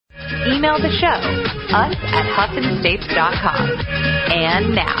email the show, us at huffandstapes.com.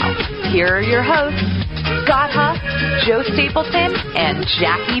 And now, here are your hosts, Scott Huff, Joe Stapleton, and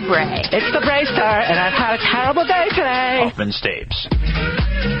Jackie Bray. It's the Bray Star, and I've had a terrible day today. Huff and Stapes.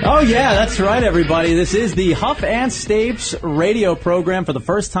 Oh, yeah, that's right, everybody. This is the Huff and Stapes radio program for the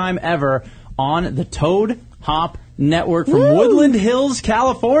first time ever on the Toad Hop Network from Woodland Hills,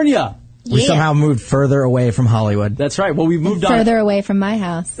 California. We somehow moved further away from Hollywood. That's right. Well, we've moved further away from my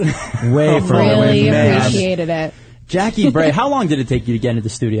house. Way further away really from my appreciated it. Jackie Bray, how long did it take you to get into the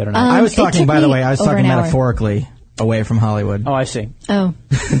studio tonight? I was talking, by the way, I was talking an hour. metaphorically away from Hollywood. Oh, I see. Oh.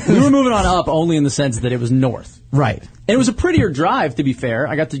 We were moving on up only in the sense that it was north. Right. And it was a prettier drive, to be fair.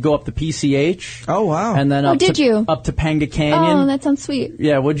 I got to go up to PCH. Oh, wow. And then did you? Up to Panga Canyon. Oh, that sounds sweet.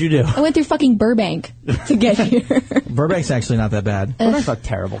 Yeah, what'd you do? I went through fucking Burbank to get here. Burbank's actually not that bad. Burbank's not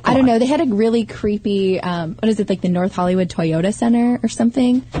terrible. I don't know. They had a really creepy, what is it, like the North Hollywood Toyota Center or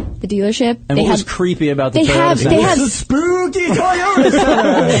something? The dealership. And what was creepy about the Toyota Center? They have It's a spooky Toyota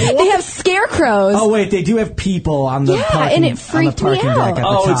Center. They have scarecrows. Oh, wait, they do have people on the parking, and it freaked on the me parking out. deck at the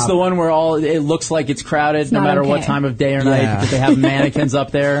top. It's the one where it looks like it's crowded no not matter what okay. time of day or night because they have mannequins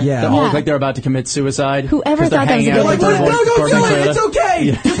up there that all look like they're about to commit suicide. Whoever thought that was a good Like, idea? go kill it. It's okay.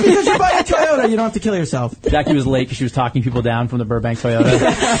 Yeah. Just because you buy a Toyota, you don't have to kill yourself. Jackie was late because she was talking people down from the Burbank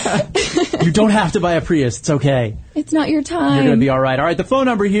Toyota. You don't have to buy a Prius. It's okay. It's not your time. You're going to be all right. All right, the phone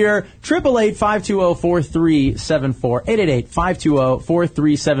number here, 888-520-4374.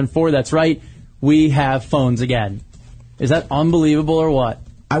 888-520-4374. That's right. We have phones again. Is that unbelievable or what?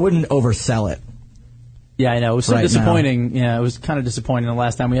 I wouldn't oversell it. Yeah, I know. It was so disappointing. Yeah, it was kind of disappointing the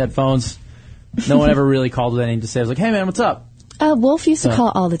last time we had phones. No one ever really called with anything to say. I was like, hey, man, what's up? Wolf used to call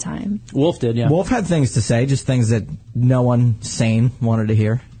all the time. Wolf did, yeah. Wolf had things to say, just things that no one sane wanted to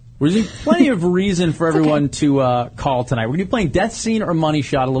hear. There's plenty of reason for everyone to call tonight. We're going to be playing Death Scene or Money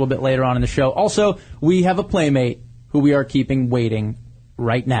Shot a little bit later on in the show. Also, we have a playmate who we are keeping waiting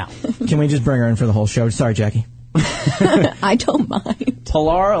right now. Can we just bring her in for the whole show? Sorry, Jackie. I don't mind.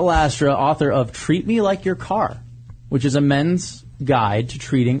 Pilar Lastra, author of Treat Me Like Your Car, which is a men's guide to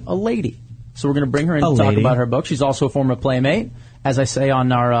treating a lady. So we're going to bring her in to talk about her book. She's also a former playmate. As I say on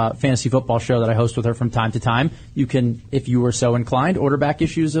our fantasy football show that I host with her from time to time, you can, if you were so inclined, order back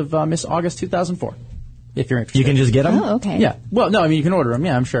issues of Miss August 2004, if you're interested. You can just get them? Oh, okay. Yeah. Well, no, I mean, you can order them.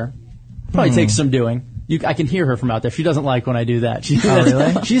 Yeah, I'm sure. Probably takes some doing. I can hear her from out there. She doesn't like when I do that.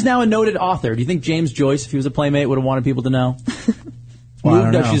 Really? She's now a noted author. Do you think James Joyce, if he was a playmate, would have wanted people to know? Well, I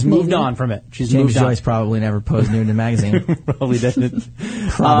don't know. She's moved on from it. James Joyce probably never posed nude in a magazine. Probably didn't.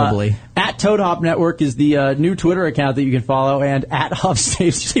 Probably. At Toad Hop Network is the new Twitter account that you can follow, and at Huff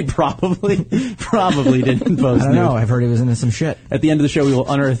Stapes. She probably didn't post I don't know. I've heard he was into some shit. At the end of the show, we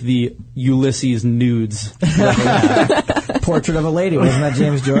will unearth the Ulysses nudes. Portrait of a lady. Wasn't that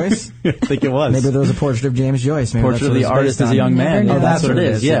James Joyce? I think it was. Maybe there was a portrait of James Joyce. Maybe Portrait of the artist as a young man. Oh, That's what it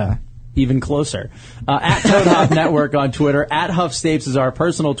is. Yeah. Even closer. At Toad Hop Network on Twitter. At Huff Stapes is our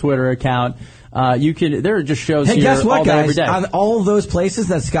personal Twitter account. There are just shows here guess what, all day, guys? every day. On all of those places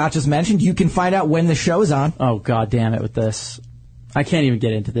that Scott just mentioned, you can find out when the show's on. Oh, God damn it with this. I can't even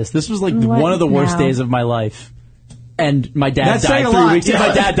get into this. This was like one of the worst days of my life. And my dad died 3 weeks ago.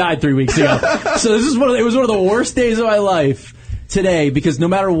 My dad died 3 weeks ago. So this is it was one of the worst days of my life today, because no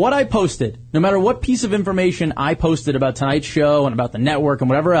matter what I posted, no matter what piece of information I posted about tonight's show and about the network and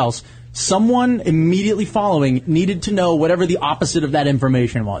whatever else, someone immediately following needed to know whatever the opposite of that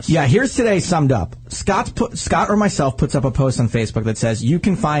information was. Yeah, here's today summed up. Scott or myself puts up a post on Facebook that says, you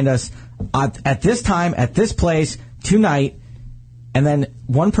can find us at this time, at this place, tonight, and then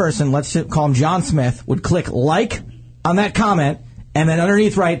one person, let's call him John Smith, would click like on that comment, and then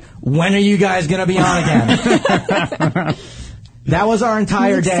underneath write, when are you guys going to be on again? That was our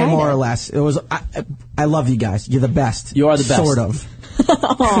entire day, more or less. It was. I love you guys. You're the best. You are the best. Sort of.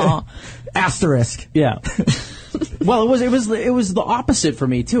 Asterisk. Yeah. Well, it was the opposite for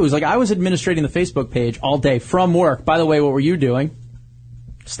me too. It was like I was administrating the Facebook page all day from work. By the way, what were you doing?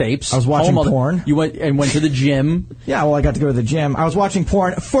 Stapes. I was watching porn. You went to the gym. Yeah, well, I got to go to the gym. I was watching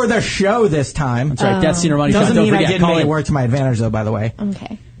porn for the show this time. That's right. Death Scene or Money Shot. Doesn't mean I didn't make it work to my advantage, though, by the way.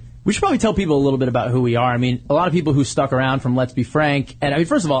 Okay. We should probably tell people a little bit about who we are. I mean, a lot of people who stuck around from Let's Be Frank. And I mean,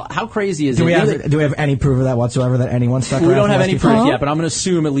 first of all, how crazy is it? Do we have any proof of that whatsoever, that anyone stuck around? We don't have any proof yet, but I'm going to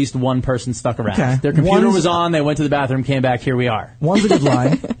assume at least one person stuck around. Okay. Their computer was on, they went to the bathroom, came back, here we are. One's a good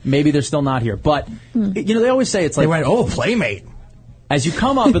line. Maybe they're still not here. But, they always say it's like... They went, Playmate. As you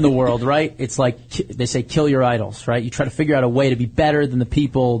come up in the world, right, it's like they say kill your idols, right? You try to figure out a way to be better than the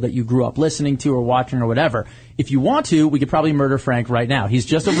people that you grew up listening to or watching or whatever. If you want to, we could probably murder Frank right now. He's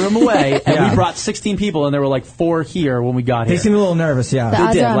just a room away, and we brought 16 people, and there were like 4 here when we got here. They seemed a little nervous, yeah. The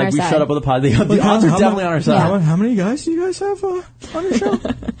They did. Like, we shut up with the pod. The odds are definitely on our side. How many guys do you guys have on your show?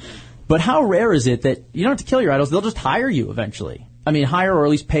 But how rare is it that you don't have to kill your idols? They'll just hire you eventually. I mean, hire or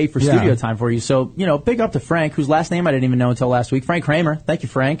at least pay for studio time for you. So, big up to Frank, whose last name I didn't even know until last week. Frank Kramer. Thank you,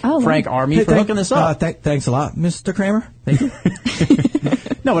 Frank. Oh, Frank Army for hooking this up. Thanks a lot, Mr. Kramer. Thank you.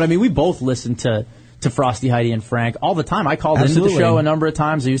 No, but I mean, we both listened to Frosty, Heidi, and Frank all the time. I called into the show a number of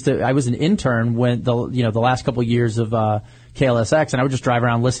times. I was an intern when the last couple of years of KLSX, and I would just drive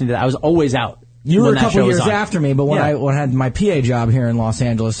around listening to that. I was always out. You were a couple years after me, but when I had my PA job here in Los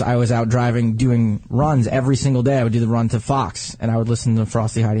Angeles, I was out driving, doing runs every single day. I would do the run to Fox, and I would listen to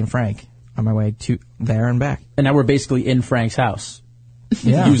Frosty, Heidi, and Frank on my way to there and back. And now we're basically in Frank's house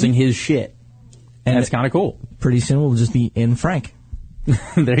using his shit. And it's kind of cool. Pretty soon we'll just be in Frank.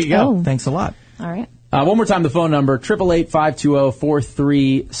 There you go. Oh. Thanks a lot. All right. One more time, the phone number,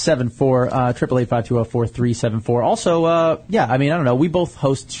 888-520-4374, 888-520-4374. Also, I don't know, we both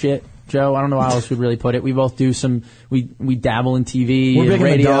host shit. Joe, I don't know how else we'd really put it. We both do we dabble in TV We're and big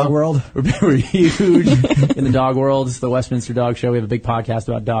radio. in the dog world. We're huge in the dog world. It's the Westminster Dog Show. We have a big podcast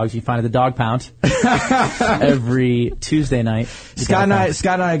about dogs. You find it at the Dog Pound every Tuesday night. Scott and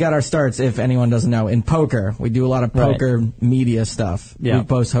I got our starts, if anyone doesn't know, in poker. We do a lot of poker media stuff. Yeah. We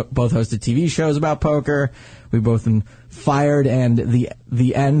both hosted TV shows about poker. We've both been fired and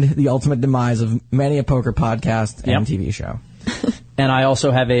the ultimate demise of many a poker podcast and TV show. And I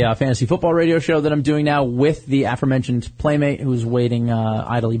also have a fantasy football radio show that I'm doing now with the aforementioned Playmate, who's waiting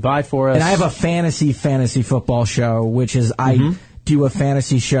idly by for us. And I have a fantasy football show, which is I do a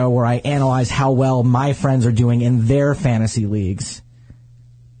fantasy show where I analyze how well my friends are doing in their fantasy leagues.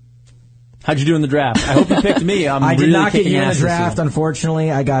 How'd you do in the draft? I hope you picked me. I did not get you in the draft,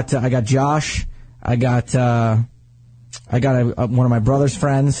 unfortunately. I got Josh. I got one of my brother's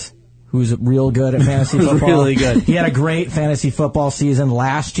friends, who's real good at fantasy football. Really good. He had a great fantasy football season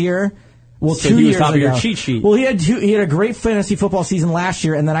last year. Well, so 2 he was years top ago. of your cheat sheet. Well, he had a great fantasy football season last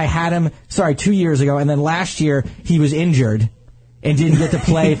year, and then I had him. 2 years ago, and then last year he was injured and didn't get to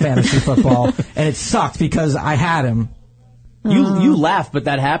play fantasy football, and it sucked because I had him. You laugh, but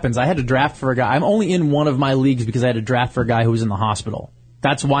that happens. I had to draft for a guy. I'm only in one of my leagues because I had to draft for a guy who was in the hospital.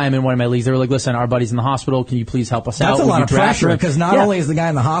 That's why I'm in one of my leagues. They were like, listen, our buddy's in the hospital. Can you please help us out? That's a lot of pressure because not only is the guy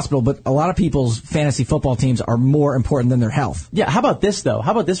in the hospital, but a lot of people's fantasy football teams are more important than their health. Yeah, how about this, though?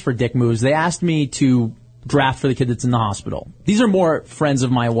 How about this for dick moves? They asked me to draft for the kid that's in the hospital. These are more friends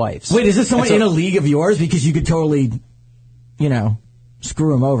of my wife's. Wait, is this someone in a league of yours? Because you could totally,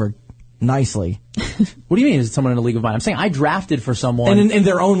 screw him over nicely. What do you mean, is it someone in a league of mine? I'm saying I drafted for someone. And in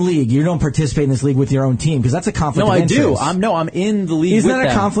their own league. You don't participate in this league with your own team, because that's a conflict of interest. No, I do. I'm in the league with them. Isn't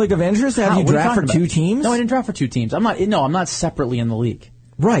that a conflict of interest to have you draft for two teams? No, I didn't draft for two teams. I'm not separately in the league.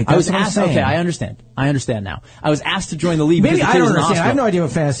 Right. I was asked. Okay, I understand. I understand now. I was asked to join the league. Maybe because I don't understand. I have no idea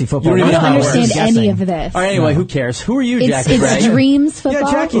what fantasy football is. I don't understand any of this. All right, anyway, who cares? Who are you, Jackie? It's Dreams football.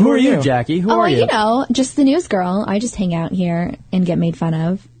 Yeah, Jackie, who are you, Jackie? Who are you? Just the news girl. I just hang out here and get made fun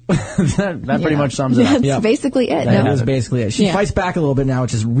of. that pretty much sums it up. That's basically it. That is basically it. She fights back a little bit now,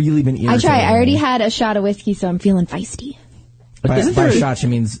 which has really been irritating. I try. I already had a shot of whiskey, so I'm feeling feisty. By a shot, she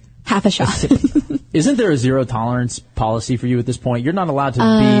means half a shot. Isn't there a zero tolerance policy for you at this point? You're not allowed to be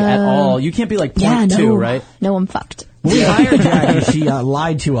at all. You can't be like 0.2, right? No, I'm fucked. We hired Jackie. She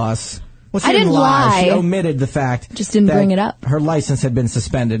lied to us. Well, I didn't lie. She omitted the fact. Just didn't bring it up. Her license had been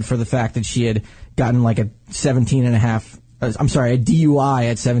suspended for the fact that she had gotten like a 17 and a half. I'm sorry, a DUI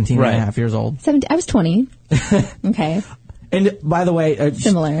at 17 and a half years old. I was 20. Okay. And by the way,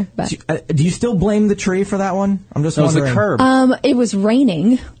 similar. But. Do you still blame the tree for that one? I'm just wondering. It was the curb. It was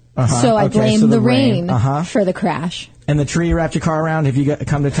raining, so I blame the rain for the crash. And the tree you wrapped your car around, have you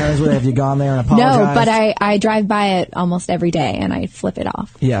come to terms with it? Have you gone there and apologized? No, but I drive by it almost every day, and I flip it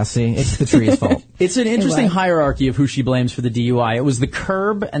off. Yeah, see, it's the tree's fault. It's an interesting hierarchy of who she blames for the DUI. It was the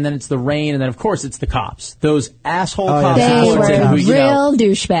curb, and then it's the rain, and then, of course, it's the cops. Those asshole cops. They were real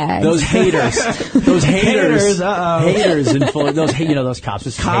douchebags. Those haters. Those haters. Haters in full. Those cops.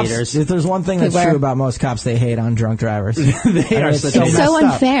 Just haters. If there's one thing that's true about most cops, they hate on drunk drivers. They are it's so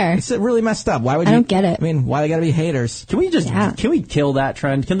unfair. It's really messed up. Why would I don't get it. I mean, why they gotta be haters? Can we kill that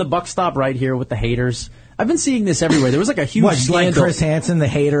trend? Can the buck stop right here with the haters? I've been seeing this everywhere. There was like a huge scandal. Like Chris Hansen, the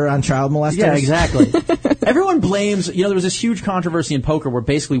hater on child molesters? Yeah, exactly. Everyone blames, there was this huge controversy in poker where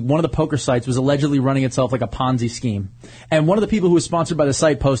basically one of the poker sites was allegedly running itself like a Ponzi scheme. And one of the people who was sponsored by the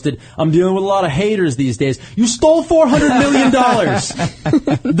site posted, I'm dealing with a lot of haters these days. You stole $400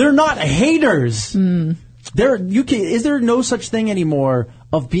 million. They're not haters. Is there no such thing anymore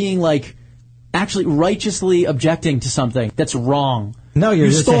of being like actually righteously objecting to something that's wrong? No, you're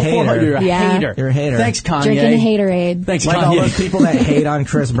just a hater. You're a hater. You're a hater. Thanks, Kanye. Drinking a haterade. Thanks, like Kanye. all those people that hate on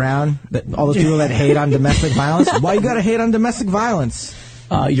Chris Brown, all those people that hate on domestic violence. Why you gotta hate on domestic violence?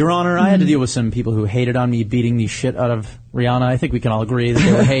 Your Honor, I had to deal with some people who hated on me beating the shit out of Rihanna. I think we can all agree that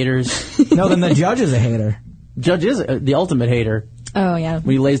they were haters. No, then the judge is a hater. Judge is the ultimate hater. Oh, yeah.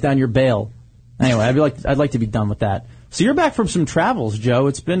 When he lays down your bail. Anyway, I'd like to be done with that. So you're back from some travels, Joe.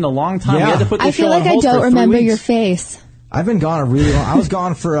 It's been a long time. Yeah. You had to put this I feel show like on I hold don't for 3 remember weeks. your face. I've been gone a really long. I was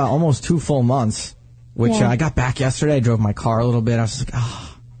gone for almost 2 full months, which I got back yesterday. I drove my car a little bit. I was just like,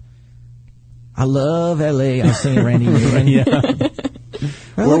 I love L.A. I was singing Randy Newman. Yeah.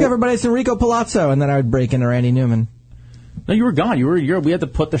 Look, everybody, it's Enrico Palazzo, and then I would break into Randy Newman. No, you were gone. You were in Europe. We had to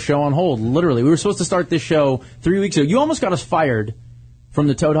put the show on hold. Literally, we were supposed to start this show 3 weeks ago. You almost got us fired from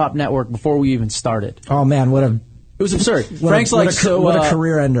the Toad Hop Network before we even started. Oh man, It was absurd. Frank's what a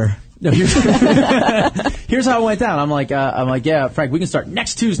career ender. No, here's how it went down. I'm like, yeah, Frank, we can start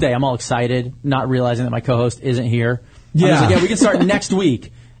next Tuesday. I'm all excited, not realizing that my co-host isn't here. Yeah. I was like, yeah, we can start next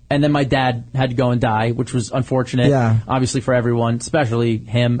week. And then my dad had to go and die, which was unfortunate. Yeah. Obviously for everyone, especially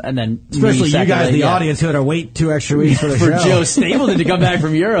him, and then Especially me you guys, secondly, the audience, who had to wait 2 extra weeks for the for show. Joe Stapleton to come back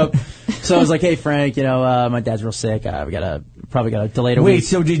from Europe. So I was like, hey, Frank, my dad's real sick. We probably got to delay it a week. Wait,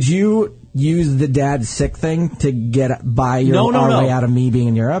 so did you use the dad's sick thing to get by our way out of me being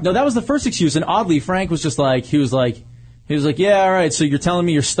in Europe? No, that was the first excuse. And oddly, Frank was just like, he was like, yeah, all right, so you're telling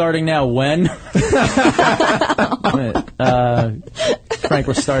me you're starting now when? Frank,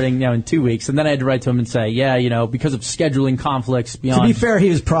 we're starting now in 2 weeks. And then I had to write to him and say, yeah, because of scheduling conflicts beyond. To be fair, he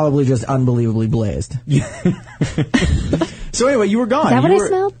was probably just unbelievably blazed. So anyway, you were gone. Is that what I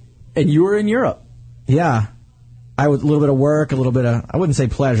smelled? And you were in Europe. Yeah. A little bit of work, a little bit of, I wouldn't say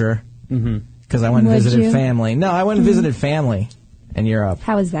pleasure, because I went and visited family. No, I went and visited family in Europe.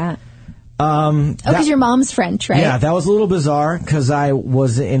 How was that? Because your mom's French, right? Yeah, that was a little bizarre, because I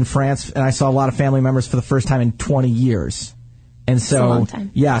was in France, and I saw a lot of family members for the first time in 20 years. And so, that's a long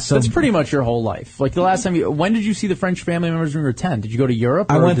time. Yeah, so that's pretty much your whole life. Like the last time when did you see the French family members when you were 10? Did you go to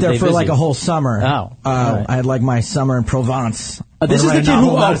Europe? I went there for visit? like a whole summer. Oh, right. I had like my summer in Provence. This is the kid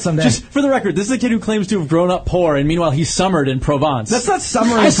who, just for the record, this is the kid who claims to have grown up poor, and meanwhile he summered in Provence. That's not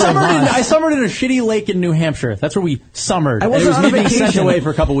summer in Provence. I summered in a shitty lake in New Hampshire. That's where we summered. I wasn't on and it was me being vacation. sent away for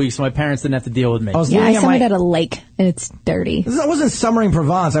a couple weeks, so my parents didn't have to deal with me. I summered at a lake, and it's dirty. I wasn't summering in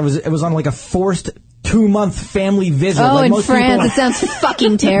Provence. It was on like a forced 2-month family visit. Oh, like in most France, people, it sounds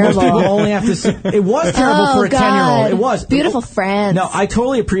fucking terrible. Most people only have to. It was terrible for a 10-year-old. It was beautiful France. No, I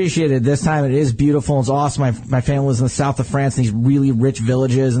totally appreciate it this time. It is beautiful. It's awesome. My family lives in the south of France, in these really rich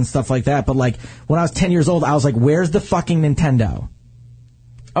villages and stuff like that. But like when I was 10 years old, I was like, "Where's the fucking Nintendo?"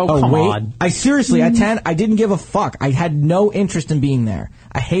 Oh, come on! I seriously, at 10, I didn't give a fuck. I had no interest in being there.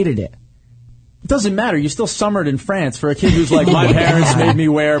 I hated it. It doesn't matter. You still summered in France for a kid who's like, my parents made me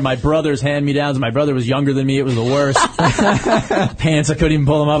wear my brother's hand-me-downs. My brother was younger than me. It was the worst. Pants, I couldn't even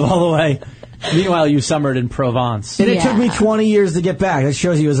pull them up all the way. Meanwhile, you summered in Provence. And it took me 20 years to get back. That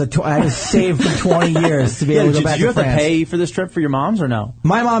shows you I had to save for 20 years to be able to go back to France. Did you have to pay for this trip for your moms or no?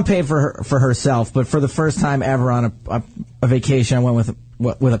 My mom paid for herself, but for the first time ever on a vacation, I went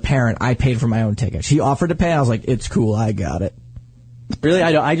with a parent. I paid for my own ticket. She offered to pay. I was like, it's cool. I got it. Really?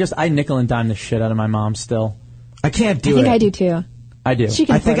 I nickel and dime the shit out of my mom still. I can't do it. I think I do too. I do.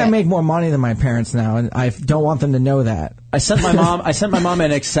 I think I make more money than my parents now, and I don't want them to know that. I sent my mom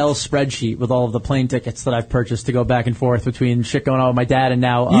an Excel spreadsheet with all of the plane tickets that I've purchased to go back and forth between shit going on with my dad and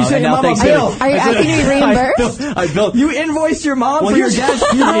now. You said now Thanksgiving. Are you asking to be reimbursed? I built. You invoiced your mom for your dad's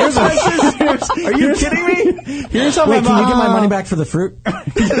funeral. Are you kidding me? Here's how Wait, can you get my money back for the fruit?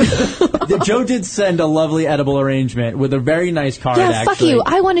 Joe did send a lovely edible arrangement with a very nice card. Yeah, fuck you.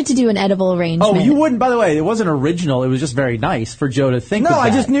 I wanted to do an edible arrangement. Oh, you wouldn't. By the way, it wasn't original. It was just very nice for Joe to think. No, of that. I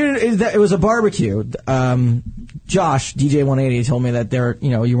just knew that it was a barbecue. Josh, DJ 180, told me that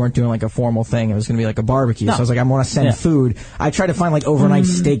you weren't doing like a formal thing. It was going to be like a barbecue. No. So I was like, I want to send food. I tried to find like overnight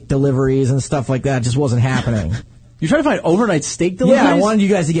steak deliveries and stuff like that. It just wasn't happening. You tried to find overnight steak deliveries? Yeah, I wanted you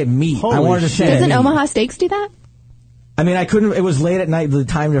guys to get meat. Holy I wanted to shit. send Doesn't meat. Omaha Steaks do that? I mean, I couldn't. It was late at night, the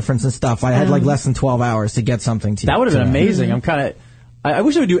time difference and stuff. I had like less than 12 hours to get something to you. That would have been amazing. I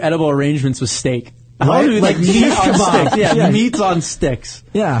wish I would do edible arrangements with steak. Right? Like meat shish on kebab. sticks. Yeah, meats on sticks.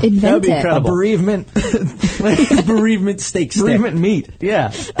 Yeah. That would Invent be it. incredible. A bereavement. Bereavement steak stick. Bereavement meat.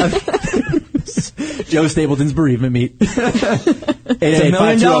 Yeah. Joe Stapleton's bereavement meat. It's $1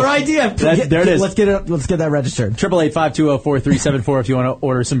 million idea. There it is. Let's get that registered. 888-520-4374 if you want to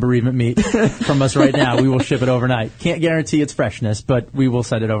order some bereavement meat from us right now. We will ship it overnight. Can't guarantee its freshness, but we will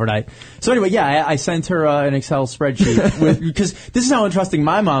send it overnight. So anyway, yeah, I sent her an Excel spreadsheet because this is how untrusting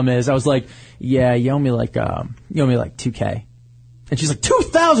my mom is. I was like, yeah, you owe me like $2,000. And she's like,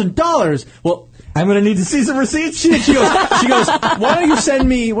 $2,000? Well, I'm going to need to see some receipts. She goes, why don't you send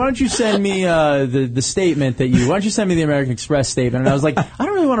me the statement that why don't you send me the American Express statement? And I was like, I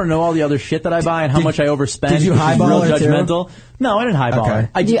don't really want to know all the other shit that I buy and how much I overspend. Did you highball real her judgmental? too? No, I didn't highball her.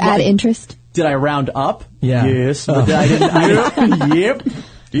 Did you add interest? Did I round up? Yeah. Yes. But I didn't. Yep.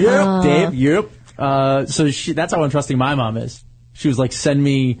 Dave. Yep. So that's how untrusting my mom is. She was like, send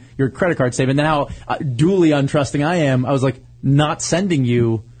me your credit card statement. And then how duly untrusting I am, I was like, not sending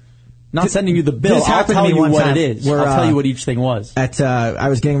you the bill. This I'll happened tell to me you one what time it is. where, I'll tell you what each thing was. I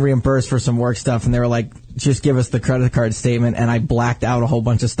was getting reimbursed for some work stuff, and they were like, just give us the credit card statement, and I blacked out a whole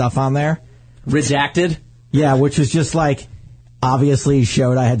bunch of stuff on there. Redacted? Yeah, which was just like, obviously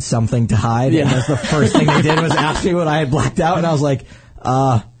showed I had something to hide. Yeah. And that's the first thing they did was ask me what I had blacked out, and I was like,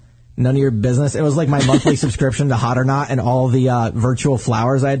 none of your business. It was like my monthly subscription to Hot or Not and all the virtual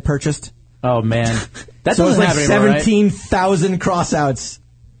flowers I had purchased. Oh, man. That So it was like happen anymore, right? 17,000 crossouts.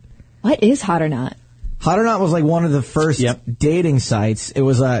 What is Hot or Not? Hot or Not was like one of the first dating sites. It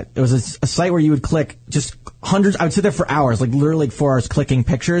was a site where you would click just hundreds. I would sit there for hours, like literally like 4 hours clicking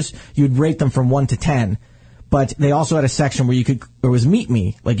pictures. You'd rate them from 1 to 10. But they also had a section where it was Meet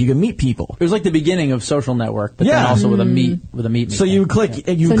Me, like you could meet people. It was like the beginning of Social Network, but then also with a meet me. So you would click, So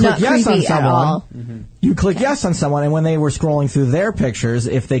not yes on creepy at all. someone. You click yes on someone, and when they were scrolling through their pictures,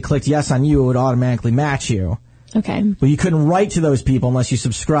 if they clicked yes on you, it would automatically match you. Okay. But you couldn't write to those people unless you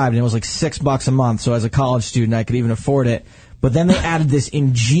subscribed, and it was like $6 a month. So as a college student, I could even afford it. But then they added this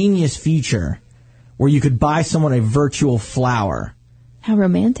ingenious feature where you could buy someone a virtual flower. How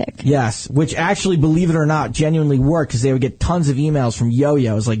romantic. Yes, which actually, believe it or not, genuinely worked because they would get tons of emails from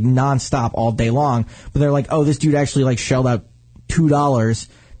yo-yos, like nonstop all day long. But they're like, oh, this dude actually like shelled out $2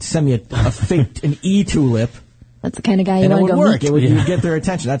 to send me a fake, an e-tulip. That's the kind of guy you And it want would to go work. meet. You would get their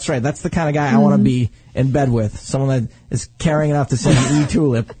attention. That's right. That's the kind of guy I want to be in bed with. Someone that is caring enough to send an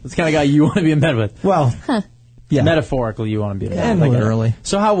e-tulip. That's the kind of guy you want to be in bed with. Well, yeah. Metaphorically, you want to be in bed And with. literally.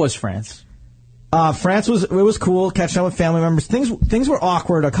 So how was France? France was cool, catching up with family members. Things were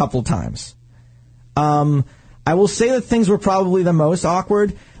awkward a couple times. I will say that things were probably the most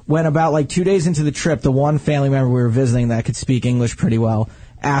awkward when about like 2 days into the trip, the one family member we were visiting that could speak English pretty well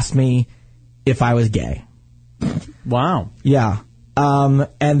asked me if I was gay. Wow. Yeah.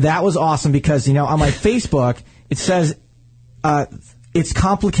 And that was awesome because, on my Facebook, it says, it's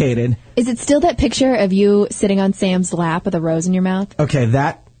complicated. Is it still that picture of you sitting on Sam's lap with a rose in your mouth? Okay,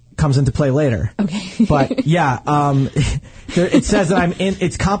 that comes into play later. Okay. But yeah, it says that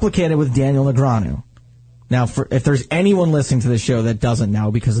it's complicated with Daniel Negreanu. Now, if there's anyone listening to this show that doesn't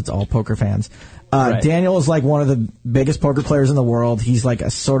know, because it's all poker fans, right. Daniel is like one of the biggest poker players in the world. He's like a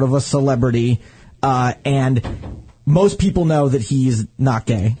sort of a celebrity, and most people know that he's not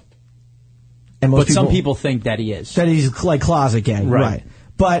gay. And most some people think that he is. That he's like closet gay, right?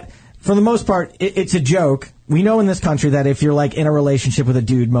 But for the most part, it's a joke. We know in this country that if you're like in a relationship with a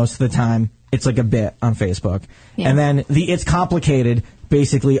dude most of the time, it's like a bit on Facebook. Yeah. And then It's Complicated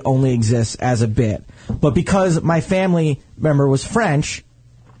basically only exists as a bit. But because my family member was French,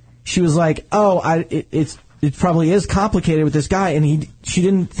 she was like, "Oh, it probably is complicated with this guy," and she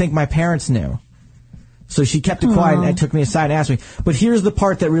didn't think my parents knew. So she kept it quiet and took me aside and asked me. But here's the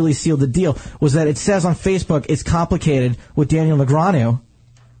part that really sealed the deal, was that it says on Facebook, "It's complicated with Daniel Negreanu."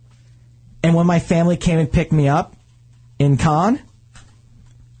 And when my family came and picked me up in Cannes,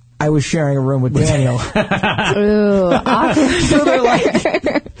 I was sharing a room with Daniel. Ooh, awkward. So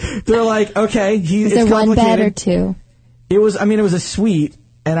they're like, okay, Is there one bed or two? It was a suite,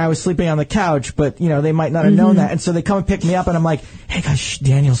 and I was sleeping on the couch, but, they might not have known that. And so they come and pick me up, and I'm like, hey, guys,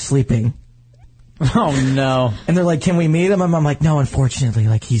 Daniel's sleeping. Oh, no. And they're like, can we meet him? And I'm like, no, unfortunately,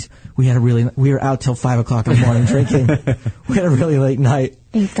 like we were out till 5 o'clock in the morning drinking. We had a really late night.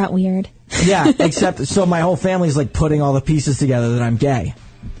 Things got weird. Yeah, except, so my whole family's like putting all the pieces together that I'm gay.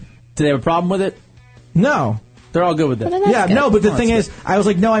 Do they have a problem with it? No. They're all good with it. Well, Yeah, good. no, but the thing is, I was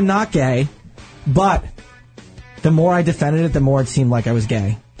like, no, I'm not gay. But the more I defended it, the more it seemed like I was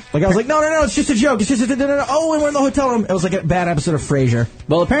gay. Like, I was like, no, it's just a joke. It's just no. Oh, and we're in the hotel room. It was like a bad episode of Frasier.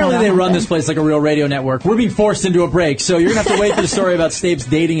 Well, apparently they run this place like a real radio network. We're being forced into a break, so you're going to have to wait for the story about Stapes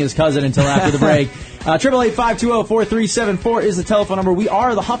dating his cousin until after the break. 888-520-4374 is the telephone number. We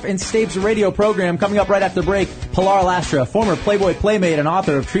are the Huff and Stapes radio program. Coming up right after the break, Pilar Lastra, former Playboy Playmate and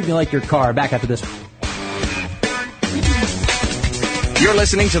author of Treat Me Like Your Car. Back after this. You're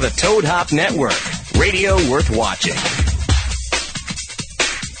listening to the Toad Hop Network, radio worth watching.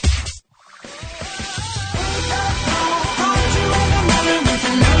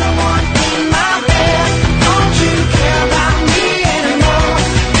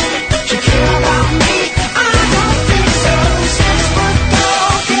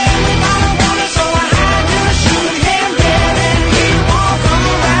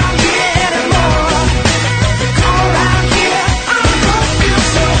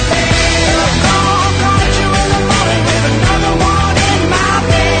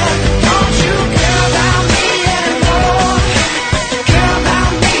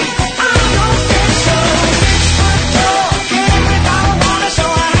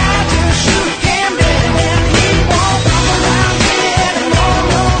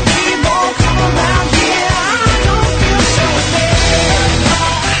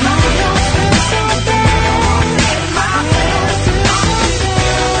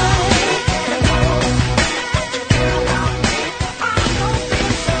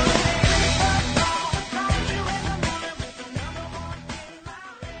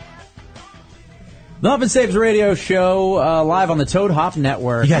 The Huff and Stapes radio show, live on the Toad Hop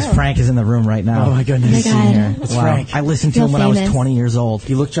Network. You guys, Frank is in the room right now. Oh, my goodness. Oh, my God. It's Frank. I listened to him when I was 20 years old.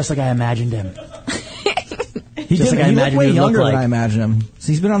 He looked just like I imagined him. He looked way younger than I imagined him.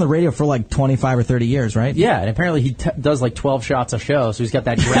 So he's been on the radio for like 25 or 30 years, right? Yeah, and apparently he does like 12 shots a show, so he's got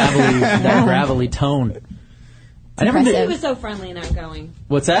that gravelly tone. I never knew he was so friendly and outgoing.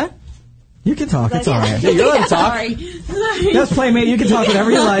 What's that? You can talk. It's all right. Yeah, you're allowed to talk. Sorry. That's Playmate. You can talk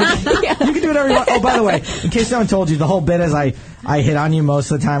whatever you like. You can do whatever you want. Oh, by the way, in case no one told you, the whole bit is I hit on you most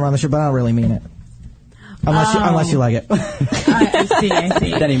of the time on the show, but I don't really mean it. Unless you like it. I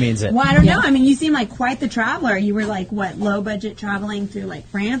see. Then he means it. Well, I don't know. I mean, you seem like quite the traveler. You were like, what, low budget traveling through like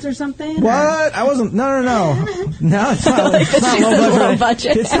France or something? What? I wasn't. No. No, it's not low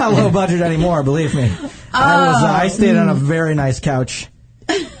budget. It's not low budget anymore, believe me. I stayed on a very nice couch.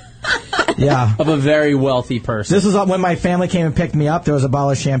 Yeah. Of a very wealthy person. This was when my family came and picked me up. There was a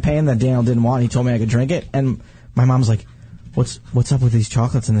bottle of champagne that Daniel didn't want. He told me I could drink it. And my mom's like, what's up with these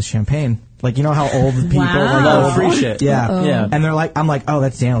chocolates and this champagne? Like, you know how old people love free shit. Yeah. Yeah. And they're like, I'm like, oh,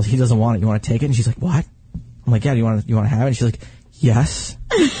 that's Daniel's. He doesn't want it. You want to take it? And she's like, what? I'm like, yeah, do you want to have it? And she's like, yes.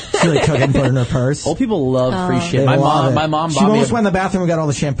 She like took it and put it in her purse. Old people love free shit. My mom she almost went in the bathroom and got all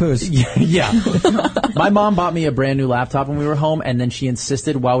the shampoos. Yeah. My mom bought me a brand new laptop when we were home, and then she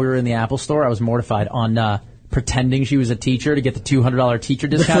insisted while we were in the Apple store, I was mortified, on pretending she was a teacher to get the $200 teacher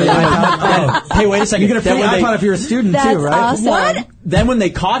discount. Hey, wait a second. You get a free iPod if you're a student too, right? Awesome. What? Then when they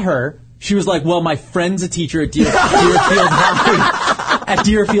caught her, she was like, well, my friend's a teacher at Deerfield High. At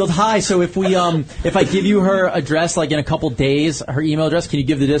Deerfield High, so if I give you her address like in a couple days, her email address, can you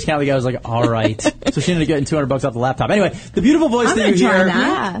give the discount? The guy was like, all right. So she ended up getting $200 off the laptop. Anyway, the beautiful voice that you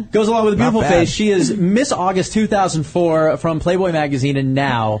hear goes along with the beautiful face. She is Miss August 2004 from Playboy magazine, and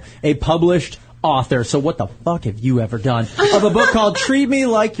now a published author. So what the fuck have you ever done? Of a book called Treat Me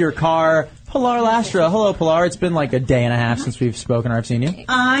Like Your Car. Pilar Lastra. Hello, Pilar. It's been like a day and a half since we've spoken or I've seen you.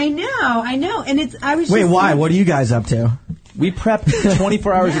 I know. And Wait, why? What are you guys up to? We prep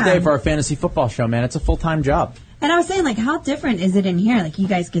 24 hours a day for our fantasy football show, man. It's a full-time job. And I was saying, like, how different is it in here? Like, you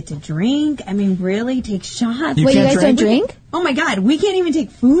guys get to drink? I mean, really? Take shots? Wait, you guys don't drink? Oh, my God. We can't even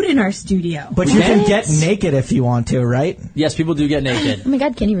take food in our studio. But you can get naked if you want to, right? Yes, people do get naked. Oh, my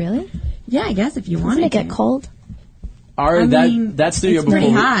God. Can you really? Yeah, I guess if you want to. Doesn't it get cold? That studio it's before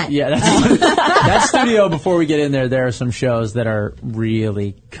pretty hot. That studio before we get in there are some shows that are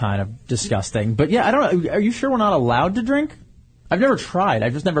really kind of disgusting. But yeah, I don't know. Are you sure we're not allowed to drink? I've never tried.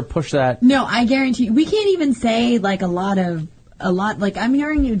 I've just never pushed that. No, I guarantee you, we can't even say like a lot. Like, I'm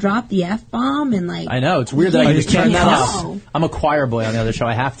hearing you drop the F-bomb and like. I know, it's weird that I just turn that off. I'm a choir boy on the other show.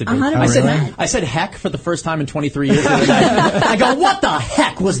 I have to be. 100%. I said heck for the first time in 23 years. I go, what the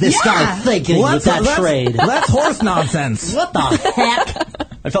heck was this guy thinking with that trade? That's horse nonsense. What the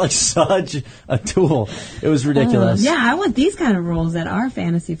heck? I felt like such a tool. It was ridiculous. Yeah, I want these kind of rules at our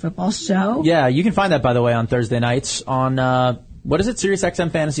fantasy football show. Yeah, you can find that, by the way, on Thursday nights on what is it? Sirius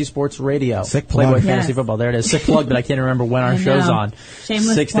XM Fantasy Sports Radio. Sick plug. Playboy Fantasy Football. There it is. Sick plug, but I can't remember when our show's on.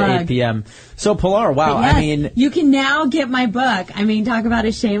 Shameless 6 plug. to 8 p.m. So, Pilar, wow. Yes, I mean, you can now get my book. I mean, talk about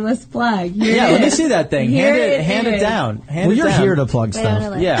a shameless plug. yeah, let me see that thing. Hand it down. Well, you're here to plug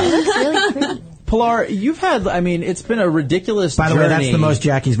stuff. Yeah. It looks really pretty. Pilar, you've had, I mean, it's been a ridiculous By the way, that's the most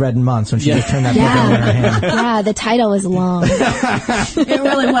Jackie's read in months when she just turned that book over in her hand. Yeah, the title was long. It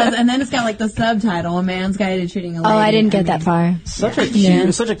really was. And then it's got like the subtitle, A Man's Guide to Treating a Lady. Oh, I didn't get that far. Such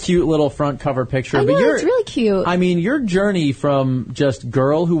a cute little front cover picture. I know, but it's really cute. I mean, your journey from just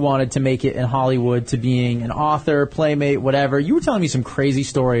girl who wanted to make it in Hollywood to being an author, playmate, whatever. You were telling me some crazy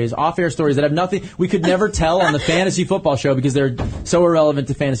stories, off-air stories that have nothing, we could never tell on the fantasy football show because they're so irrelevant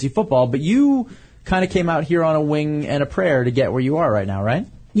to fantasy football. But you kind of came out here on a wing and a prayer to get where you are right now, right?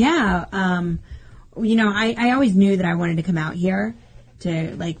 Yeah. I always knew that I wanted to come out here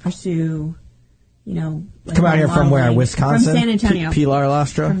to like pursue, like Come out here from where? modeling. Wisconsin? From San Antonio. Pilar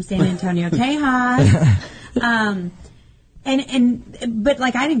Lastra? From San Antonio, Tejas. But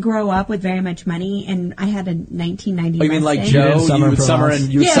like I didn't grow up with very much money, and I had a 1990. Oh, you mean like Mustang. Joe? Summer You would summer in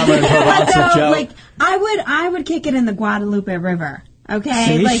Provence so, with Joe? like I would kick it in the Guadalupe River.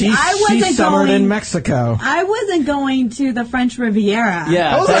 Okay, See, like she summered in Mexico. I wasn't going to the French Riviera.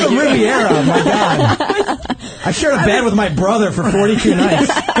 Yeah. I was at the Riviera, my God. I shared a bed with my brother for 42 nights.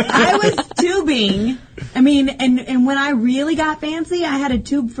 I was tubing. I mean, and when I really got fancy, I had a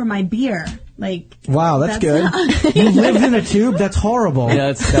tube for my beer. Like, wow, that's good. You lived in a tube? That's horrible.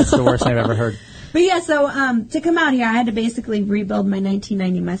 Yeah, that's the worst thing I've ever heard. But yeah, so to come out here, I had to basically rebuild my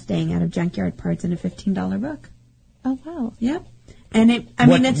 1990 Mustang out of junkyard parts in a $15 book. Oh, wow. Yep. And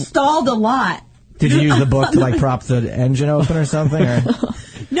it stalled a lot. Did you use the book to like prop the engine open or something? Or?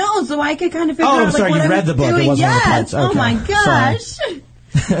 No, so I could kind of figure out. Oh, like, sorry, what you I read was the book. doing. It wasn't on the yes. parts. Okay. Oh my gosh.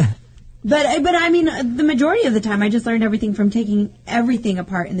 But I mean, the majority of the time, I just learned everything from taking everything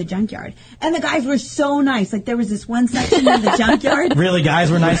apart in the junkyard. And the guys were so nice. Like, there was this one section in the junkyard. Really,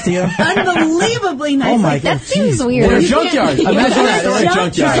 guys were nice to you? Unbelievably nice. Oh my like, God, That seems weird. What a junkyard. Imagine that. What a She's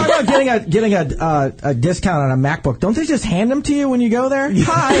junkyard. talking about getting a discount on a MacBook. Don't they just hand them to you when you go there?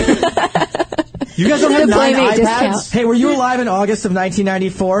 Hi. You guys don't have 9 Playmate iPads? discount. Hey, were you alive in August of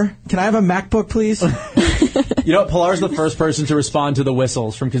 1994? Can I have a MacBook, please? You know, Pilar's the first person to respond to the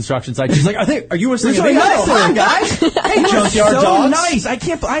whistles from construction sites. She's like, are you whistling? You're so nice to Hi, them, guys. Hey, You're junkyard so dogs. nice.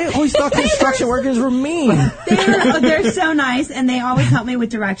 I always thought construction workers were mean. They're so nice, and they always help me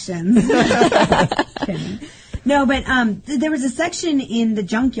with directions. Kidding. No, but there was a section in the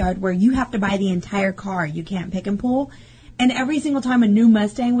junkyard where you have to buy the entire car. You can't pick and pull. And every single time a new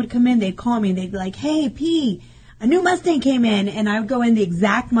Mustang would come in, they'd call me and they'd be like, "Hey, P, a new Mustang came in," and I would go in the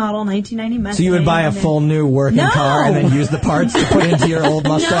exact model, 1990 Mustang. So you would buy a full new working car and then use the parts to put into your old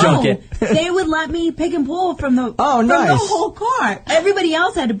Mustang? Junk it. They would let me pick and pull from the nice. the whole car. Everybody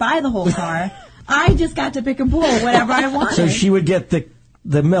else had to buy the whole car. I just got to pick and pull whatever I wanted. So she would get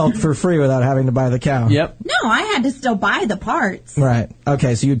the milk for free without having to buy the cow. Yep. No, I had to still buy the parts. Right.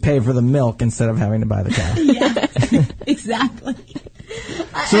 Okay, so you'd pay for the milk instead of having to buy the cow. Yeah, exactly.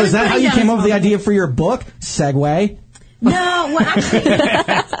 So is that how you came up with the idea for your book? Segway. No, well, actually.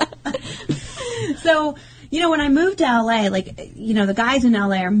 So, when I moved to LA, the guys in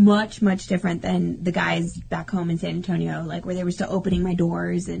LA are much, much different than the guys back home in San Antonio, like where they were still opening my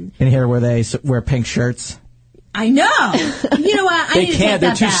doors and. In here where they wear pink shirts. I know. You know what? They can't.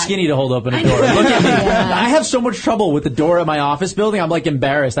 They're too skinny to hold open a door. Look at me. I have so much trouble with the door at my office building. I'm like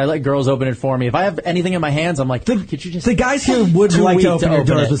embarrassed. I let girls open it for me. If I have anything in my hands, I'm like, could you just? The guys here would Too like weak to open to your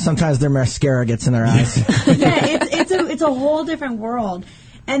open doors, it. but sometimes their mascara gets in their eyes. Yeah, it's a whole different world.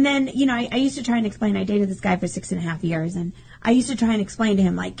 And then, I used to try and explain, I dated this guy for 6.5 years, and I used to try and explain to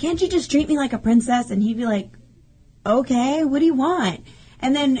him, like, can't you just treat me like a princess? And he'd be like, okay, what do you want?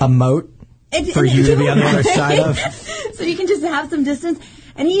 And then... A moat? For you to be on the other side of? So you can just have some distance.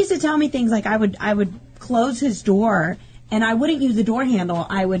 And he used to tell me things like I would close his door, and I wouldn't use the door handle.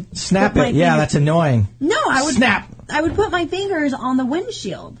 I would... Snap put my it. Yeah, fingers- that's annoying. No, I would... Snap! I would put my fingers on the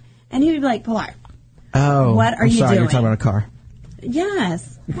windshield, and he would be like, Pilar, Oh. What are I'm you sorry, doing? You're talking about a car. yes.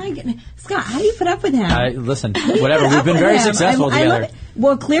 My goodness. Scott, how do you put up with him? Listen, How do you whatever. put We've up been with very him? successful I love together. it.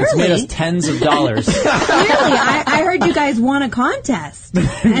 Well, clearly. It's made us tens of dollars. Clearly, I heard you guys won a contest.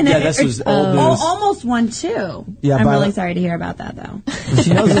 And Yeah, this was old news. Almost won too. Yeah, I'm by really the- sorry to hear about that, though.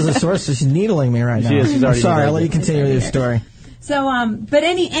 She knows there's a source, so she's needling me right now. She is. She's I'm already sorry. I'll needling let you continue with your story. So, but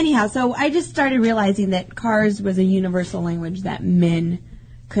anyhow, so I just started realizing that cars was a universal language that men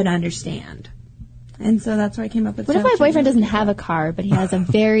could understand. And so that's why I came up with What if my boyfriend doesn't have a car, but he has a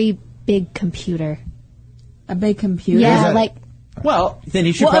very big computer? A big computer? Yeah, that? like Well, then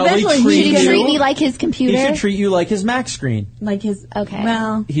he should probably Should he treat me like his computer? He should treat you like his Mac screen. Like his... Okay.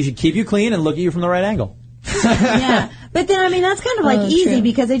 Well... He should keep you clean and look at you from the right angle. Yeah. But then, I mean, that's kind of like easy true.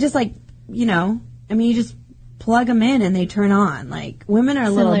 because they just like, you just plug them in and they turn on. Like, women are a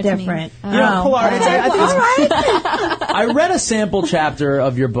little Similar to me. different. Pilar, All right. I read a sample chapter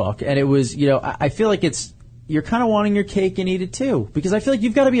of your book, and it was, I feel like you're kind of wanting your cake and eat it too, because I feel like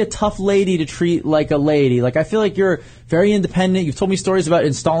you've got to be a tough lady to treat like a lady. Like, I feel like you're very independent. You've told me stories about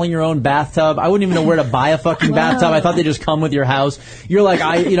installing your own bathtub. I wouldn't even know where to buy a fucking bathtub. I thought they just come with your house. You're like,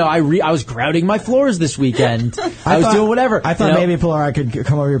 I was grouting my floors this weekend. I was doing whatever. I thought maybe, Pilar, I could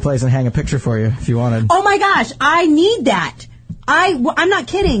come over to your place and hang a picture for you if you wanted. Oh my gosh, I need that. I'm not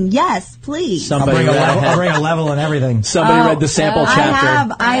kidding. Yes, please. I'll bring a level and everything. Somebody read the sample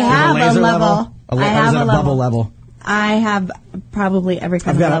chapter. I have a level. I have a level. I have probably every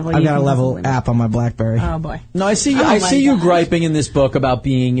kind of level. I've got a level app on my BlackBerry. Oh boy. No, I see you griping in this book about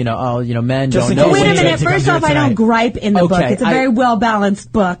being, men don't know. Wait a minute. First off, I don't gripe in the book. It's a very well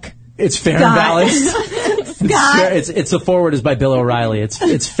balanced book. It's fair and balanced. It's the foreword is by Bill O'Reilly.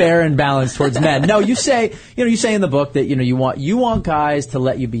 It's fair and balanced towards men. No, you say in the book that you want guys to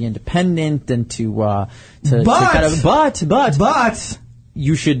let you be independent and to but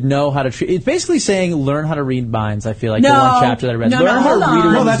you should know how to treat. It's basically saying learn how to read minds. I feel like the one chapter that I read. Learn how to read a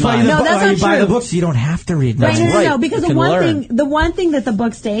woman's that's why mind. you buy the books. So you don't have to read them. No, because the one thing that the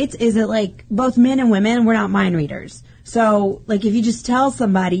book states is that like both men and women, we're not mind readers. So, like, if you just tell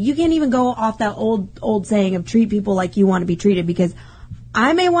somebody, you can't even go off that old saying of treat people like you want to be treated, because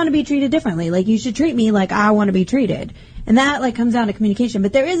I may want to be treated differently. Like, you should treat me like I want to be treated. And that, like, comes down to communication.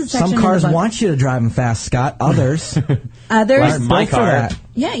 But there is a section Some cars want you to drive them fast, Scott. Others. Others. My car.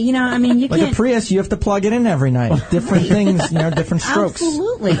 Yeah, you can't. Like a Prius, you have to plug it in every night. Different things, different strokes.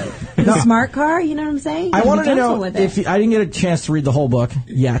 Absolutely. The smart car, you know what I'm saying? I wanted to know if I didn't get a chance to read the whole book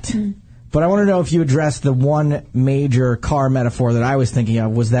yet. But I want to know if you addressed the one major car metaphor that I was thinking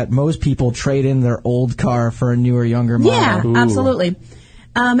of, was that most people trade in their old car for a newer, younger model. Yeah, absolutely.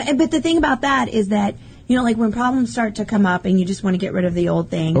 But the thing about that is that, like when problems start to come up and you just want to get rid of the old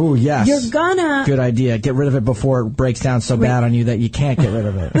thing. Oh, yes. You're gonna... Good idea. Get rid of it before it breaks down so bad on you that you can't get rid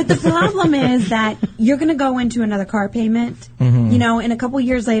of it. But the problem is that you're going to go into another car payment, and a couple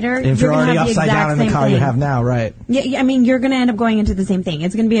years later, if you're already going to have the upside exact down in the car thing. you have now, right? Yeah, I mean, you're going to end up going into the same thing.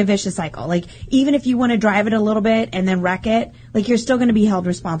 It's going to be a vicious cycle. Like, even if you want to drive it a little bit and then wreck it, like, you're still going to be held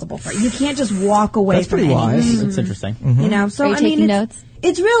responsible for it. You can't just walk away from it. That's pretty wise. That's interesting. So Are you taking notes?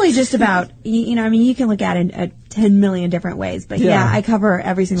 It's really just about, you can look at it 10 million different ways. But I cover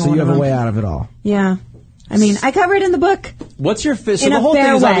every single one of them. So you have a way out of it all. Yeah. I cover it in the book. What's your so the whole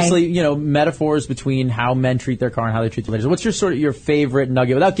thing is obviously metaphors between how men treat their car and how they treat their ladies. What's your favorite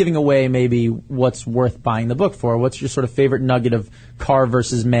nugget, without giving away maybe what's worth buying the book for? What's your sort of favorite nugget of car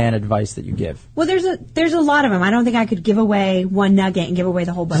versus man advice that you give? Well, there's a lot of them. I don't think I could give away one nugget and give away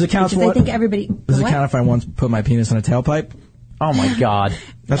the whole book. Does it count I think everybody. Does it count if I once put my penis in a tailpipe? Oh my God!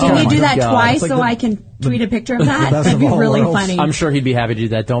 Can you do that twice so I can tweet a picture of that? That'd be really funny. I'm sure he'd be happy to do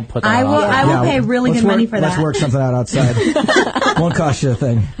that. Don't put that. I will pay really good money for that. Let's work something out outside. Won't cost you a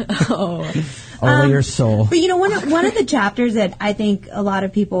thing. Only your soul. But one of the chapters that I think a lot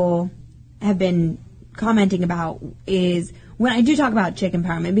of people have been commenting about is when I do talk about chick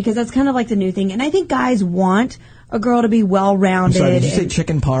empowerment, because that's kind of like the new thing, and I think guys want a girl to be well-rounded. Sorry, did you say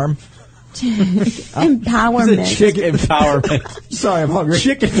chicken parm? Empowerment. Chick empowerment. Sorry, I'm hungry.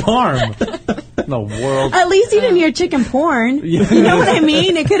 Chicken parm. The world. At least you didn't hear chicken porn. You know what I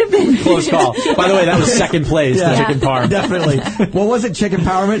mean? It could have been close call. By the way, that was second place. The chicken parm. Definitely. What was it? Chick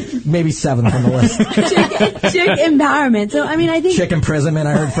empowerment? Maybe 7th on the list. Chick empowerment. So I think chick imprisonment.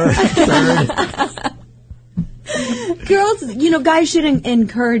 I heard first. Third. Girls, guys should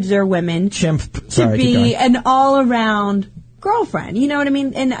encourage their women to be an all-around girlfriend. You know what I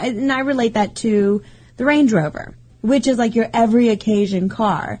mean? And I relate that to the Range Rover, which is like your every occasion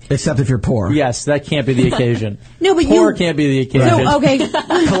car. Except if you're poor. Yes, that can't be the occasion. No, but poor can't be the occasion. So, okay.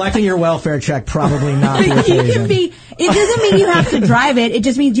 Collecting your welfare check, probably not the occasion. You can be. It doesn't mean you have to drive it. It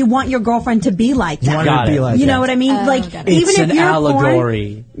just means you want your girlfriend to be like that. You want her to be like that. You know what I mean? It's an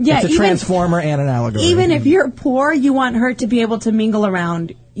allegory. It's a transformer and an allegory. Even if you're poor, you want her to be able to mingle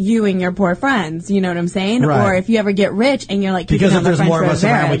around you and your poor friends. You know what I'm saying? Right. Or if you ever get rich and you're like, because if there's more of us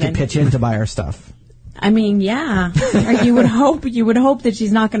around, we can pitch in to buy her stuff. I mean, yeah. Or you would hope that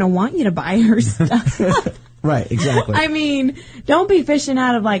she's not going to want you to buy her stuff. Right, exactly. I mean, don't be fishing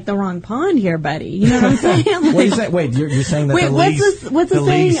out of like the wrong pond here, buddy. You know what I'm saying? Like, what are you saying? Wait, you're saying that what's the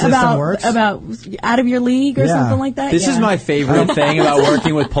league saying works? about out of your league or something like that? This is my favorite thing about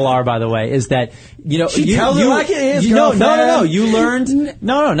working with Pilar, by the way, is that she tells it like it is. No. You learned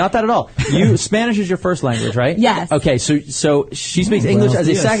no, not that at all. Spanish is your first language, right? Yes. Okay, so she speaks English as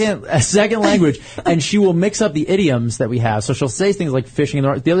a second language, and she will mix up the idioms that we have. So she'll say things like fishing in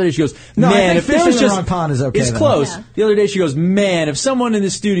the other day she goes, man, if this was just wrong pond is okay. It's close. Yeah. The other day she goes, man, if someone in the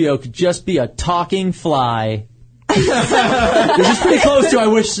studio could just be a talking fly. Which is pretty close to I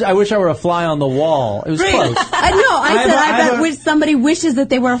wish I were a fly on the wall. It was close. I bet somebody wishes that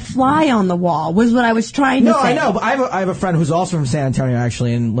they were a fly on the wall was what I was trying to say. No, I know, but I have a friend who's also from San Antonio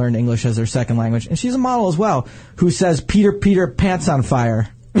actually and learned English as their second language, and she's a model as well, who says Peter pants on fire.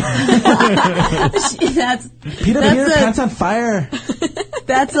 Peter pants on fire.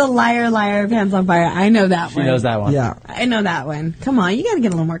 That's a liar pants on fire. I know that one. She knows that one. Yeah, I know that one. Come on, you got to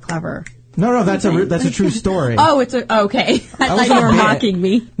get a little more clever. No, that's a true story. Oh, it's okay. I thought you were mocking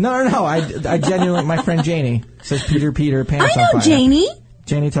me. No. I genuinely, my friend Janie says Peter pants on fire. I know Janie.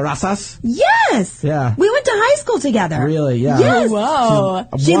 Janie Terrazas? Yes. Yeah. We went to high school together. Really? Yeah. Yes. Whoa.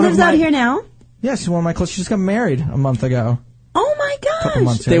 She lives out here now? Yeah, she's one of my close. She just got married a month ago. Oh my gosh. Couple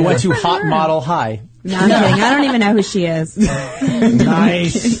months they ago. went to Hot Model High. No, I'm kidding. I don't even know who she is.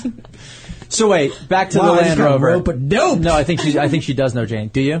 Nice. So wait, back to the Land Rover. Dope. No, I think she does know Jane.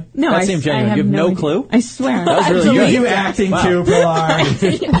 Do you? No, that seems genuine. You have no clue. I swear. That was really good. You acting too, Pilar.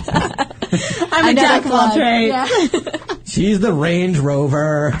 I'm a jack of all trades. Yeah. She's the Range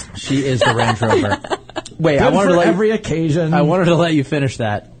Rover. She is the Range Rover. Wait, Good I wanted for to let every occasion. I wanted to let you finish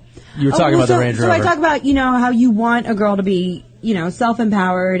that. You were talking about the Range Rover. So I talk about how you want a girl to be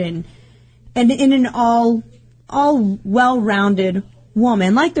self-empowered and in an all well-rounded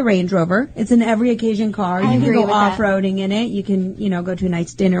woman, like the Range Rover. It's an every occasion car. You can go off-roading in it. You can, go to a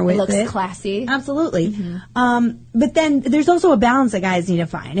nice dinner with it. It looks classy. Absolutely. Mm-hmm. But then there's also a balance that guys need to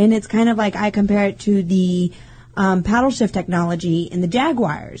find. And it's kind of like I compare it to the paddle shift technology in the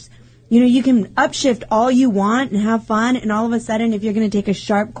Jaguars. You can upshift all you want and have fun, and all of a sudden, if you're going to take a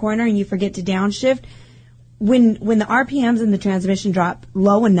sharp corner and you forget to downshift, when the RPMs in the transmission drop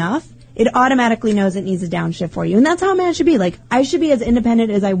low enough, it automatically knows it needs a downshift for you. And that's how a man should be. Like, I should be as independent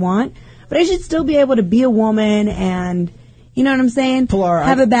as I want, but I should still be able to be a woman and, you know what I'm saying? Pilar,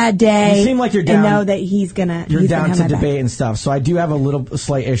 have a bad day. You seem like you're down. And know that he's gonna. You're down to debate and stuff. So I do have a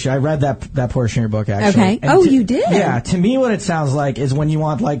slight issue. I read that portion of your book actually. Okay. And you did? Yeah. To me, what it sounds like is when you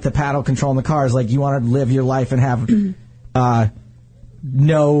want like the paddle control in the cars, like you want to live your life and have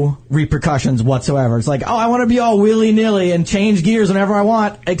no repercussions whatsoever. It's like, I want to be all willy-nilly and change gears whenever I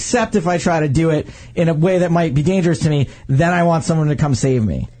want, except if I try to do it in a way that might be dangerous to me, then I want someone to come save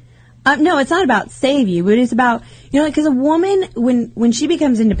me. No, it's not about save you, but it's about, because a woman, when she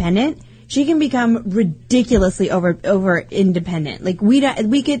becomes independent, she can become ridiculously over independent. Like we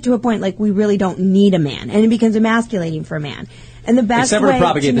get to a point like we really don't need a man, and it becomes emasculating for a man. And the best except way for to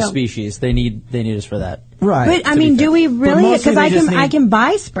propagate to the species, they need us for that. Right. But I mean, do we really? Because I can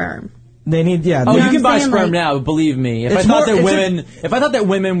buy sperm. They need, yeah. Oh, you can buy sperm now. Believe me. If I thought that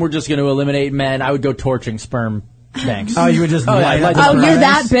women were just going to eliminate men, I would go torching sperm banks. Oh, you would just. You're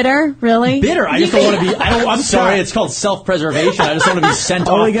that bitter, really? Bitter. I just don't want to be. I'm sorry. It's called self-preservation. I just want to be sent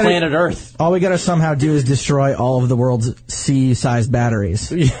off planet Earth. All we got to somehow do is destroy all of the world's sea-sized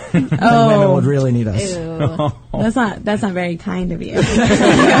batteries. And women would really need us. That's not very kind of you.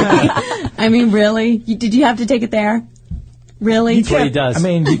 I mean, really? Did you have to take it there? Really? That's what he does. I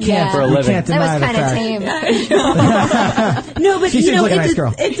mean, you can't for a living. Can't deny that was kind of tame. No, but she seems like a nice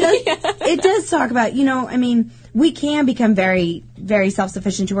girl. It does talk about, I mean, we can become very, very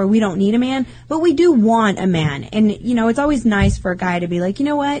self-sufficient to where we don't need a man, but we do want a man. And, it's always nice for a guy to be like, you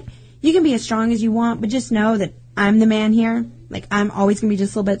know what? You can be as strong as you want, but just know that I'm the man here. Like, I'm always going to be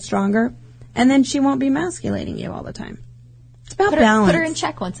just a little bit stronger. And then she won't be emasculating you all the time. It's about balance. Put her in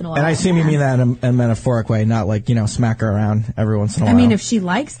check once in a while. And I assume you mean that in a metaphoric way, not like, smack her around every once in a while. I mean, if she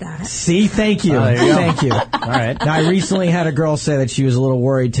likes that. See, thank you. Thank you. All right. Now, I recently had a girl say that she was a little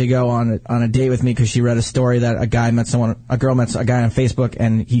worried to go on a date with me because she read a story that a girl met a guy on Facebook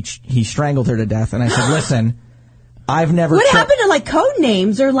and he strangled her to death. And I said, listen, I've never. What happened to like code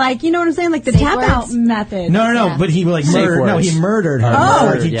names or like, you know what I'm saying, like the tap out method? No. Yeah. But he murdered. No, he murdered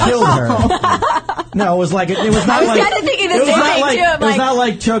her. He killed her. No, it was like it was not. I was kind of thinking the same thing too. It was not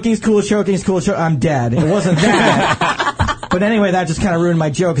like choking's cool. I'm dead. It wasn't that. But anyway, that just kind of ruined my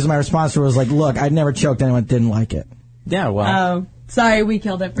joke because my response to her was like, "Look, I'd never choked anyone that didn't like it." Yeah, well. Oh, sorry, we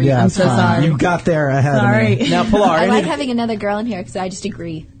killed it for you. Yeah, I'm so sorry. You got there ahead of me. Sorry. Now, Pilar, I like having another girl in here because I just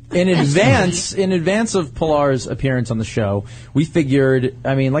agree. in advance of Pilar's appearance on the show, we figured,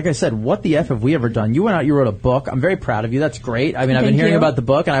 I mean, like I said, what the F have we ever done? You went out, you wrote a book. I'm very proud of you. That's great. I mean, I've been hearing about the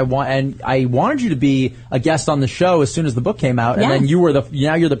book, and I wanted you to be a guest on the show as soon as the book came out, and then you're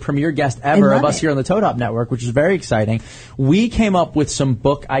the premier guest ever of us here on the Toad Hop Network, which is very exciting. We came up with some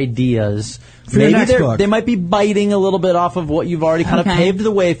book ideas. Maybe they might be biting a little bit off of what you've already kind of paved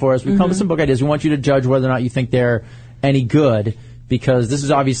the way for us. We've come up with some book ideas. We want you to judge whether or not you think they're any good, because this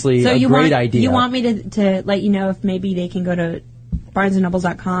is obviously a great idea. You want me to let you know if maybe they can go to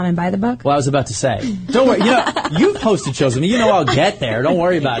BarnesandNobles.com and buy the book? Well, I was about to say. Don't worry. You've hosted shows with me. You know I'll get there. Don't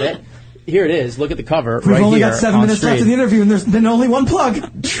worry about it. Here it is. Look at the cover right here. We've only got 7 minutes left of the interview, and there's been only one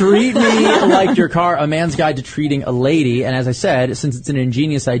plug. Treat Me Like Your Car, a man's guide to treating a lady. And as I said, since it's an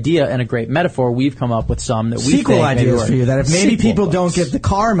ingenious idea and a great metaphor, we've come up with some that we sequel think ideas for you. That if maybe people don't get the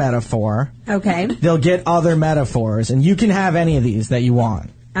car metaphor, they'll get other metaphors, and you can have any of these that you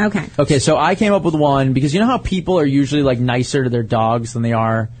want. Okay, so I came up with one because you know how people are usually like nicer to their dogs than they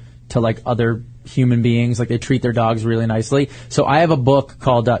are to like other human beings, like they treat their dogs really nicely. So I have a book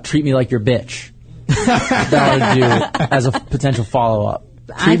called Treat Me Like Your Bitch that I would do as a potential follow-up.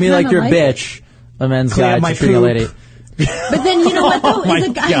 Treat Me Like Your Bitch, a man's guide to treating a lady. But then you know what though? Oh my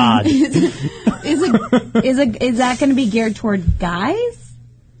God. Is that going to be geared toward guys?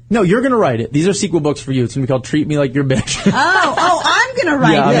 No, you're going to write it. These are sequel books for you. It's going to be called Treat Me Like Your Bitch. I'm going to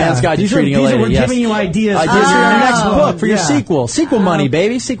write it. A man's guide to treating a lady. We're giving you ideas for your next book, for your sequel. Sequel money,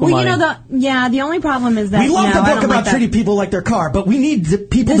 baby. Sequel money. You know, the only problem is that we love the book about treating people like their car, but we need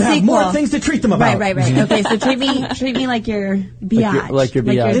people to have more things to treat them about. Right. Okay, so treat me like your biatch. Like your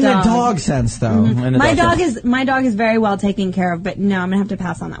biatch. In a dog sense, though. Mm-hmm. My dog is very well taken care of, but no, I'm going to have to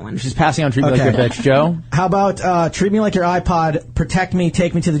pass on that one. She's passing on Treat Me Like Your Bitch. Joe? How about Treat Me Like Your iPod, protect me,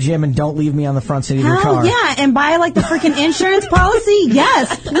 take me to the gym, and don't leave me on the front seat of your car. Yeah, and buy like the freaking insurance policy.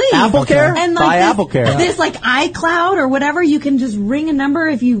 Yes, please. AppleCare? And buy AppleCare. This like iCloud or whatever, you can just ring a number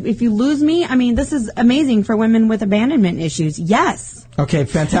if you lose me. I mean, this is amazing for women with abandonment issues. Yes. Okay,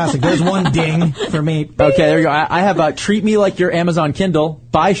 fantastic. There's one ding for me. Okay, there you go. I have Treat Me Like Your Amazon Kindle.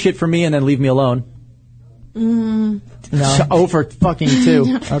 Buy shit from me and then leave me alone. No. Over fucking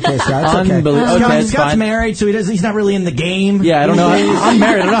 2. Okay, so that's okay. Scott's married, so he's not really in the game. Yeah, I don't know. I'm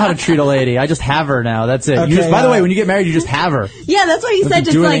married. I don't know how to treat a lady. I just have her now. That's it. Okay, by the way, when you get married, you just have her. Yeah, that's what you said.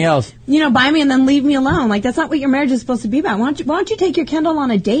 Just do like, anything else. Buy me and then leave me alone. Like, that's not what your marriage is supposed to be about. Why don't you take your Kindle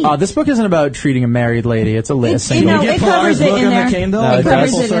on a date? This book isn't about treating a married lady. It's a list. It covers it in there. It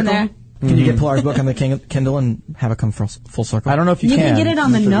covers it in there. Can you get Pilar's book on the Kindle and have it come full circle? I don't know if you can. You can get it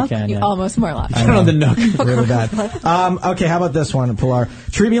on the Nook. You're almost more lucky. I don't know the Nook. Really bad. Okay, how about this one, Pilar?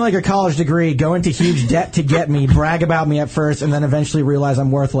 Treat me like a college degree, go into huge debt to get me, brag about me at first, and then eventually realize I'm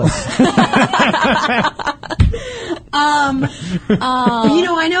worthless.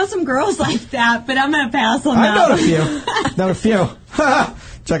 I know some girls like that, but I'm going to pass on that. I've known a few.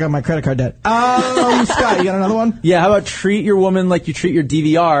 Check out my credit card debt. Scott, you got another one? Yeah, how about treat your woman like you treat your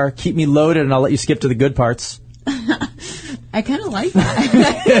DVR, keep me loaded, and I'll let you skip to the good parts. I kind of like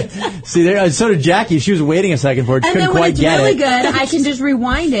that. See, so did Jackie. She was waiting a second for it. She couldn't quite get it. And then when it's really good, I can just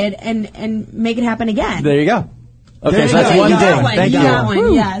rewind it and make it happen again. There you go. Okay, so that's one thing. Thank you. That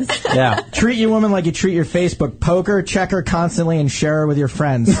one, yes. Yeah. Treat your woman like you treat your Facebook. Poke her, check her constantly, and share her with your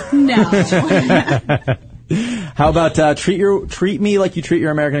friends. No. How about treat me like you treat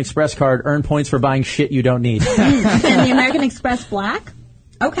your American Express card, earn points for buying shit you don't need. And the American Express Black?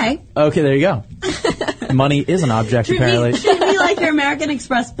 Okay. Okay, there you go. Money is an object, apparently. Treat me like your American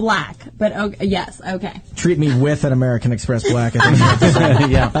Express Black. But okay, yes, okay. Treat me with an American Express Black. I think you have to say.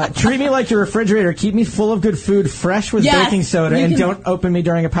 Yeah. Treat me like your refrigerator. Keep me full of good food, fresh with baking soda, and don't open me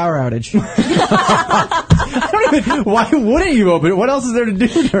during a power outage. Why wouldn't you open it? What else is there to do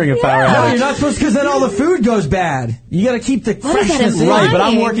during a power outage? No, you're not supposed to, because then all the food goes bad. You got to keep the freshness. Right, but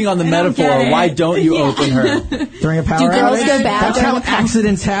I'm working on the metaphor. Why don't you open her during a power outage? Do girls go bad? That's how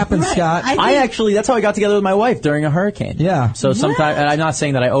accidents happen, Scott. That's how I got together with my wife during a hurricane. Yeah. So sometimes, and I'm not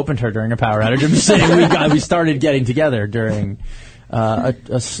saying that I opened her during a power outage. I'm just saying we started getting together during a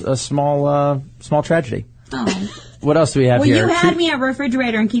small tragedy. Oh. What else do we have here? Well, you had me at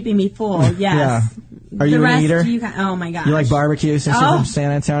refrigerator and keeping me full. Yes. Yeah. Are you an eater? Oh my gosh. You like barbecue since you're from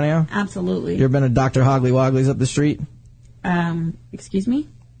San Antonio? Absolutely. You ever been to Dr. Hoggly Woggly's up the street? Excuse me?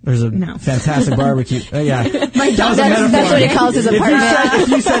 There's a fantastic barbecue. Yeah. That's what he calls his apartment. If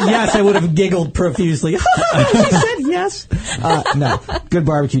you said yes, I would have giggled profusely. She said yes. No. Good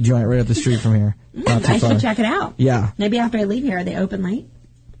barbecue joint right up the street from here. Not too I far. should check it out. Yeah. Maybe after I leave here, are they open late?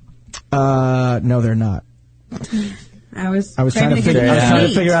 No, they're not. I was trying to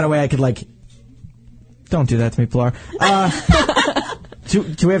figure out a way I could, don't do that to me, Pilar.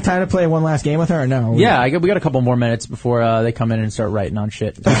 Do we have time to play one last game with her or no? Yeah, we got a couple more minutes before they come in and start writing on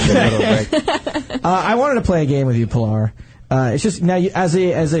shit. I wanted to play a game with you, Pilar. It's just now as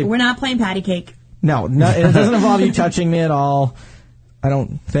a we're not playing patty cake. No, it doesn't involve you touching me at all. I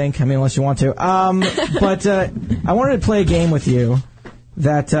don't think. I mean, unless you want to. But I wanted to play a game with you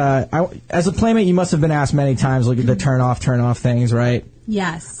that as a playmate, you must have been asked many times, like the turn off things, right?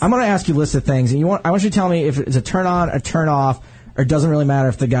 Yes. I'm going to ask you a list of things, and I want you to tell me if it's a turn on, a turn off, or it doesn't really matter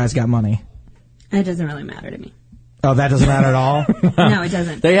if the guy's got money. It doesn't really matter to me. Oh, that doesn't matter at all? No, it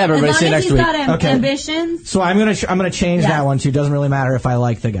doesn't. There you have it. Everybody see you next week. As long as he's got ambitions. So I'm gonna change that one to it doesn't really matter if I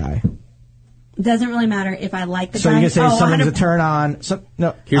like the guy. It doesn't really matter if I like the guy. So you're going to say something's a turn on.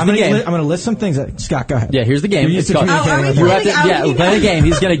 No, here's the game. I'm going to list some things. Scott, go ahead. Yeah, here's the game. You're used to communicating with we're playing the game.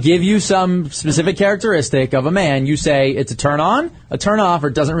 He's going to give you some specific characteristic of a man. You say it's a turn on, a turn off, or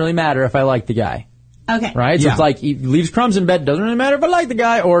it doesn't really matter if I like the guy. Okay. Right? So it's like he leaves crumbs in bed, doesn't really matter if I like the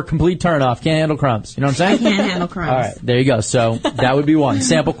guy, or complete turn off, can't handle crumbs. You know what I'm saying? I can't handle crumbs. All right, there you go. So that would be one.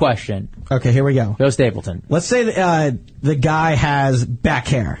 Sample question. Okay, here we go. Go Stapleton. Let's say the guy has back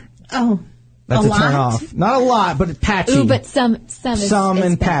hair. Oh. That's a turn off. Not a lot, but patchy. Ooh, but some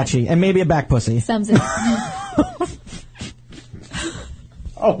and patchy. And maybe a back pussy. Some's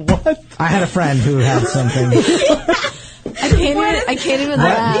Oh, what? I had a friend who had something. I can't even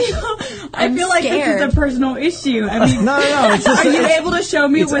laugh. I feel like this is a personal issue. I mean, no. It's just, are you able to show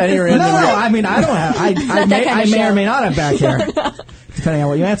me what this is? No. I mean, I don't have. I may or may not have back hair, depending on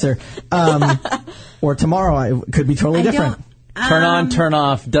what you answer. Or tomorrow, it could be totally different. Turn on, turn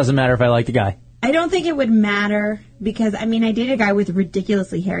off. Doesn't matter if I like the guy. I don't think it would matter because, I mean, I dated a guy with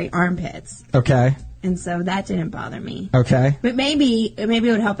ridiculously hairy armpits. Okay. And so that didn't bother me. Okay. But maybe it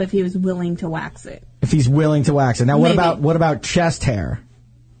would help if he was willing to wax it. If he's willing to wax it. Now, what about chest hair?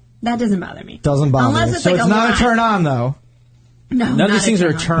 That doesn't bother me. Doesn't bother Unless me. it's so like it's not a turn on, though. No, none of these things are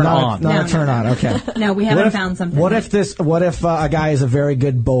a turn on. Not a turn on. Okay. No, we haven't found something. What if a guy is a very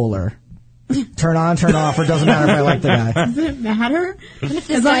good bowler? Turn on, turn off, or it doesn't matter if I like the guy. Does it matter? What if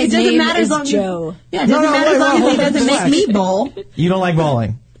this guy's name is Joe? Yeah, it doesn't matter as long as he doesn't make me bowl. You don't like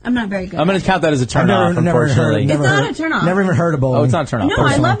bowling? I'm not very good. I'm going to count that as a turn off, unfortunately. It's not a turn off. Never even heard of bowling. Oh, it's not a turn off. No,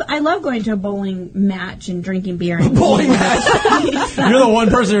 I love going to a bowling match and drinking beer. And bowling match? You're the one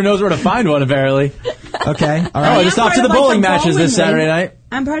person who knows where to find one, apparently. Okay. All right. Just off to the bowling matches this Saturday night.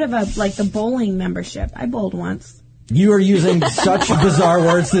 I'm part of the bowling membership. I bowled once. You are using such bizarre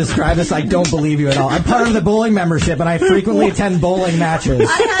words to describe this. I don't believe you at all. I'm part of the bowling membership, and I frequently attend bowling matches.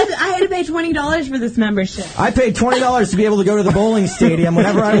 I had to pay $20 for this membership. I paid $20 to be able to go to the bowling stadium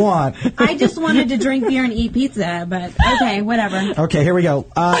whenever I want. I just wanted to drink beer and eat pizza, but okay, whatever. Okay, here we go.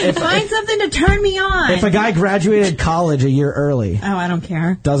 Find something to turn me on. If a guy graduated college a year early. Oh, I don't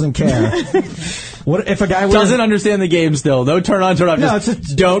care. Doesn't care. What if a guy doesn't understand the game still? No turn on, turn off. No,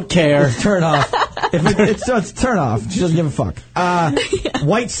 just don't care. Turn off. It's turn off. She doesn't give a fuck.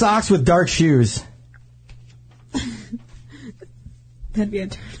 White socks with dark shoes. That'd be a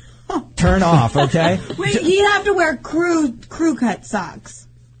turn off. Turn off, okay? Wait, he'd have to wear crew cut socks.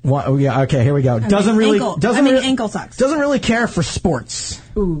 What? Oh, yeah, okay, here we go. Ankle socks. Doesn't really care for sports.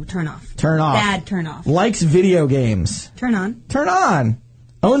 Ooh, turn off. Turn off. Bad turn off. Likes video games. Turn on. Turn on.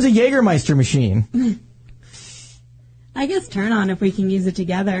 Owns a Jägermeister machine. I guess turn on if we can use it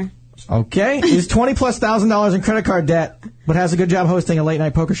together. Okay. Is $20,000+ in credit card debt, but has a good job hosting a late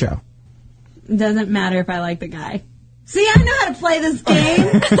night poker show. Doesn't matter if I like the guy. See, I know how to play this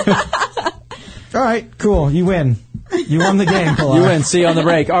game. All right, cool. You win. You won the game, Pilar. You win. See you on the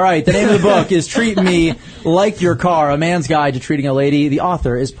break. All right, the name of the book is Treat Me Like Your Car, A Man's Guide to Treating a Lady. The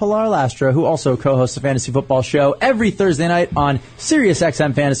author is Pilar Lastra, who also co-hosts a fantasy football show every Thursday night on Sirius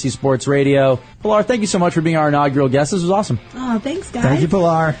XM Fantasy Sports Radio. Pilar, thank you so much for being our inaugural guest. This was awesome. Oh, thanks, guys. Thank you,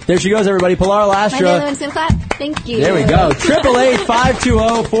 Pilar. There she goes, everybody. Pilar Lastra. My name clap. Thank you. There we go.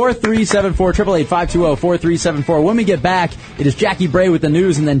 888-520-4374. 888-520-4374. When we get back, it is Jackie Bray with the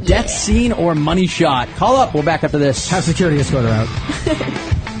news and then Death Scene or Money Shot. Call up. We're back after this. Have security escort out.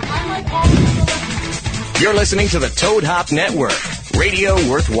 You're listening to the Toad Hop Network. Radio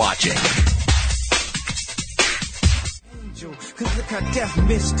worth watching. Cause look how death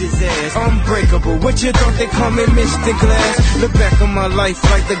missed his ass. Unbreakable, what you thought they call me Mr. Glass? Look back on my life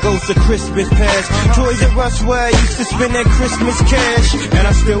like the ghost of Christmas past. Toys R Us where I used to spend that Christmas cash. And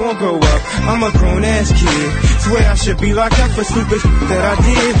I still won't grow up, I'm a grown ass kid. Swear I should be locked up for stupid that I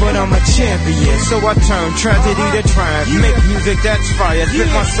did, but I'm a champion. So I turn tragedy to triumph. Make music that's fire, slip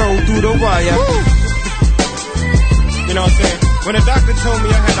my soul through the wire. You know what I'm saying? When the doctor told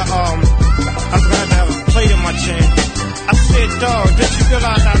me I was gonna have a plate in my chin, I said, dog, did you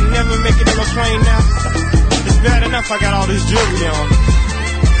realize I'll never make it on a plane now? It's bad enough I got all this jewelry on.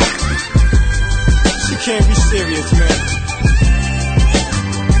 can't be serious, man.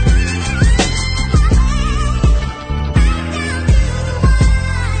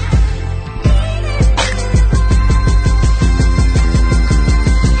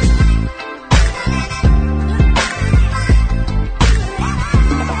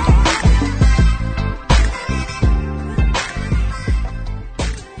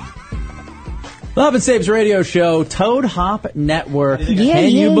 Love and Saves radio show, Toad Hop Network. Can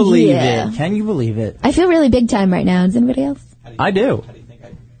you believe it? Can you believe it? I feel really big time right now. Does anybody else? I do.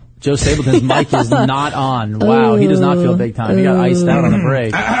 Joe Stapleton's mic is not on. Wow, he does not feel big time. He got iced out on the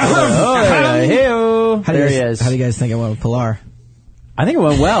break. There he is. How do you guys think it went with Pilar? I think it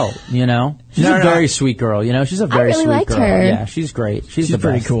went well, you know. She's a very sweet girl, you know. She's a very sweet girl. I really liked her. Yeah, she's great. She's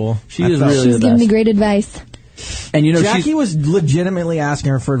pretty cool. She is really the best. She's giving me great advice. And you know, Jackie was legitimately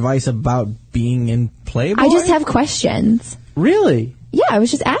asking her for advice about being in Playboy. I just have questions. Really? Yeah, I was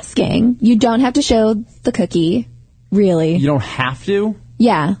just asking. You don't have to show the cookie, really. You don't have to?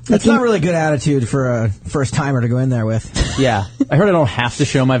 Yeah. That's not really good attitude for a first-timer to go in there with. Yeah. I heard I don't have to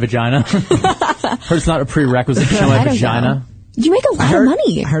show my vagina. Heard it's not a prerequisite to show my vagina. You make a lot of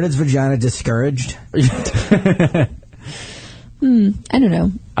money. I heard it's vagina discouraged. I don't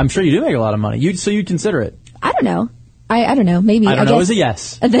know. I'm sure you do make a lot of money. So you'd consider it. I don't know. I don't know. Maybe. I don't know is a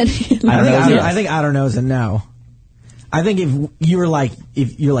yes. And then I think I don't know is a no. I think if you're like,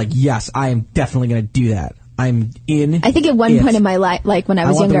 yes, I am definitely going to do that. I'm in. I think at one point in my life, like when I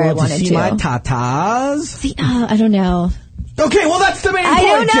was younger, I wanted to see my tatas. See, I don't know. Okay, well that's the main point, I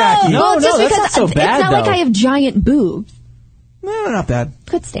don't know. Jackie. Well, just that's because not so bad, it's not like I have giant boobs. No, they're not bad.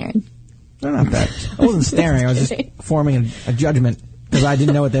 Quit staring. They're not bad. I wasn't staring. I was just forming a judgment because I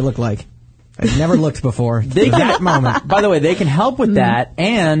didn't know what they looked like. I'd never looked before. That moment. By the way, they can help with that,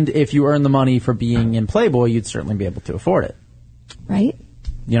 and if you earn the money for being in Playboy, you'd certainly be able to afford it. Right?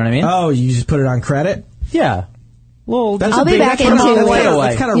 You know what I mean? Oh, you just put it on credit? Yeah. Well, I'll be back into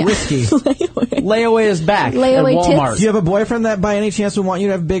layaway. That's kind of risky. Layaway is back Layaway at Walmart. tits. Do you have a boyfriend that by any chance would want you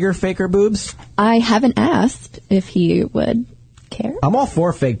to have bigger, faker boobs? I haven't asked if he would care. I'm all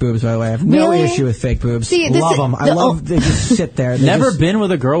for fake boobs, by the way. I have no issue with fake boobs. See, love them. I love they just sit there. Never been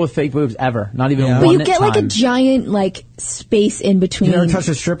with a girl with fake boobs ever. Not even one time. But you get like a giant like space in between. You never touched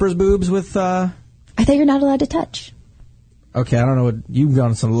a stripper's boobs with... I thought you're not allowed to touch. Okay, I don't know what... You've gone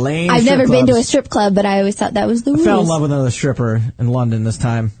to some lame I've strip never clubs. been to a strip club, but I always thought that was the rules. I fell in love with another stripper in London this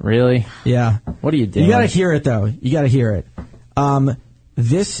time. Really? Yeah. What are you doing? You gotta hear it, though. You gotta hear it.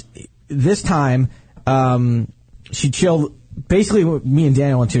 This time, she chilled... Basically, me and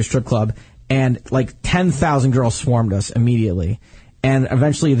Daniel went to a strip club, and like 10,000 girls swarmed us immediately. And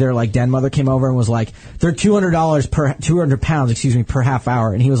eventually, their like den mother came over and was like, "They're $200 per 200 pounds, per half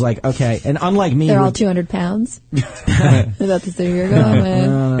hour." And he was like, "Okay." And unlike me, they're all 200 pounds. Is that the thing you're going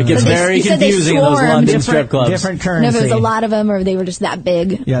with? It gets very confusing in those London strip clubs. Different currency. No, if it was a lot of them, or they were just that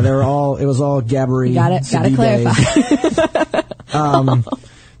big. Yeah, they were all. It was all Gabbery. Gotta clarify.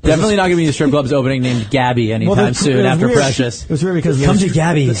 Definitely not going to be the strip club's opening named Gabby anytime soon after weird. Precious. It was weird because come to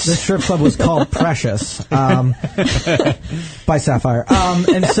Gabby's. The strip club was called Precious by Sapphire.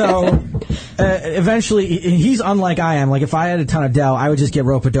 And so eventually, he's unlike I am. Like if I had a ton of dough, I would just get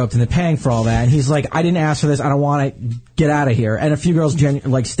rope-a-doped into paying for all that. And he's like, I didn't ask for this. I don't want to get out of here. And a few girls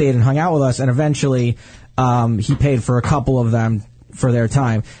stayed and hung out with us. And eventually, he paid for a couple of them for their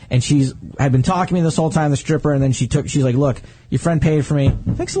time, and had been talking to me this whole time, the stripper, and then she's like, "Look, your friend paid for me.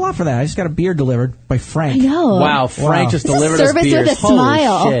 Thanks a lot for that. I just got a beer delivered by Frank." I know. Wow, Frank just delivered us beers. Service with a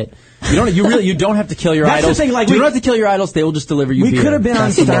smile. Holy shit. You don't have to kill your That's idols. The thing, like, you don't have to kill your idols. They will just deliver you beer. We could have been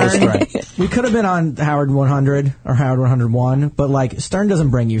on Stern. We could have been on Howard 100 or Howard 101, but like Stern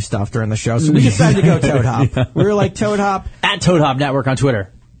doesn't bring you stuff during the show, so we decided to go Toad Hop. We were like Toad Hop at Toad Hop Network on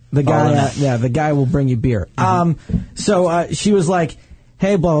Twitter. The guy, the guy will bring you beer. So she was like,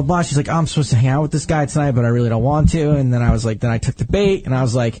 "Hey, blah, blah, blah." She's like, "I'm supposed to hang out with this guy tonight, but I really don't want to." And then I was like, then I took the bait, and I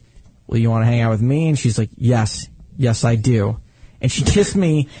was like, "Well, you want to hang out with me?" And she's like, "Yes, I do." And she kissed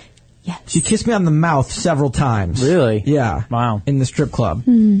me. Yes. She kissed me on the mouth several times. Really? Yeah. Wow. In the strip club.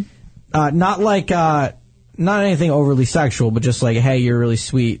 Not anything overly sexual, but just like, "Hey, you're really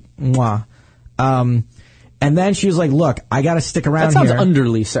sweet." Mwah. And then she was like, "Look, I got to stick around here." That sounds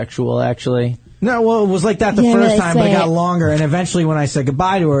underly sexual, actually. No, well, it was like that the first time, but it got longer. And eventually, when I said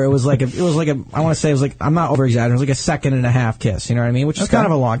goodbye to her, it was like I want to say it was like, I'm not over exaggerating, it was like a 2.5 kiss. You know what I mean? Which is kind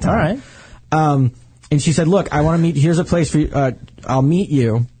of a long time. All right. And she said, "Look, I want to meet. Here's a place for you. I'll meet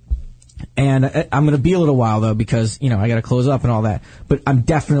you, and I'm going to be a little while though because I got to close up and all that. But I'm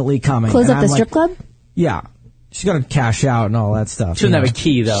definitely coming." Close and up the strip club? Yeah. She's got to cash out and all that stuff. She doesn't have a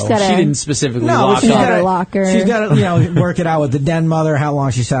key, though. She didn't specifically lock she's up. got a locker. She's got to, work it out with the den mother, how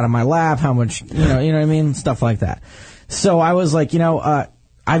long she sat on my lap, how much, you know what I mean? Stuff like that. So I was like,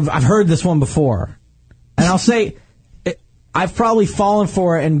 I've heard this one before. And I'll say, I've probably fallen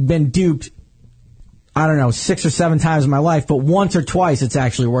for it and been duped, I don't know, 6 or 7 times in my life, but once or twice it's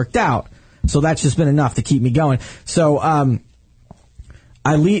actually worked out. So that's just been enough to keep me going. So,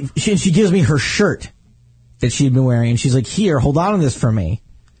 I leave, she gives me her shirt that she'd been wearing, and she's like, here, hold on to this for me.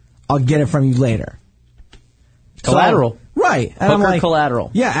 I'll get it from you later. Collateral. So, right. And Hooker I'm like,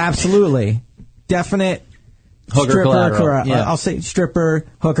 collateral. Yeah, absolutely. Definite hooker stripper, collateral. Yeah. I'll say stripper,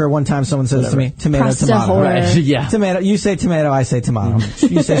 hooker. One time someone says to me, tomato, Prosta tomato. whore. Right. Yeah. Tomato. You say tomato, I say tomato.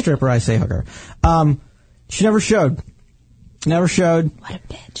 You say stripper, I say hooker. She never showed. Never showed. What a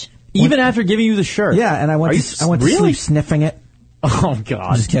bitch. Even after giving you the shirt. Yeah, and I went to really? sleep sniffing it. Oh, God.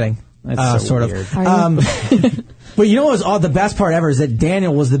 I'm just kidding. That's so sort weird. of. But you know what was the best part ever is that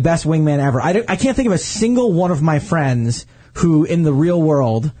Daniel was the best wingman ever. I can't think of a single one of my friends who, in the real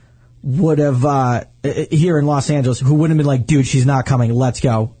world, would have, here in Los Angeles, who wouldn't have been like, dude, she's not coming, let's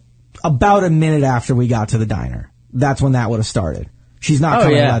go. About a minute after we got to the diner. That's when that would have started. She's not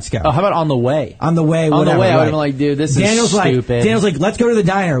coming, let's go. Oh, how about on the way? On the way, whatever. On the way, I would right. have been like, dude, this Daniel's is stupid. Daniel's like, let's go to the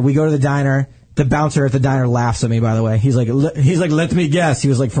diner. We go to the diner. The bouncer at the diner laughs at me, by the way. He's like, let me guess. He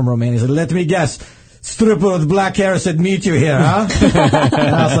was like from Romania. He's like, let me guess. Stripper with black hair said, meet you here, huh?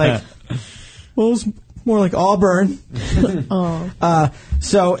 And I was like, well, it was more like Auburn.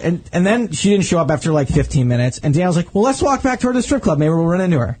 So, and then she didn't show up after like 15 minutes. And Daniel's like, well, let's walk back toward the strip club. Maybe we'll run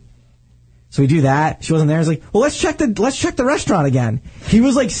into her. So we do that. She wasn't there. He's like, well, let's check the restaurant again. He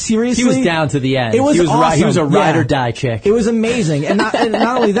was like, seriously. He was down to the end. It was awesome. He was a ride or die chick. It was amazing. And not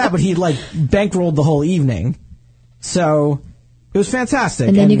only that, but he like bankrolled the whole evening. So it was fantastic.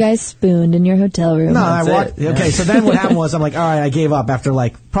 And then you guys spooned in your hotel room. No, I walked. it. Okay, so then what happened was I'm like, all right, I gave up after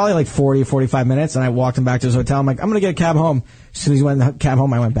probably 40 or 45 minutes, and I walked him back to his hotel. I'm like, I'm going to get a cab home. As soon as he went in the cab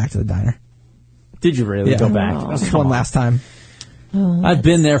home, I went back to the diner. Did you really go back? That was one last time. I've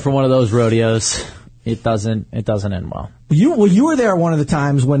been there for one of those rodeos. It doesn't end well. You were there one of the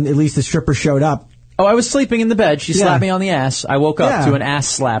times when at least the stripper showed up. Oh, I was sleeping in the bed. She slapped me on the ass. I woke up to an ass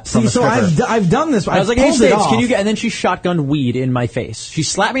slap from a stripper. So I've done this. I was like, hey, States, can you get... And then she shotgunned weed in my face. She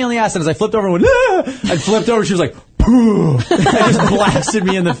slapped me on the ass, and as I flipped over and went, I flipped over, she was like, pooh. And just blasted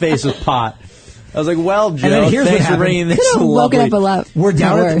me in the face with pot. I was like, well, Joe, and then here's thanks for bringing this lovely... Woken up a lot. We're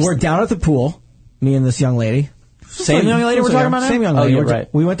down at the pool, me and this young lady. Same young lady we're talking about now? Same young lady. Oh, you're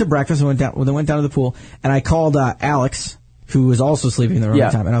right. We went to breakfast and went down to the pool, and I called Alex, who was also sleeping in the room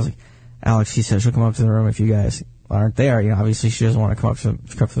at the time, and I was like, Alex, she said she'll come up to the room if you guys aren't there. You know, obviously she doesn't want to come up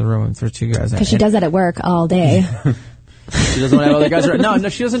to the room if there's two guys there. Because she does that at work all day. She doesn't want to have other guys around. No,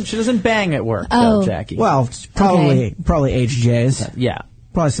 she doesn't. She doesn't bang at work, though, Jackie. Well, probably HJs. Yeah,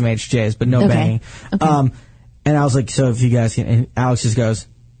 probably some HJs, but no banging. Okay. And I was like, so if you guys can, and Alex just goes,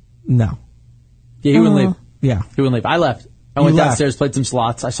 no. Yeah, he wouldn't leave. Yeah, he wouldn't leave. I left. I went downstairs, played some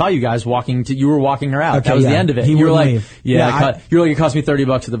slots. I saw you guys walking. You were walking her out. Okay, that was the end of it. You were like, leave. You were like, it cost me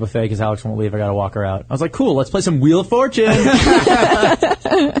 $30 at the buffet because Alex won't leave. I got to walk her out. I was like, cool. Let's play some Wheel of Fortune.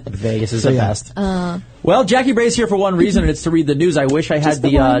 Vegas is the best. Well, Jackie Bray's here for one reason, and it's to read the news. I wish I had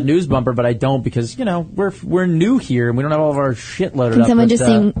the news bumper, but I don't because we're new here and we don't have all of our shit loaded up. Can someone just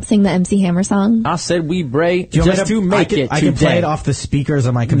sing the MC Hammer song? I said we Bray just to make it. I can play it off the speakers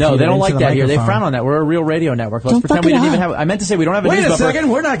on my computer. No, they don't like that here. They frown on that. We're a real radio network. Let's pretend we didn't even have. I meant to say we don't have a news bumper. Wait a second.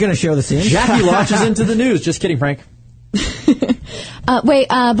 We're not going to show the scene. Jackie launches into the news. Just kidding, Frank. Wait,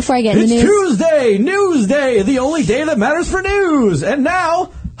 before I get into the news. Tuesday, News Day, the only day that matters for news. And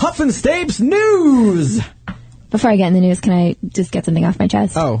now, Huff and Stapes News. Before I get in the news, can I just get something off my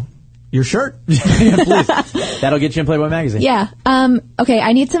chest? Oh, your shirt? Yeah, please. That'll get you in Playboy Magazine. Yeah. Okay,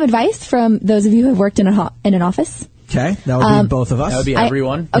 I need some advice from those of you who have worked in an office. Okay, that would be both of us. That would be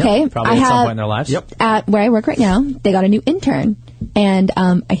everyone. Okay. Probably at some point in their lives. Yep. At where I work right now, they got a new intern, and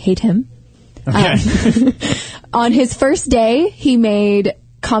I hate him. Okay. On his first day, he made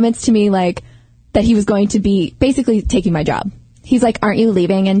comments to me like that he was going to be basically taking my job. He's like, "Aren't you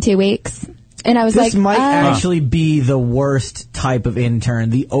leaving in 2 weeks?" And I was this like, might actually be the worst type of intern,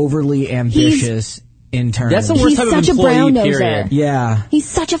 the overly ambitious intern. That's the worst type of employee, period. Yeah. He's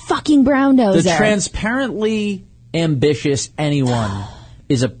such a fucking brown noser. The transparently ambitious anyone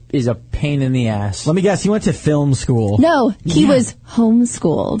is a pain in the ass. Let me guess, he went to film school. No, he was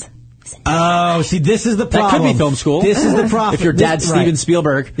homeschooled. Oh, see, this is the problem. That could be film school. This is the problem. If your dad's Steven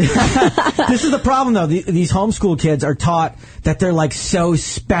Spielberg. This is the problem, though. These homeschool kids are taught that they're like so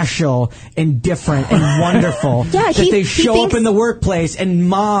special and different and wonderful that they show up in the workplace and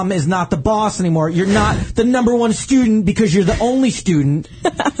mom is not the boss anymore. You're not the number one student because you're the only student.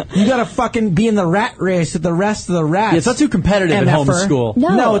 You gotta fucking be in the rat race with the rest of the rats. Yeah, it's not too competitive in homeschool.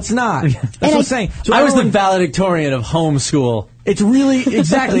 No, it's not. That's what I'm saying. So I was the valedictorian of homeschool. It's really,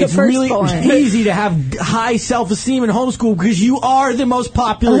 exactly, it's really easy to have high self-esteem in homeschool because you are the most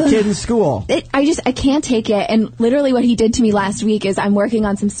popular kid in school. I can't take it. And literally what he did to me last week is I'm working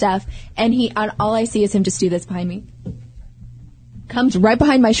on some stuff, and all I see is him just do this behind me. Comes right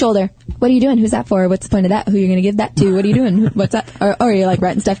behind my shoulder. What are you doing? Who's that for? What's the point of that? Who are you going to give that to? What are you doing? What's that? Or are you like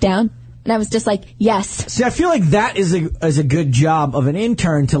writing stuff down? And I was just like, yes. See, I feel like that is a good job of an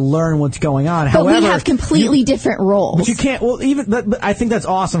intern to learn what's going on. But However, we have completely different roles. But you can't, but I think that's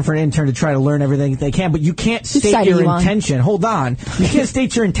awesome for an intern to try to learn everything they can, but you can't state your intention. Hold on. You can't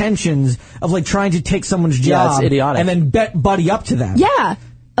state your intentions of like trying to take someone's job. Yeah, it's idiotic. And then buddy up to them. Yeah.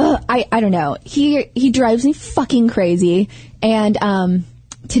 I don't know. He drives me fucking crazy. And,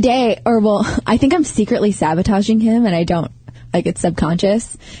 today, I think I'm secretly sabotaging him and I don't. Like it's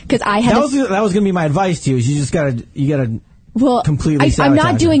subconscious because I had. That was going to be my advice to you. Is you just gotta completely. I'm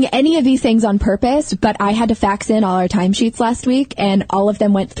not doing any of these things on purpose, but I had to fax in all our timesheets last week, and all of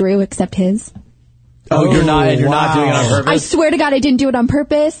them went through except his. Oh, you're not doing it on purpose. I swear to God, I didn't do it on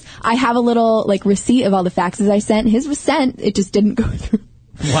purpose. I have a little receipt of all the faxes I sent. His was sent. It just didn't go through.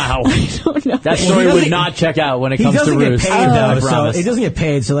 Wow. I don't know. That story would not check out when it comes to Roost. He doesn't get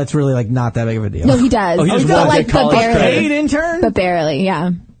paid, so that's really not that big of a deal. No, he does. Oh, he does. But barely. Paid intern? But barely,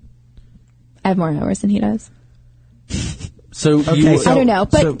 yeah. I have more hours than he does. I don't know.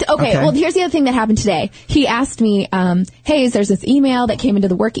 But, well, here's the other thing that happened today. He asked me, hey, there's this email that came into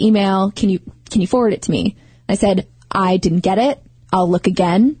the work email. Can you forward it to me? I said, I didn't get it. I'll look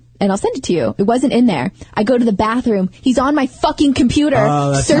again. And I'll send it to you. It wasn't in there. I go to the bathroom. He's on my fucking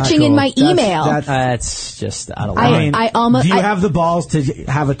computer searching in my email. That's just out of line. Do you have the balls to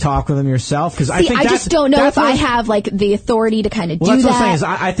have a talk with him yourself? Because I just don't know if I have the authority to kind of do that. That's what I'm saying. Is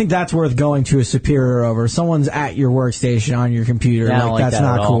I think that's worth going to a superior over. Someone's at your workstation on your computer. That's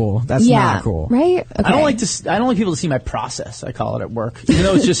not cool. That's not cool. Right? Okay. I don't like people to see my process. I call it at work. Even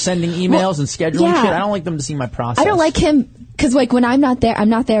though it's just sending emails and scheduling shit. I don't like them to see my process. I don't like him. Because, when I'm not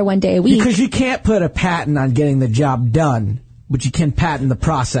there one day a week. Because you can't put a patent on getting the job done, but you can patent the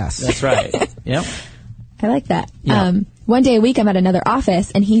process. That's right. Yep. I like that. Yeah. One day a week I'm at another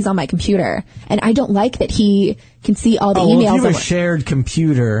office, and he's on my computer. And I don't like that he can see all the emails. Well, if you have a shared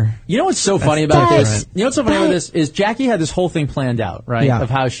computer. You know what's so funny about this? You know what's so funny about this is Jackie had this whole thing planned out, right? Yeah.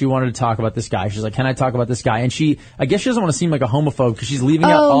 Of how she wanted to talk about this guy. She's like, can I talk about this guy? And I guess she doesn't want to seem like a homophobe because she's leaving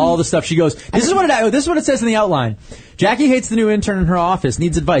out all the stuff. She goes, this is what it says in the outline. Jackie hates the new intern in her office,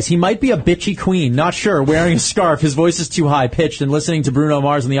 needs advice. He might be a bitchy queen, not sure, wearing a scarf, his voice is too high pitched, and listening to Bruno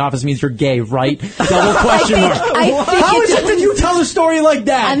Mars in the office means you're gay, right? Double question mark. How is it that you tell a story like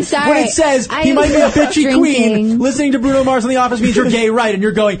that? I'm sorry. When it says he might be a bitchy queen, listening to Bruno Mars in the office means you're gay, right? And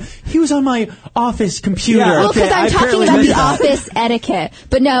you're going, he was on my office computer. Yeah, well, because I'm talking about the office etiquette.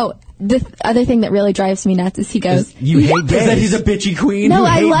 But no, the other thing that really drives me nuts is he goes, you hate gays. That he's a bitchy queen? No,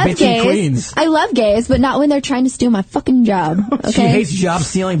 I love gays. Queens. I love gays, but not when they're trying to steal my fucking job. Okay? She hates job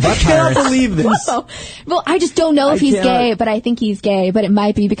stealing butt pirates. I cannot believe this. Whoa. Well, I just don't know if he's gay, but I think he's gay. But it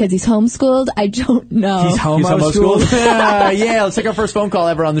might be because he's homeschooled. I don't know. He's homoschooled? Yeah, let's take our first phone call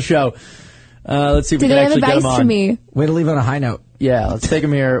ever on the show. Let's see if we can actually get him on. For me? Way to leave on a high note. Yeah, let's take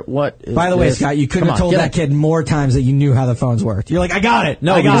him here. By the way, Scott, you couldn't have told that kid more times that you knew how the phones worked. You're like, I got it.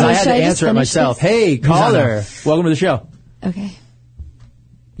 No, because I had to answer it myself. Hey, caller. Welcome to the show. Okay.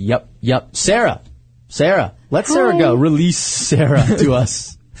 Yep. Sarah. Let Sarah go. Release Sarah to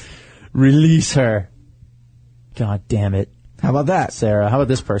us. Release her. God damn it. How about that? Sarah, how about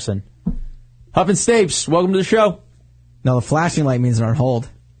this person? Huff and Stapes, welcome to the show. No, the flashing light means they're on hold.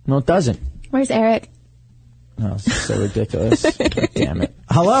 No, it doesn't. Where's Eric? Oh, this is so ridiculous. God damn it.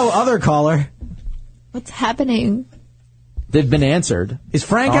 Hello, other caller. What's happening? They've been answered. Is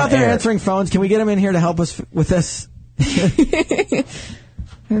Frank out there answering phones? Can we get him in here to help us with this?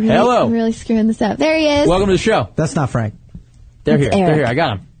 Hello. I'm really screwing this up. There he is. Welcome to the show. That's not Frank. They're here. I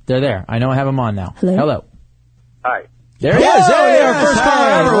got him. They're there. I know I have them on now. Hello. Hi. There he is. Hey, our first caller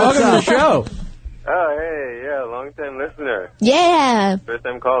ever. Welcome to the show. Oh, hey, yeah, long-time listener. Yeah.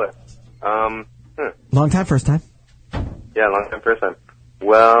 First-time caller. Long time, first time? Yeah, long-time, first time.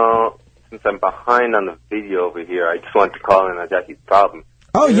 Well, since I'm behind on the video over here, I just wanted to call in on Jackie's problem.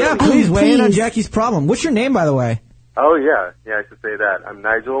 Oh, yeah, please weigh in on Jackie's problem. What's your name, by the way? Oh, yeah, I should say that. I'm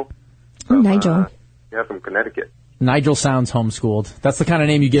Nigel. Nigel. From Connecticut. Nigel sounds homeschooled. That's the kind of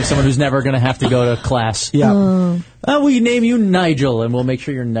name you give someone who's never going to have to go to class. Yeah. We name you Nigel, and we'll make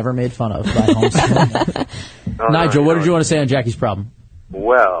sure you're never made fun of by homeschooling. Nigel, what did you want to say on Jackie's problem?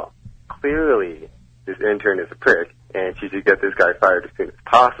 Well, clearly this intern is a prick, and she should get this guy fired as soon as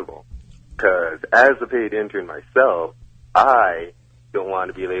possible. Because as a paid intern myself, I don't want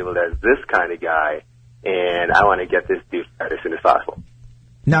to be labeled as this kind of guy, and I want to get this dude fired as soon as possible.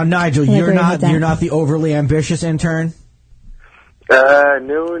 Now, Nigel, you're not the overly ambitious intern?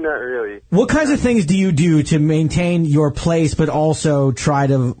 No, not really. What kinds of things do you do to maintain your place, but also try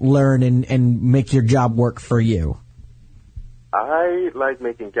to learn and make your job work for you? I like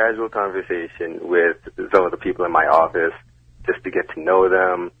making casual conversation with some of the people in my office just to get to know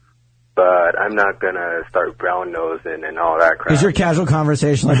them, but I'm not going to start brown-nosing and all that crap. Is your casual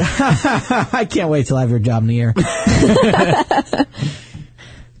conversation like, I can't wait till I have your job in a year?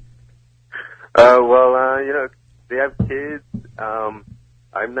 They have kids.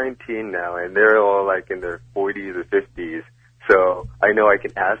 I'm 19 now, and they're all like in their 40s or 50s. So I know I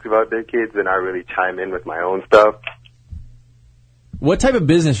can ask about their kids and not really chime in with my own stuff. What type of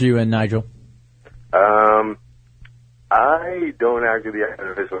business are you in, Nigel? I don't actually have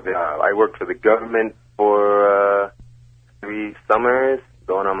an official job. I worked for the government for 3 summers,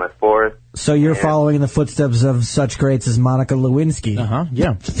 going on my 4th. So you're following in the footsteps of such greats as Monica Lewinsky.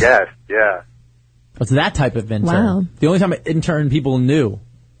 Yeah. Yes, yeah. It's that type of intern. Wow. The only time an intern people knew.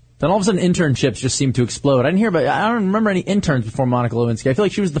 Then all of a sudden internships just seem to explode. I don't remember any interns before Monica Lewinsky. I feel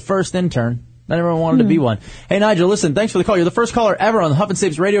like she was the first intern. Not everyone wanted to be one. Hey, Nigel, listen, thanks for the call. You're the first caller ever on the Huff and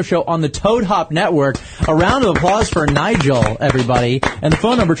Stapes radio show on the Toad Hop Network. A round of applause for Nigel, everybody. And the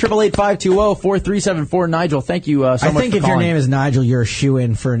phone number, 888-520-4374. Nigel, thank you so much for calling. I think if your name is Nigel, you're a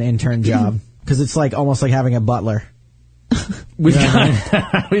shoo-in for an intern job. Because it's like almost like having a butler. We've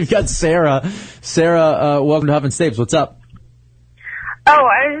got Sarah. Sarah, welcome to Huff and Stapes. What's up? Oh,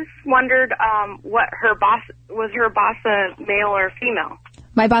 I just wondered what her boss was. Her boss a male or female?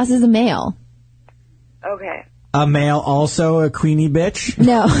 My boss is a male. Okay. A male, also a queenie bitch?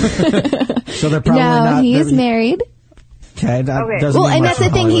 No. So they're probably not. No, he is married. Okay. Well, and that's the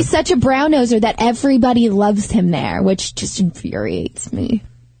thing. He's such a brown-noser that everybody loves him there, which just infuriates me.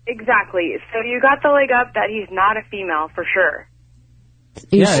 Exactly. So you got the leg up that he's not a female for sure.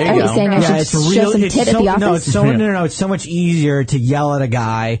 Are you saying I should show some tit at the office? No, it's so much easier to yell at a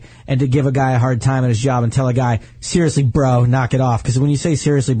guy and to give a guy a hard time at his job and tell a guy, seriously, bro, knock it off. Because when you say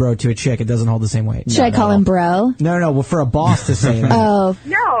seriously, bro, to a chick, it doesn't hold the same weight. Should I call him bro? No, well, for a boss to say that. Oh.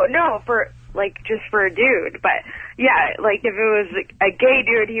 No, just for a dude. But yeah, like if it was a gay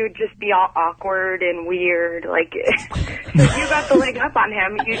dude, he would just be all awkward and weird. Like if you got the leg up on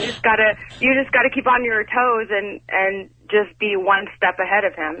him, you just gotta keep on your toes and just be one step ahead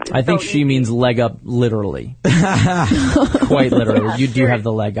of him. I think she means leg up literally. Quite literally. You do have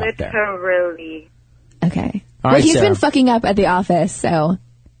the leg up there. Literally. Okay. All right, he's Sarah. been fucking up at the office, so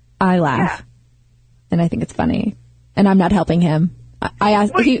I laugh. Yeah. And I think it's funny. And I'm not helping him. He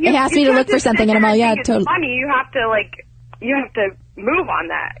asked me to look for something, and I'm all, yeah, totally. It's funny. You have to move on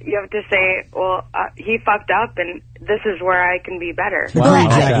that. You have to say, well, he fucked up, and this is where I can be better. Wow,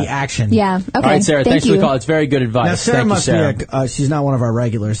 Jackie, action. Yeah, okay. All right, Sarah, thanks you. for the call. It's very good advice. Now, Sarah Thank must you, Sarah. be she's not one of our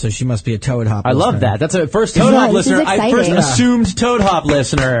regulars, so she must be a Toad Hop I listener. love that. That's a first Toad Hop this is listener. I first exciting. assumed Toad Hop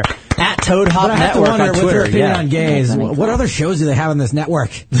listener at Toad Hop But I have to Network wonder, on with Twitter. her opinion Yeah. on gays, That's funny. what other shows do they have on this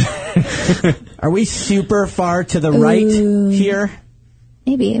network? Are we super far to the right here?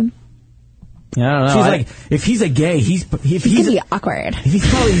 Maybe. Yeah, I don't know. She's like, if he's a gay, He could be awkward. He's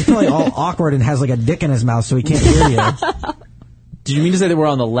probably all awkward and has like a dick in his mouth, so he can't hear you. Did you mean to say that we're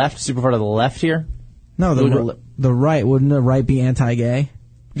on the left, super far to the left here? No, the right. Wouldn't the right be anti-gay?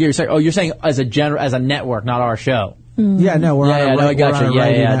 You're saying as a network, not our show. Yeah, no, we're on a right. I got you. we're on a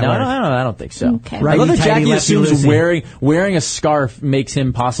righty No, network. I don't think so. Okay. I love that Righty-tighty, Jackie assumes lefty-loosey. wearing a scarf makes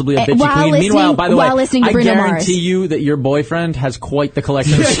him possibly a bitchy while queen. Meanwhile, by the way, listening to I Bruno guarantee Mars. you that your boyfriend has quite the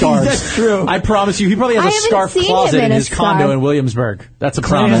collection of scarves. That's true. I promise you, he probably has I a haven't scarf seen closet him in in a his condo scarf. in Williamsburg. That's a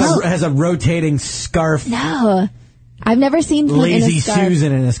Clay promise. has a rotating scarf. No. I've never seen him in a Lazy scarf.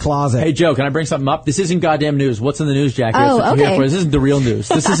 Susan in his closet. Hey, Joe, can I bring something up? This isn't goddamn news. What's in the news, Jackie? Oh, That's what we're here okay. for. This isn't the real news.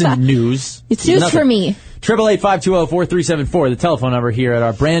 This isn't news. It's news for me. 888-520-4374, the telephone number here at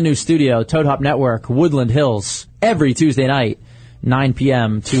our brand new studio, Toad Hop Network, Woodland Hills, every Tuesday night, 9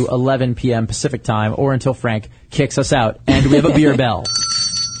 p.m. to 11 p.m. Pacific time, or until Frank kicks us out. And we have a beer bell.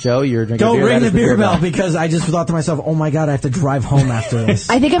 Joe, you're drinking Don't beer. ring That the is beer bell because I just thought to myself, oh my God, I have to drive home after this.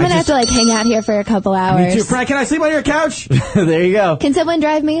 I think I'm going to have to hang out here for a couple hours. Me too. Frank, can I sleep on your couch? There you go. Can someone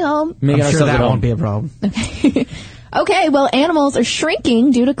drive me home? Making I'm sure ourselves at that home. won't be a problem. Okay, well, animals are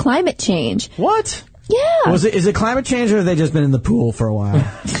shrinking due to climate change. What? Yeah. Is it climate change, or have they just been in the pool for a while?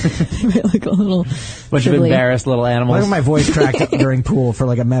 Like a little bunch of embarrassed little animals. Why did my voice crack during pool for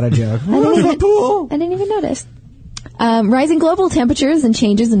like a meta joke? I didn't even notice. Rising global temperatures and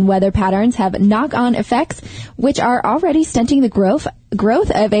changes in weather patterns have knock-on effects, which are already stunting the growth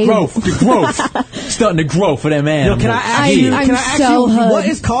of a... Growth. Stunting the growth of them animals. Can I ask you, what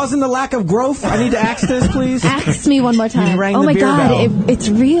is causing the lack of growth? I need to ask this, please. Ask me one more time. Oh my God, it's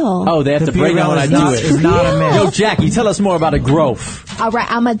real. Oh, they have to break down when I do it. It's not a myth. Yo, Jackie, tell us more about a growth. All right,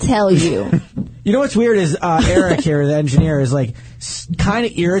 I'm going to tell you. You know what's weird is Eric here, the engineer, is like kind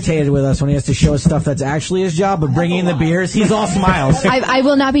of irritated with us when he has to show us stuff that's actually his job, but bringing in the beers, he's all smiles. I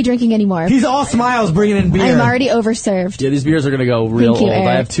will not be drinking anymore. He's all smiles bringing in beer. I'm already overserved. Yeah, these beers are going to go real old. Eric.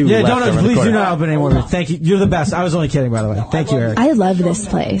 I have 2 left. Yeah, please do not open any more. Thank you. You're the best. I was only kidding, by the way. Thank you, Eric. I love this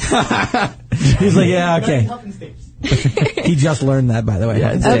place. He's like, yeah, okay. He just learned that, by the way.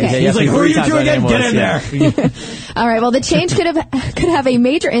 Yeah, okay. He's like, who are you two again? Get in there. All right. Well, the change could have a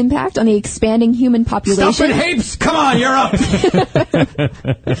major impact on the expanding human population. Stop it, Hapes! Come on, you're up.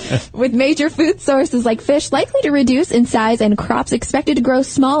 With major food sources like fish likely to reduce in size and crops expected to grow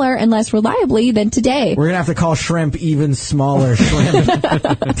smaller and less reliably than today. We're gonna have to call shrimp even smaller shrimp,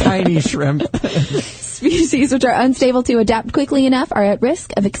 tiny shrimp. Species which are unstable to adapt quickly enough are at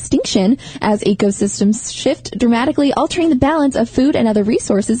risk of extinction as ecosystems shift dramatically, altering the balance of food and other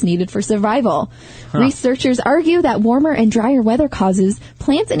resources needed for survival. Researchers argue that warmer and drier weather causes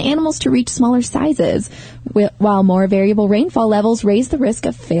plants and animals to reach smaller sizes, while more variable rainfall levels raise the risk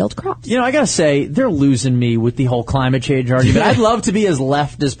of failed crops. You know, I gotta say, they're losing me with the whole climate change argument. I'd love to be as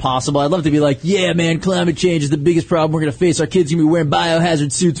left as possible. I'd love to be like, yeah, man, climate change is the biggest problem we're gonna face. Our kids are gonna be wearing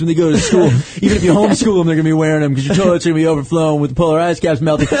biohazard suits when they go to school. Even if you homeschool them, they're gonna be wearing them because your toilets are gonna be overflowing with the polar ice caps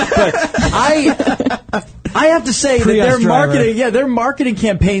melting. But I have to say that their marketing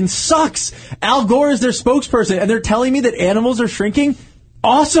campaign sucks. Al Gore is their spokesperson, and they're telling me that animals are shrinking.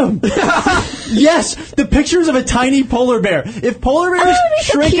 Awesome. Yes, the pictures of a tiny polar bear. If polar bears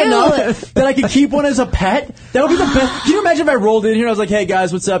shrink enough that I could keep one as a pet, that would be the best. Can you imagine if I rolled in here and I was like, hey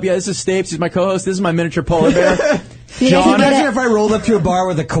guys, what's up? Yeah, this is Stapes. He's my co-host. This is my miniature polar bear. John, imagine if I rolled up to a bar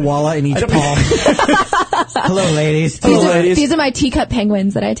with a koala in each palm. Hello, ladies. These are my teacup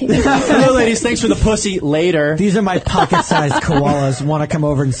penguins that I take. Hello, ladies. Thanks for the pussy. Later. These are my pocket-sized koalas. Want to come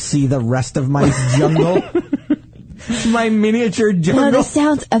over and see the rest of my jungle? My miniature jungle. Oh, this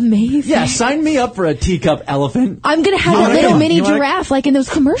sounds amazing. Yeah, sign me up for a teacup elephant. I'm going to have a little mini giraffe like in those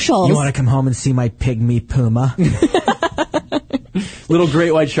commercials. You want to come home and see my pygmy puma? Little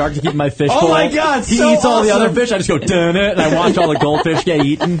great white shark to keep my fish full. Oh my God, he eats all the other fish. I just go, dun it, and I watch all the goldfish get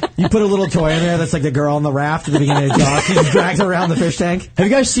eaten. You put a little toy in there that's like the girl on the raft at the beginning of Jaws. She just drags it around the fish tank. Have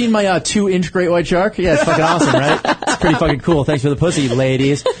you guys seen my 2-inch great white shark? Yeah, it's fucking awesome, right? It's pretty fucking cool. Thanks for the pussy,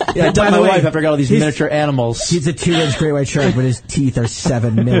 ladies. Yeah, I dumped my wife after I got all these miniature animals. He's a 2-inch great white shark, but his teeth are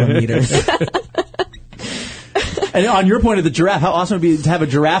 7 millimeters. And on your point of the giraffe, how awesome it would be to have a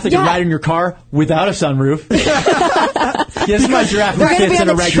giraffe that can ride in your car without a sunroof. Yes, my giraffe fits in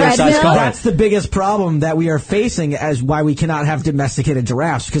a regular size car. That's the biggest problem that we are facing as why we cannot have domesticated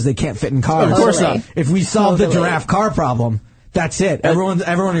giraffes, because they can't fit in cars. Of course not. If we solve the giraffe car problem, that's it. Everyone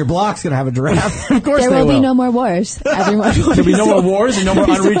on your block's going to have a giraffe. Of course there will be no more wars. Everyone will There'll be no more wars and no more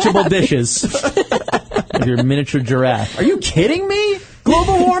unreachable dishes. Of your miniature giraffe. Are you kidding me?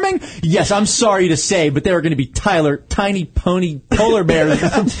 Global warming? Yes, I'm sorry to say, but there are going to be tiny pony polar bears.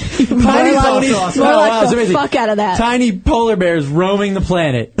 Tiny ponies. Fuck out of that. Tiny polar bears roaming the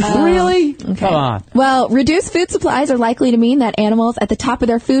planet. Really? Okay. Come on. Well, reduced food supplies are likely to mean that animals at the top of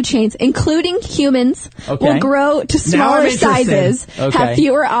their food chains, including humans, will grow to smaller sizes, have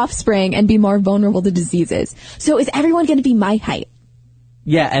fewer offspring, and be more vulnerable to diseases. So is everyone going to be my height?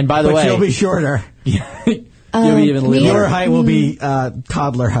 Yeah, and by the way... But you'll be shorter. You'll be even littler. Your height will be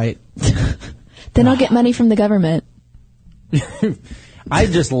toddler height. Then I'll get money from the government. I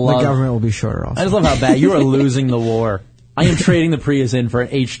just love... The government will be shorter also. I just love how bad you are losing the war. I am trading the Prius in for an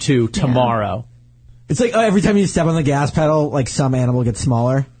H2 tomorrow. It's like every time you step on the gas pedal, like some animal gets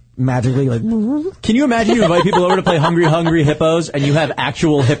smaller. Magically, like... Can you imagine you invite people over to play Hungry Hippos and you have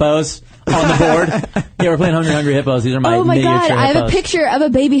actual hippos on the board? Yeah, we're playing Hungry Hippos. These are my miniature hippos. God, I have a picture of a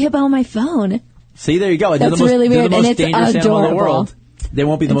baby hippo on my phone. See, there you go. That's really weird, they're the most dangerous adorable. animal in the world. They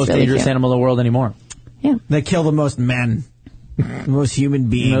won't be the most dangerous animal in the world anymore. Yeah. They kill the most men. The most human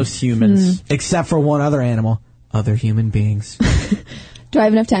beings. Most humans. Except for one other animal. Other human beings. Do I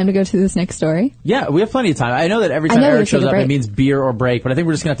have enough time to go to this next story? Yeah, we have plenty of time. I know that every time Eric shows up, it means beer or break, but I think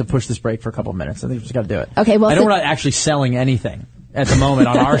we're just going to have to push this break for a couple of minutes. I think we just got to do it. Okay, well... I know we're not actually selling anything at the moment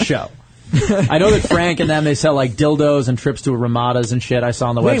on our show. I know that Frank and them, they sell like dildos and trips to Ramadas and shit. I saw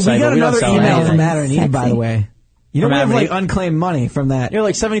on the website. We got another email from Matt and Eve, Sexy. by the way. You know, we have like unclaimed money from that.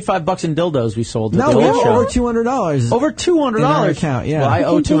 Like $75 in dildos we sold. No, we have show. over $200. Over $200 in our account. Yeah. Well, I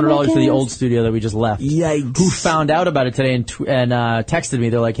owe $200 to the old studio that we just left. Yikes! Who found out about it today and texted me?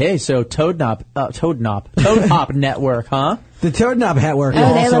 They're like, "Hey, so Toad Hop Network, huh? The Toad Hop Network.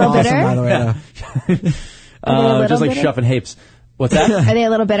 Are they a little awesome, bitter? by the way. Just like bitter? shuffing hapes. What's that? Are they a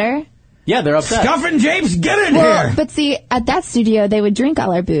little bitter? Yeah, they're upset. Scuffin' Japes, get in Well, here! but see, at that studio, they would drink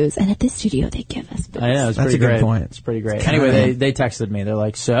all our booze, and at this studio, they give us booze. I know, it's That's pretty a good great. point. It's pretty great. Anyway, they texted me. They're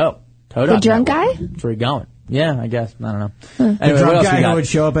like, "So, Toad The Hop drunk Network. guy? That's where you going?" Yeah, I guess. I don't know. The Anyway, what drunk else we guy got? who would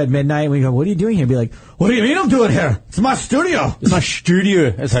show up at midnight and we go, "What are you doing here?" Be like, "What do you mean I'm doing here? It's my studio." It's my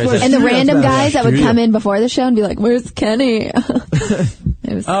studio. That's how he said. And the Studio's random better. guys that would Studio. come in before the show and be like, "Where's Kenny?"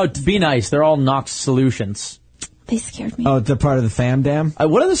 It was, Oh, to be nice. They're all Knox Solutions. they scared me. Oh, it's a part of the fam dam.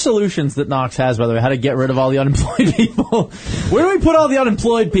 What are the solutions that Knox has, by the way? How to get rid of all the unemployed people? Where do we put all the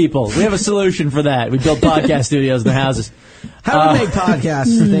unemployed people? We have a solution for that. We build podcast studios in their houses. How to make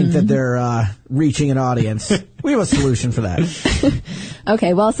podcasts think that they're reaching an audience. We have a solution for that.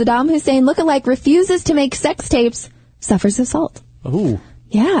 Okay, well, Saddam Hussein lookalike refuses to make sex tapes, suffers assault. Ooh.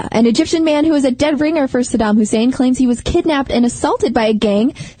 Yeah, an Egyptian man who is a dead ringer for Saddam Hussein claims he was kidnapped and assaulted by a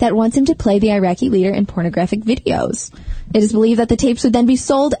gang that wants him to play the Iraqi leader in pornographic videos. It is believed that the tapes would then be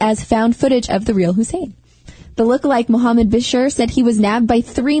sold as found footage of the real Hussein. The lookalike Mohammed Bashir said he was nabbed by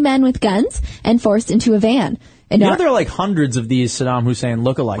 3 men with guns and forced into a van. And You know, there are like hundreds of these Saddam Hussein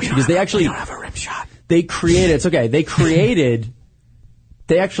lookalikes because they actually. We don't have a rim shot. They created. It's okay.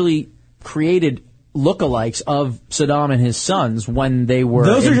 They actually created lookalikes of Saddam and his sons when they were.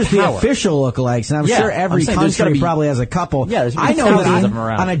 Those in are just power. the official lookalikes, and I'm Yeah, sure every I'm saying there's country gotta be- probably has a couple. Yeah, there's I know thousands that of them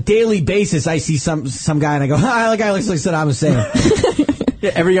around. on a daily basis, I see some guy and I go, that guy looks like Saddam Hussein. Yeah,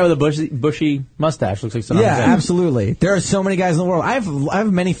 every guy with a bushy mustache looks like Saddam Yeah, Hussein. absolutely. There are so many guys in the world. I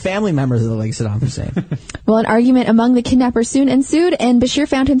have many family members that look like Saddam Hussein. Well, an argument among the kidnappers soon ensued, and Bashir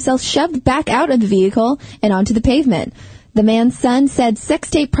found himself shoved back out of the vehicle and onto the pavement. The man's son said sex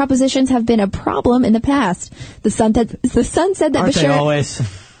tape propositions have been a problem in the past. The son said that Aren't Bashir they always?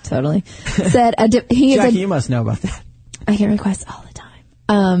 totally said he is Jackie, you must know about that. I get requests all the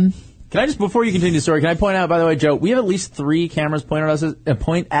time. Can I just, before you continue the story, can I point out, by the way, Joe, we have at least 3 cameras point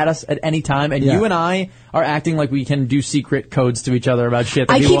at us at any time, and you and I are acting like we can do secret codes to each other about shit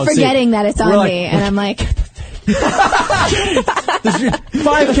that I people keep won't forgetting see. that it's We're on like, me, and I'm like, There's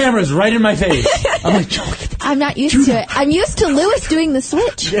 5 cameras right in my face. I'm like, Joe, I'm not used to it. I'm used to Lewis doing the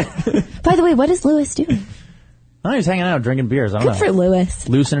switch. By the way, what is Lewis doing? oh, he's hanging out, drinking beers. I don't Good know. for Lewis.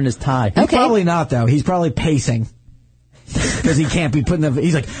 Loosening his tie. Okay. Probably not, though. He's probably pacing. Because he can't be putting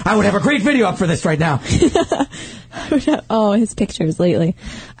he's like, I would have a great video up for this right now. Oh, his pictures lately.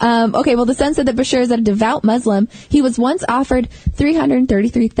 Okay, well, the son said that Bashir is a devout Muslim. He was once offered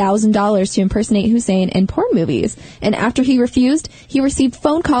 $333,000 to impersonate Hussein in porn movies. And after he refused, he received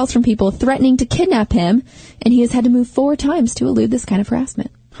phone calls from people threatening to kidnap him, and he has had to move 4 times to elude this kind of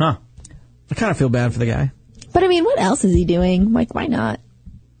harassment. Huh. I kind of feel bad for the guy. But I mean, what else is he doing? Like, why not?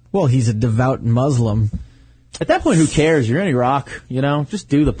 Well, he's a devout Muslim. At that point, who cares? You're in Iraq, you know? Just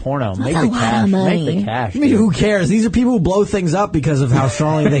do the porno. Make a the lot cash. of money. Make the cash. I mean, dude. who cares? These are people who blow things up because of how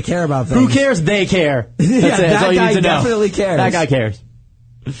strongly they care about things. Who cares? They care. That's Yeah, it. That's that all you guy need to know. definitely cares. That guy cares.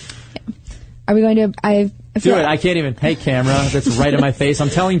 Are we going to... I feel Do it. I can't even. Hey, camera. That's right in my face. I'm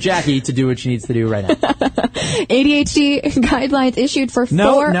telling Jackie to do what she needs to do right now. ADHD guidelines issued for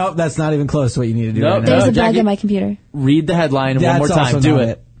 4... No, that's not even close to what you need to do Nope. right now. There's a bug Jackie- on my computer. Read the headline one more That's time. also Do not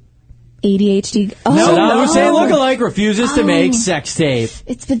it. ADHD... Oh, Saddam Hussein lookalike refuses to make sex tape.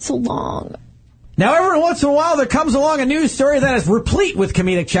 It's been so long. Now, every once in a while, there comes along a news story that is replete with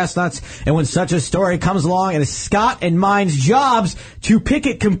comedic chestnuts. And when such a story comes along, it is Scott and mine's jobs to pick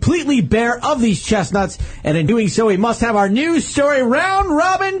it completely bare of these chestnuts. And in doing so, we must have our news story round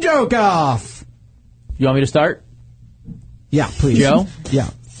robin joke off. You want me to start? Yeah, please. Joe? Yeah.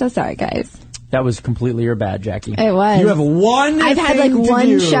 So sorry, guys. That was completely your bad, Jackie. It was. You have one I've had like thing to one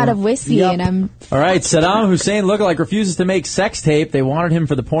do. shot of whiskey, Yep. and I'm... All right, Saddam Hussein lookalike refuses to make sex tape. They wanted him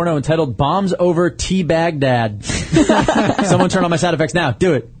for the porno entitled Bombs Over T Baghdad. Someone turn on my sound effects now.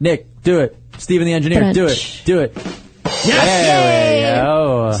 Do it. Nick, do it. Steven the engineer, do it. Do it. There we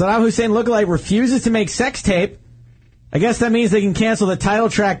go. Saddam Hussein lookalike refuses to make sex tape. I guess that means they can cancel the title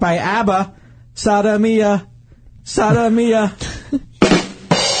track by ABBA. Saddamia. Saddamia.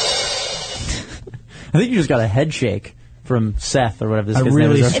 I think you just got a head shake from Seth or whatever this I guy's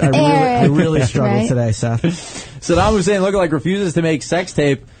really, name is. I really struggled Right? today, Seth. Saddam Hussein lookalike refuses to make sex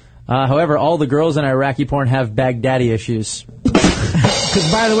tape. However, all the girls in Iraqi porn have Baghdadi issues. Because,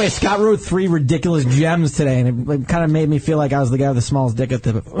 by the way, Scott wrote 3 ridiculous gems today, and it kind of made me feel like I was the guy with the smallest dick at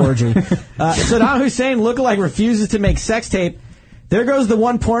the orgy. Saddam Hussein lookalike refuses to make sex tape. There goes the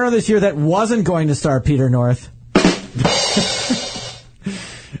one porno this year that wasn't going to star Peter North.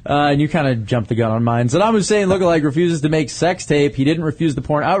 And you kind of jumped the gun on mine. Saddam Hussein lookalike refuses to make sex tape. He didn't refuse the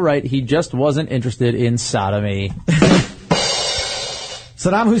porn outright. He just wasn't interested in sodomy.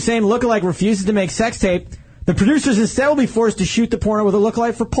 Saddam Hussein lookalike refuses to make sex tape. The producers instead will be forced to shoot the porno with a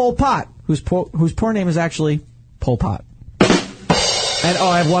lookalike for Pol Pot, whose porn name is actually Pol Pot. And,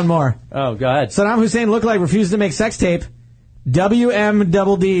 I have one more. Oh, go ahead. Saddam Hussein lookalike refuses to make sex tape.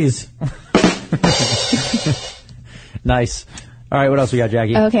 WM-double-Ds. Nice. All right, what else we got,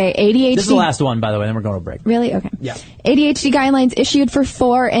 Jackie? Okay, ADHD. This is the last one, by the way, then we're going to a break. Really? Okay. Yeah. ADHD guidelines issued for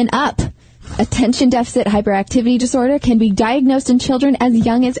 4 and up. Attention deficit hyperactivity disorder can be diagnosed in children as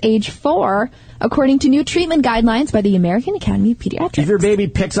young as age 4, according to new treatment guidelines by the American Academy of Pediatrics. If your baby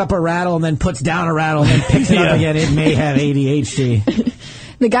picks up a rattle and then puts down a rattle and then picks it up again, it may have ADHD.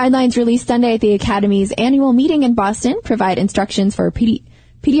 The guidelines released Sunday at the Academy's annual meeting in Boston provide instructions for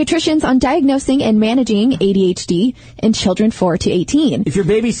pediatricians on diagnosing and managing ADHD in children 4 to 18. If your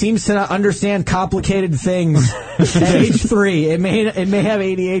baby seems to not understand complicated things at age 3, it may have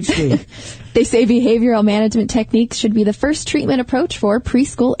ADHD. They say behavioral management techniques should be the first treatment approach for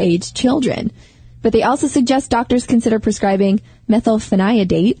preschool-aged children. But they also suggest doctors consider prescribing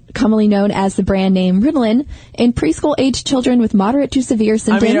methylphenidate, commonly known as the brand name Ritalin, in preschool-aged children with moderate to severe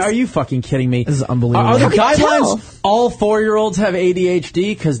symptoms. I mean, are you fucking kidding me? This is unbelievable. Are the guidelines all 4-year-olds have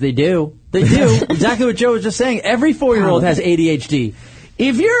ADHD? Because they do. They do. Exactly what Joe was just saying. Every 4-year-old has ADHD.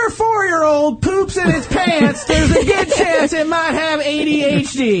 If your 4-year-old poops in its pants, there's a good chance it might have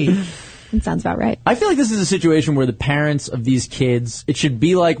ADHD. That sounds about right. I feel like this is a situation where the parents of these kids, it should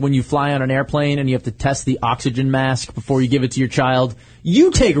be like when you fly on an airplane and you have to test the oxygen mask before you give it to your child.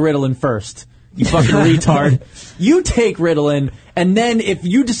 You take Ritalin first, you fucking retard. You take Ritalin, and then if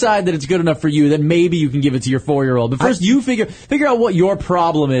you decide that it's good enough for you, then maybe you can give it to your 4-year-old. But first, you figure out what your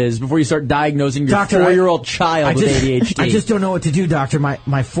problem is before you start diagnosing your 4-year-old child with ADHD. I just don't know what to do, doctor. My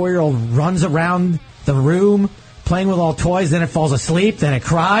 4-year-old runs around the room playing with all toys, then it falls asleep, then it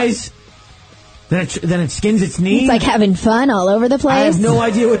cries. Then it skins its knee. It's like having fun all over the place. I have no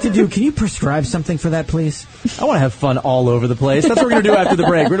idea what to do. Can you prescribe something for that, please? I want to have fun all over the place. That's what we're going to do after the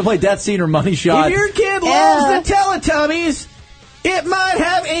break. We're going to play Death Scene or Money Shot. If your kid loves the Teletubbies, it might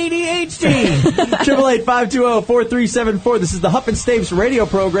have ADHD. 888-520-4374. This is the Huff and Stapes radio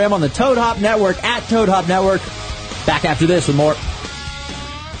program on the Toad Hop Network at Toad Hop Network. Back after this with more.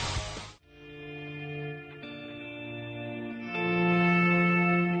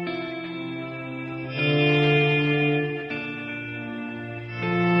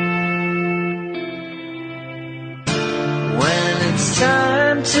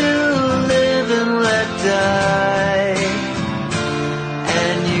 Time to live and let die,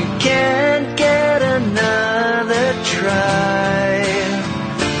 and you can't get another try.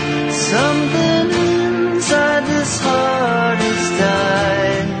 Something inside this heart has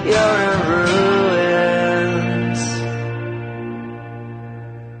died. You're in ruins.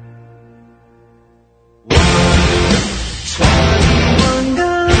 21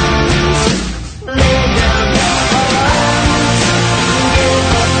 guns, lay down your arms.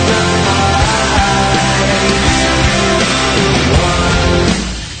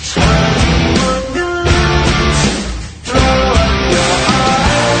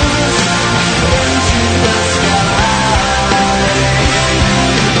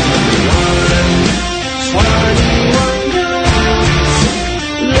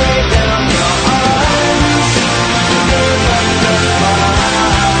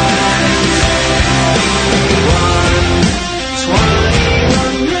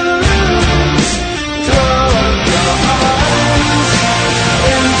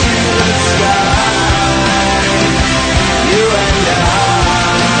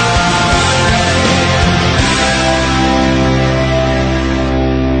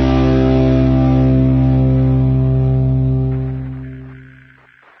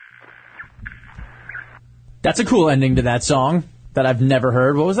 That's a cool ending to that song that I've never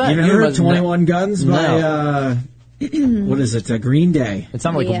heard. What was that? You ever heard 21 Guns by, what is it, Green Day? It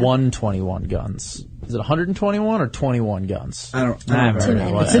sounded like 121 Guns. Is it 121 or 21 Guns? I haven't heard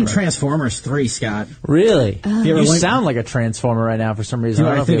it. It's in Transformers 3, Scott. Really? You sound like a Transformer right now for some reason.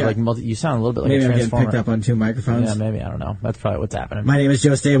 I don't know if you you sound a little bit like a Transformer. Maybe I'm getting picked up on 2 microphones. Yeah, maybe. I don't know. That's probably what's happening. My name is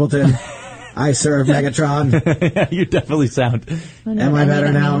Joe Stapleton. I serve Megatron. Yeah, you definitely sound. Am I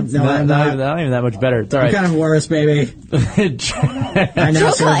better now? No, I'm not. Not even that much better. It's all right. I'm kind of worse, baby. I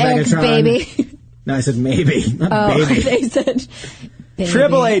now serve Megatron. Baby. No, I said maybe, not baby. They said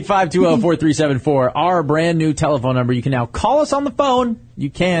baby. 888-520-4374, our brand new telephone number. You can now call us on the phone. You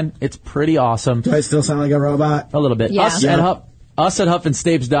can. It's pretty awesome. Do I still sound like a robot? A little bit. Yeah. Us at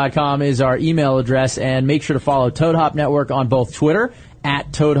huffandstapes.com is our email address, and make sure to follow Toad Hop Network on both Twitter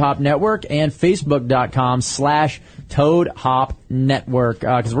at Toad Hop Network and Facebook.com/Toad Hop Network,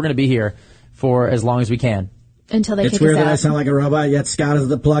 because we're going to be here for as long as we can. Until they It's kick weird us that I out. sound like a robot, yet Scott is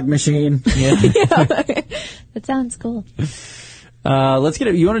the plug machine. Yeah. That sounds cool. Let's get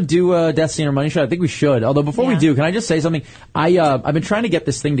it. You want to do Death Scene or Money Shot? I think we should. Although before we do, can I just say something? I've been trying to get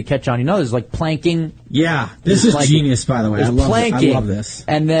this thing to catch on. You know, there's like planking. Yeah, this is genius, by the way. I love this.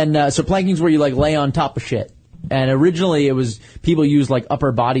 And then, so planking's where you like lay on top of shit. And originally it was people used like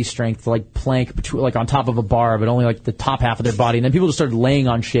upper body strength to like plank between, like on top of a bar, but only like the top half of their body. And then people just started laying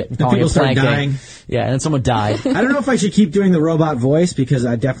on shit and calling it planking. Dying. Yeah, and then someone died. I don't know if I should keep doing the robot voice because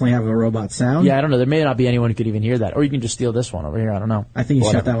I definitely have a robot sound. Yeah, I don't know. There may not be anyone who could even hear that. Or you can just steal this one over here. I don't know. I think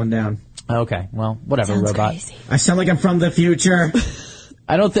you shut that one down. Okay, well, whatever, Sounds robot. crazy. I sound like I'm from the future.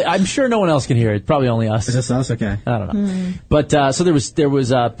 I'm sure no one else can hear it. Probably only us. Is this us? Okay. I don't know. But, so there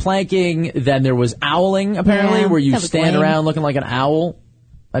was planking, then there was owling, apparently, where you stand around looking like an owl.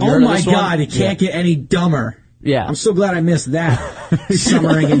 Have you heard of this one? Oh my God, it can't get any dumber. Yeah. I'm so glad I missed that.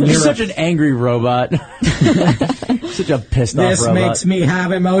 Summering in You're Europe. such an angry robot. Such a pissed off This robot. makes me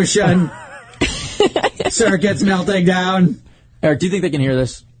have emotion. Circuits melting down. Eric, do you think they can hear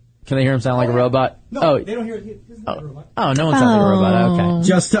this? Can they hear him sound like a robot? No, they don't hear it. Oh, no one sounds like a robot. Okay.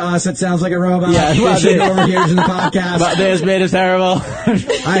 Just to us, it sounds like a robot. Yeah, well, It overhears in the podcast. But this made us terrible.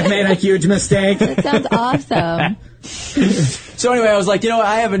 I've made a huge mistake. That sounds awesome. So anyway, I was like,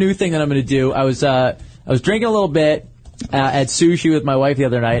 I have a new thing that I'm going to do. I was drinking a little bit at sushi with my wife the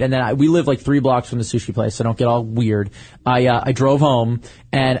other night, and then we live like 3 blocks from the sushi place, so don't get all weird. I drove home,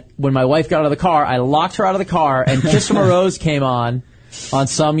 and when my wife got out of the car, I locked her out of the car, and Kiss from a Rose came on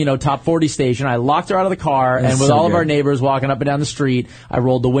some, top 40 station. I locked her out of the car, and with all of our neighbors walking up and down the street, I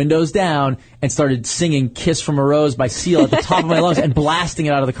rolled the windows down and started singing Kiss from a Rose by Seal at the top of my lungs and blasting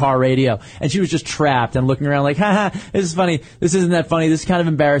it out of the car radio. And she was just trapped and looking around like, haha, this is funny. This isn't that funny. This is kind of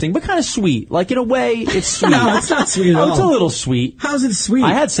embarrassing, but kind of sweet. Like, in a way, it's sweet. No, it's not sweet at all. It's a little sweet. How's it sweet?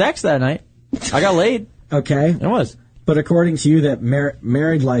 I had sex that night. I got laid. Okay. It was. But according to you, that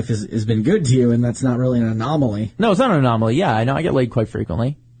married life has been good to you, and that's not really an anomaly. No, it's not an anomaly. Yeah, I know. I get laid quite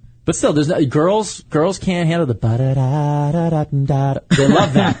frequently. But still, there's girls can't handle the ba-da-da-da-da-da. They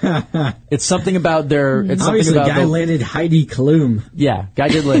love that. It's something about their. It's Obviously, something about guy landed Heidi Klum. Yeah, guy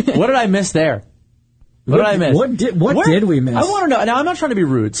did land. What did I miss there? What did I miss? What did we miss? I want to know. Now, I'm not trying to be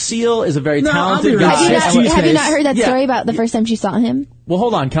rude. Seal is a very talented guy. Have you not heard that story about the first time she saw him? Well,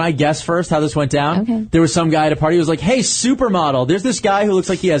 hold on. Can I guess first how this went down? Okay. There was some guy at a party who was like, hey, supermodel, there's this guy who looks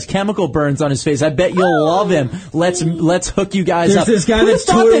like he has chemical burns on his face. I bet you'll love him. Let's hook you guys up. There's this guy that's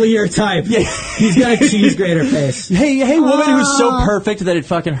totally your type. Yeah. He's got a cheese grater face. Hey, woman who's so perfect that it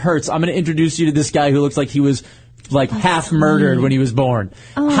fucking hurts. I'm going to introduce you to this guy who looks like he was half murdered when he was born.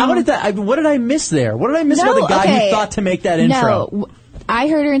 How did that? What did I miss there? What did I miss about the guy who thought to make that intro? No, I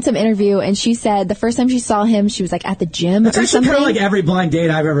heard her in some interview, and she said the first time she saw him, she was like at the gym That's or actually something. kind of like every blind date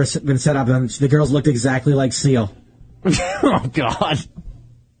I've ever been set up on. The girls looked exactly like Seal. Oh God.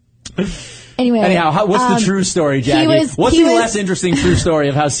 Anyway, anyhow, what's the true story, Jackie? What's the less interesting true story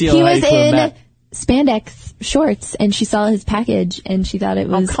of how Seal and Heidi Klum met? Spandex shorts, and she saw his package, and she thought it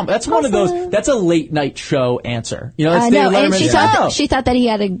was. That's one of those. That's a late night show answer. You know, that's no, and she thought that he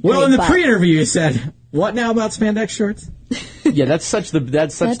had a. Well, in the pre-interview, you said, "What now about spandex shorts?" Yeah, that's such the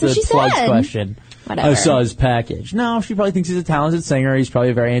plug question. Whatever. I saw his package. No, she probably thinks he's a talented singer. He's probably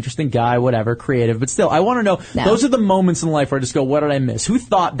a very interesting guy, whatever, creative. But still, I want to know. No. Those are the moments in life where I just go, "What did I miss?" Who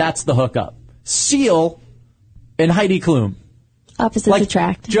thought that's the hookup? Seal and Heidi Klum. Opposites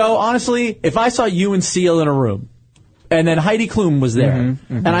attract. Joe, honestly, if I saw you and Seal in a room, and then Heidi Klum was there,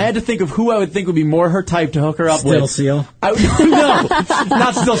 and I had to think of who I would think would be more her type to hook her up with. Still Seal? No,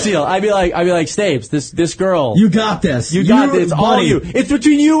 not Still Seal. I'd be like, Stapes, this girl. You got this. You got this. It's all you. It's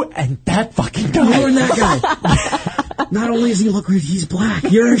between you and that fucking guy. You and that guy. Not only does he look great, he's black.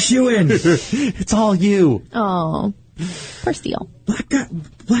 You're a shoo-in. It's all you. Oh, poor Seal. Black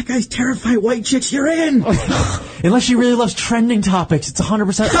guys terrify white chicks. You're in. Unless she really loves trending topics, it's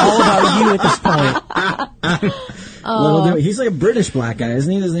 100% all about you at this point. He's like a British black guy, isn't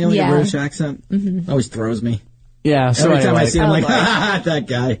he? Doesn't he have a British accent? Mm-hmm. Always throws me. Yeah. So every time I see him, I'm Oh, like, that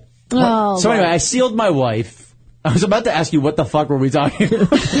guy. Oh, so anyway, I sealed my wife. I was about to ask you what the fuck were we talking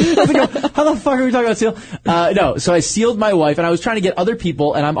about. I was like, how the fuck are we talking about seal? No, so I sealed my wife, and I was trying to get other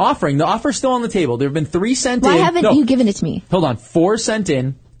people, and I'm offering. The offer's still on the table. There have been 3 sent in. Why haven't you given it to me? Hold on, 4 sent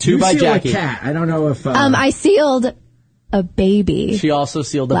in, 2 you by seal Jackie. A cat. I don't know if I sealed a baby. She also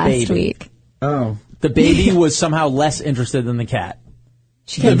sealed a last baby. week. Oh. The baby was somehow less interested than the cat.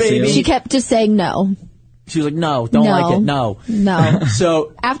 She kept just saying no. She was like, no, don't like it, no. No.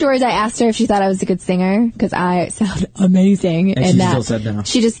 So afterwards, I asked her if she thought I was a good singer, because I sound amazing. And she still said no.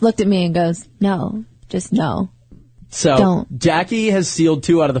 She just looked at me and goes, no, just no. So Don't. Jackie has sealed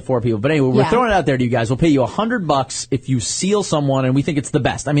 2 out of the 4 people. But anyway, we're throwing it out there to you guys. We'll pay you $100 if you seal someone, and we think it's the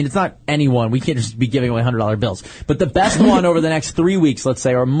best. I mean, it's not anyone. We can't just be giving away $100 bills. But the best one over the next 3 weeks, let's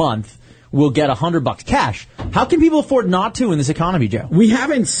say, or a month, will get $100 cash. How can people afford not to in this economy, Joe? We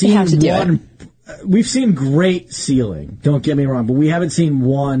haven't seen one. We've seen great sealing. Don't get me wrong, but we haven't seen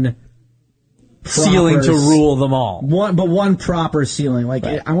one sealing to rule them all. One proper sealing. Like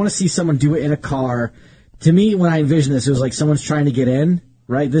I want to see someone do it in a car. To me, when I envision this, it was like someone's trying to get in.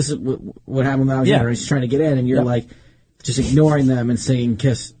 Right? This is what happened when I was younger. He's trying to get in, and you're like just ignoring them and saying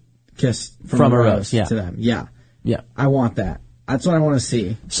 "kiss from a rose" to them. Yeah. I want that. That's what I want to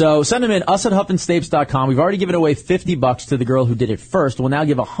see. So send them in, us at huffandstapes.com. We've already given away $50 to the girl who did it first. We'll now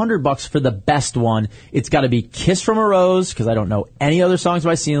give $100 for the best one. It's got to be Kiss from a Rose, because I don't know any other songs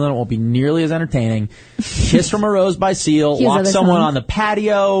by Seal, and it won't be nearly as entertaining. Kiss from a Rose by Seal. Lock someone on the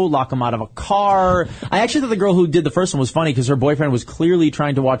patio. Lock them out of a car. I actually thought the girl who did the first one was funny, because her boyfriend was clearly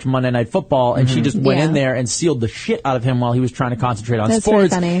trying to watch Monday Night Football, and she just went in there and sealed the shit out of him while he was trying to concentrate on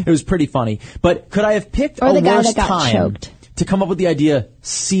sports. It was pretty funny. But could I have picked a worse time to come up with the idea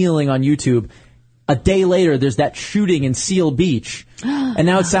sealing on YouTube? A day later, there's that shooting in Seal Beach. And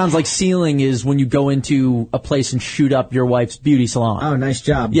now it sounds like sealing is when you go into a place and shoot up your wife's beauty salon. Oh, nice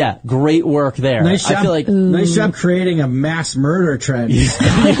job. Yeah, great work there. Nice job. I feel like, nice job creating a mass murder trend.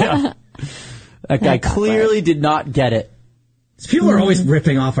 That guy clearly did not get it. People are always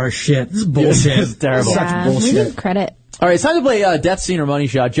ripping off our shit. This is bullshit. It's terrible. Yeah, such bullshit. We need credit. All right, it's time to play Death Scene or Money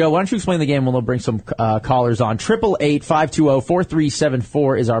Shot. Joe, why don't you explain the game? We'll bring some callers on.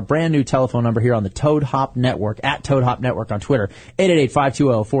 888-520-4374 is our brand new telephone number here on the Toad Hop Network, at Toad Hop Network on Twitter.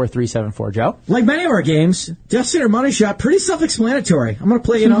 888-520-4374. Joe? Like many of our games, Death Scene or Money Shot, pretty self-explanatory. I'm going to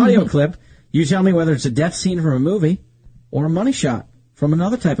play an audio clip. You tell me whether it's a death scene from a movie or a money shot from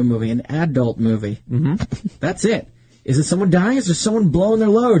another type of movie, an adult movie. That's it. Is it someone dying? Is there someone blowing their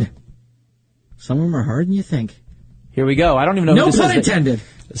load? Some of them are harder than you think. Here we go. I don't even know who this is. No pun intended.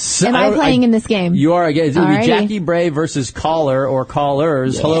 Am I playing in this game? You are. It would be Jackie Bray versus Caller or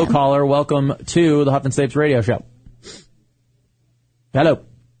Callers. Yeah. Hello, Caller. Welcome to the Huff and Stapes radio show. Hello.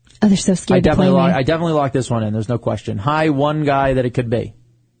 Oh, they're so scared to play me. I definitely locked this one in. There's no question. Hi, one guy that it could be.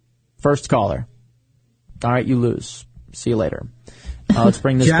 First caller. All right, you lose. See you later. Let's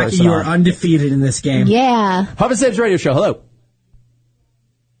bring this Jackie, person you on. are undefeated in this game. Yeah. Huff and Stapes radio show. Hello.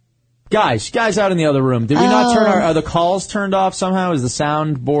 Guys out in the other room. Did we not turn are the calls turned off somehow? Is the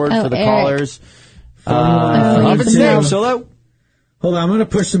sound board for the callers? Huff and Stapes, hello? Hold on, I'm going to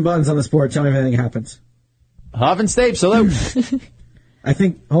push some buttons on this board. Tell me if anything happens. Huff and Stapes, hello? I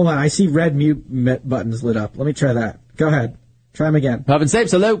think, hold on, I see red mute buttons lit up. Let me try that. Go ahead. Try them again. Huff and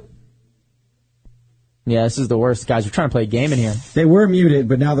Stapes, hello? Yeah, this is the worst. Guys, we're trying to play a game in here. They were muted,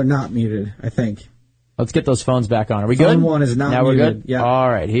 but now they're not muted, I think. Let's get those phones back on. Are we good? Phone one is not now muted. We're good? Yeah. All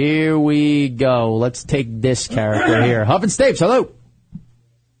right, here we go. Let's take this character here. Huff and Stapes, hello?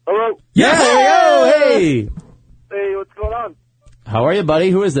 Hello? Yes! There we go! Hey! Hey, what's going on? How are you, buddy?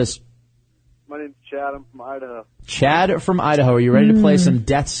 Who is this? My name's Chad. I'm from Idaho. Chad from Idaho. Are you ready to play some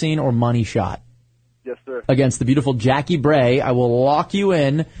Death Scene or Money Shot? Yes, sir. Against the beautiful Jackie Bray. I will lock you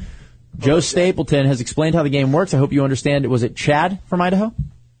in. Joe Stapleton has explained how the game works. I hope you understand. Was it Chad from Idaho?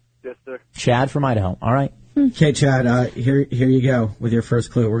 Yes, sir. Chad from Idaho. All right. Okay, Chad, here you go with your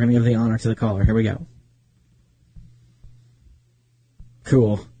first clue. We're going to give the honor to the caller. Here we go.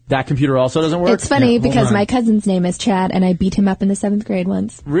 Cool. That computer also doesn't work? It's funny because my cousin's name is Chad, and I beat him up in the 7th grade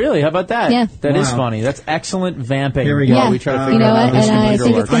once. Really? How about that? Yeah. That is funny. That's excellent vamping. Here we go. Yeah. We try to figure You know out what? how this And I computer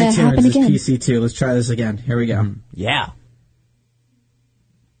think works. it's going to happen iTunes again. is PC2. Let's try this again. Here we go. Yeah.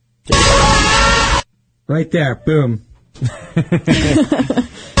 Right there. Boom.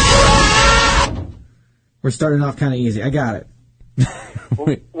 We're starting off kind of easy. I got it.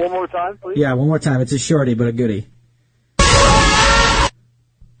 One more time, please. Yeah, one more time. It's a shorty, but a goodie.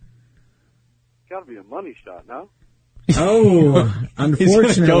 Gotta be a money shot, no? Oh, unfortunately,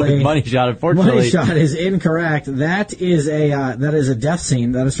 He's gonna go with Money Shot. Unfortunately, Money Shot is incorrect. That is a death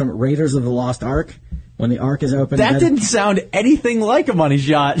scene. That is from Raiders of the Lost Ark. When the Ark is open. That didn't sound anything like a Money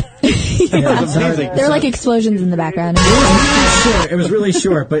Shot. Yeah, there are like explosions in the background. It was really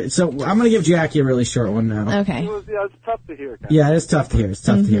short, but so I'm going to give Jackie a really short one now. Okay. It's tough to hear. Yeah, it's tough to hear. It's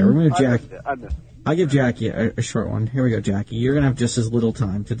tough to hear. We're going to Jackie. I missed it. I'll give Jackie a short one. Here we go, Jackie. You're going to have just as little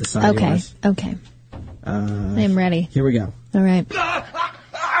time to decide Okay. yours. Okay. I am ready. Here we go. All right.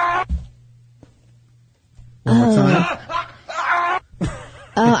 One more time.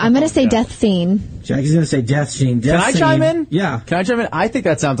 I'm going to say death scene. Jackie's going to say death scene. Can I chime in? Yeah. Can I chime in? I think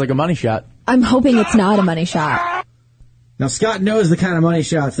that sounds like a money shot. I'm hoping it's not a money shot. Now, Scott knows the kind of money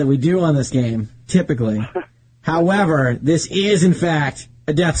shots that we do on this game, typically. However, this is, in fact,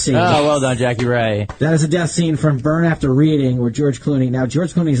 a death scene. Oh, well done, Jackie Ray. That is a death scene from Burn After Reading with George Clooney. Now,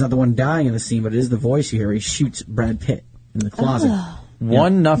 George Clooney is not the one dying in the scene, but it is the voice you hear. He shoots Brad Pitt in the closet.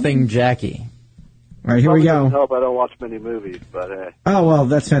 1-0 Jackie. All right, here we go. I hope I don't watch many movies, but hey. Oh, well,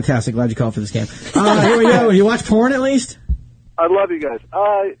 that's fantastic. Glad you called for this game. Here we go. You watch porn at least? I love you guys.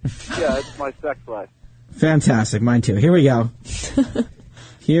 Yeah, it's my sex life. Fantastic. Mine too. Here we go.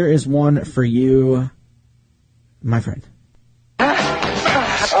 Here is one for you, my friend.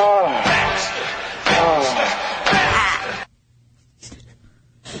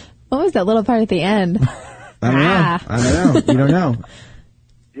 What was that little part at the end? I don't know. You don't know.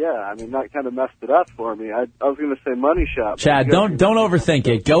 Yeah, I mean, that kind of messed it up for me. I was going to say money shot. Chad, don't overthink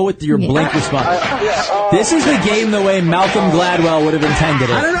it. Go with your blink response. This is the game the way Malcolm Gladwell would have intended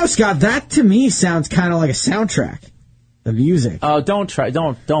it. I don't know, Scott. That to me sounds kind of like a soundtrack. The music. Oh, don't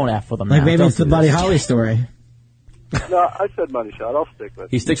F with them. Like now. maybe Don't it's the do Buddy this. Holly story. No, I said money shot. I'll stick with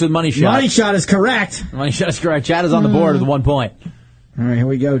it. He sticks with money shot. Money shot is correct. Money shot is correct. Chad is on the board with 1 point. All right, here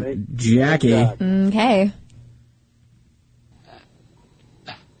we go, Jackie. Okay.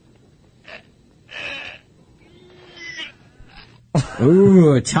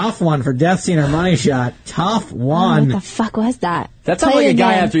 Ooh, a tough one for death scene or money shot. Tough one. What the fuck was that? That sounds Play like it a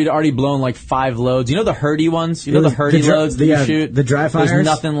guy again. after he'd already blown like 5 loads. You know the Hurdy ones? You know the Hurdy loads that you shoot? The dry fires? There's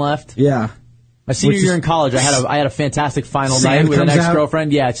nothing left. Yeah. My senior Which year is- in college, I had a fantastic final Sand night with an comes out?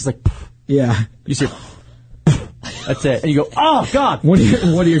 ex-girlfriend. Yeah, it's just like, Yeah. you see, that's it. And you go, oh, God. One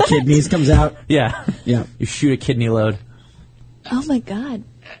of your kidneys comes out. Yeah. Yeah. You shoot a kidney load. Oh my god.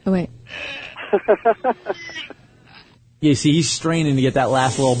 Oh wait. You see, he's straining to get that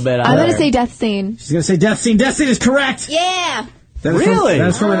last little bit out I'm of gonna there. say death scene. She's going to say death scene. Death scene is correct. Yeah. That is Really?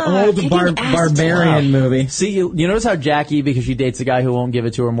 That's from an old kicking ass. barbarian movie. See, you notice how Jackie, because she dates a guy who won't give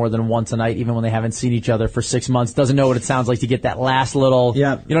it to her more than once a night, even when they haven't seen each other for 6 months, doesn't know what it sounds like to get that last little, you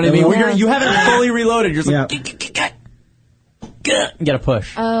know what I mean? Where you haven't fully reloaded. You're just like, you gotta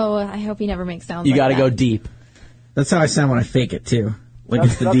push. Oh, I hope he never makes sounds. You like gotta that. go deep. That's how I sound when I fake it, too. Like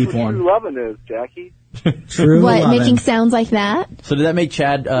it's the That's deep what one. true loving is, Jackie. True What, lovin'. making sounds like that? So did that make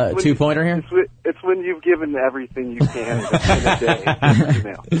Chad a 2-pointer here? It's when you've given everything you can in a day.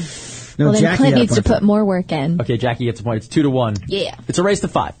 Email. No, Well, then Jackie Clint got a needs to point. put more work in. Okay, Jackie gets a point. It's 2-1. Yeah. It's a race to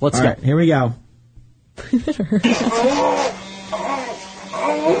 5. Let's All go. right, here we go.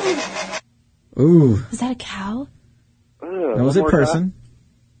 Ooh. Is that a cow? That was a person.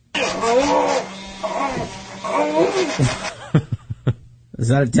 Is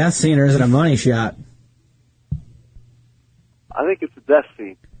that a death scene or is it a money shot? I think it's a death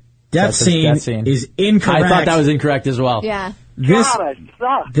scene. Death scene is incorrect. I thought that was incorrect as well. Yeah. This, God, I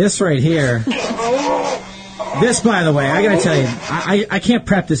suck. this right here. This, by the way, I gotta tell you, I can't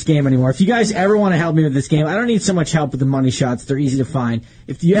prep this game anymore. If you guys ever want to help me with this game, I don't need so much help with the money shots. They're easy to find.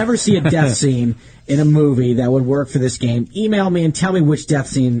 If you ever see a death scene in a movie that would work for this game, email me and tell me which death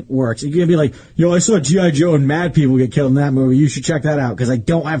scene works. You're gonna be like, yo, I saw G.I. Joe and mad people get killed in that movie. You should check that out, because I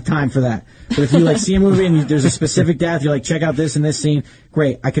don't have time for that. But if you like see a movie and there's a specific death, you're like, check out this and this scene,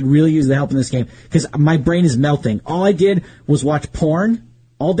 great. I could really use the help in this game, because my brain is melting. All I did was watch porn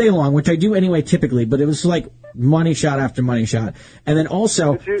all day long, which I do anyway typically, but it was like money shot after money shot. And then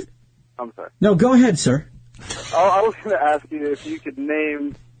also... I'm sorry. No, go ahead, sir. I was going to ask you if you could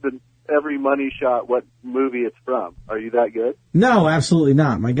name every money shot what movie it's from. Are you that good? No, absolutely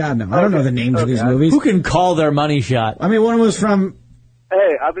not. My God, no. I don't know the names of these movies. Who can call their money shot? I mean, one was from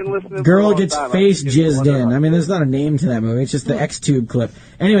Hey, I've been listening for a Girl long Gets time. Face I'm just Jizzed wondering. In. I mean, there's not a name to that movie. It's just the X-Tube clip.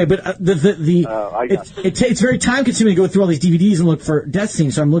 Anyway, but it's very time consuming to go through all these DVDs and look for death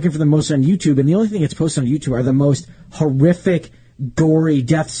scenes. So I'm looking for the most on YouTube, and the only thing that's posted on YouTube are the most horrific, gory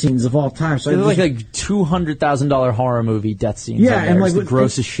death scenes of all time. So They're I like $200,000 horror movie death scenes. Yeah, on there. and like It's the with-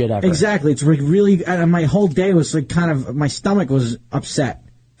 grossest shit ever. Exactly. It's like really, and my whole day was like kind of, my stomach was upset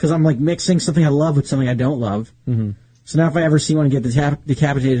because I'm like mixing something I love with something I don't love. Mm-hmm. So now if I ever see one get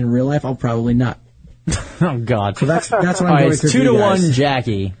decapitated in real life, I'll probably nut. Oh God. So that's what I'm All right, going it's through. 2-1,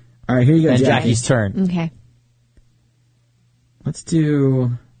 Jackie. All right, here you go, And Jackie. Jackie's turn. Okay. Let's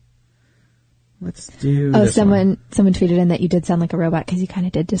do. Oh, this someone tweeted in that you did sound like a robot, because you kind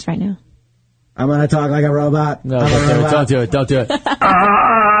of did just right now. I'm going to talk like a robot. No, I'm a robot. don't do it. Don't do it.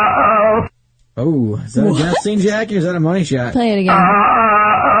 Oh, is that a death scene, Jackie, or is that a money shot? Play it again.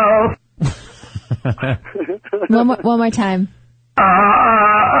 One more time.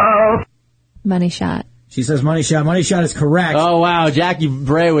 Money shot. She says money shot. Money shot is correct. Oh, wow. Jackie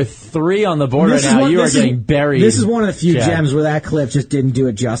Bray with 3 on the board right now. You are getting buried. This is one of the few Chad. gems where that clip just didn't do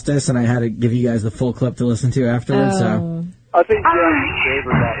it justice, and I had to give you guys the full clip to listen to afterwards. So I think Jackie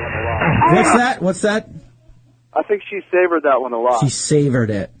savored that one a lot. What's that? I think she savored that one a lot. She savored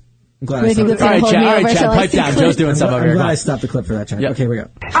it. I'm glad I Wait, stopped all right, Chad, pipe down. Joe's doing something over I'm here. glad I stopped the clip for that, Chad. Yep. Okay, here we go.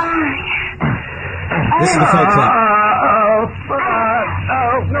 This is the full clip.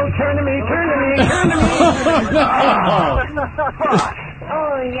 No, turn to me.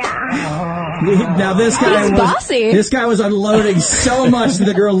 Now this guy He's bossy. This guy was unloading so much that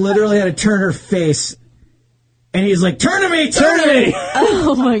the girl literally had to turn her face, and he's like, "Turn to me, turn to me."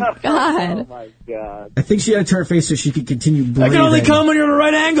 Oh my god. Oh my God. I think she had to turn her face so she could continue breathing. I can only come when you're at a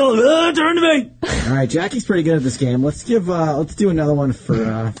right angle. Turn to me. All right, Jackie's pretty good at this game. Let's do another one for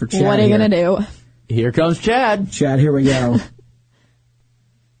Chad. What are you gonna do? Here comes Chad. Chad, here we go.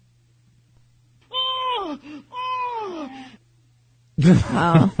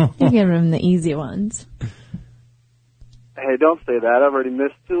 Oh, you're giving him the easy ones. Hey, don't say that. I've already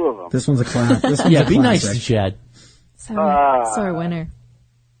missed 2 of them. This one's a class. This one's Yeah, a be nice classic. to Chad. Sorry, winner.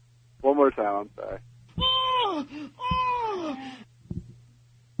 One more time, I'm sorry.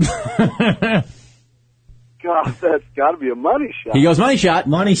 God, that's got to be a money shot. He goes money shot.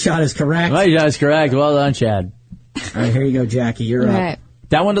 Money shot is correct. Money shot is correct. Well done, Chad. All right, here you go, Jackie. You're up. Right.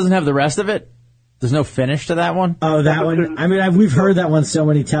 That one doesn't have the rest of it? There's no finish to that one? Oh, that one. I mean, we've heard that one so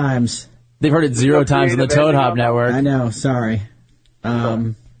many times. They've heard it 0 times on the Toad Hop Network. I know. Sorry.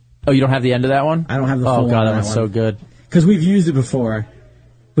 Oh, you don't have the end of that one? I don't have the Oh, full God, one that of one's that so one. good. Because we've used it before.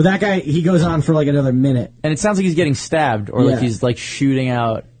 But that guy, he goes on for like another minute. And it sounds like he's getting stabbed or like Yeah. he's like shooting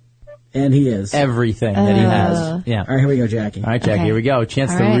out And he is. everything that he has. Yeah. All right, here we go, Jackie. All right, Jackie, Okay. here we go.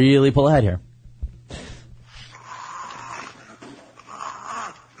 Chance All to right. really pull ahead here.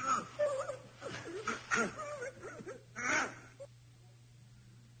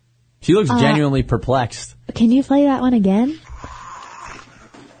 She looks genuinely perplexed. Can you play that one again?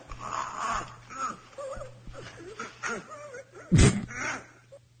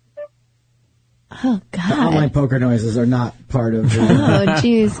 Oh The god. online poker noises are not part of the... Oh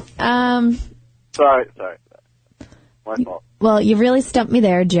jeez. Sorry. My fault. Well, you really stumped me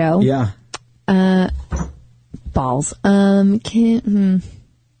there, Joe. Yeah. Balls. Venture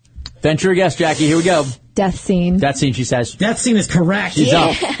a guess, Jackie. Here we go. Death scene. That scene, she says. That scene is correct. She's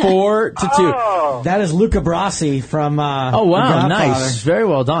up 4-2. That is Luca Brasi from Oh, wow. The Nice. Godfather. Very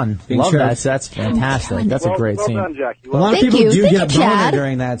well done. Being Love sure. that. That's fantastic. That's a great well scene. done, Jackie. A lot of Thank people you. do Thank get a you, boner Chad.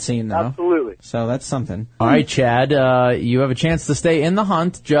 during that scene, though. Absolutely. So that's something. All right, Chad. You have a chance to stay in the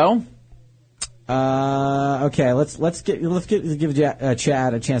hunt. Joe? Okay, let's give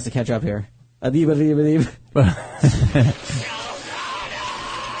Chad a chance to catch up here.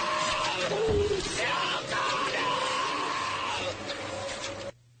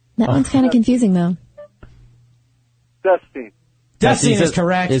 That one's kind of confusing though. Destiny. Death scene is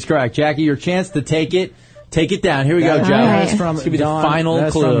correct. Is correct. Jackie, your chance to take it down. Here we go, That- Joe. That's right. from This could be the Dawn, final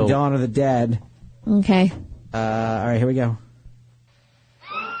that's clue. from Dawn of the Dead. Okay. All right, here we go.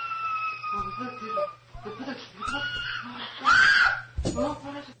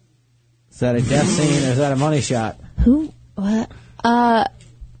 Is that a death scene or is that a money shot? Who? What?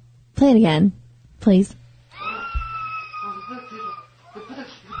 Play it again, please.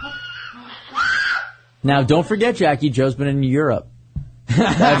 Now, don't forget, Jackie, Joe's been in Europe.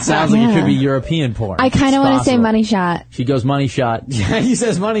 That sounds like it could be European porn. I kind of It's want to say possible. money shot. She goes money shot. He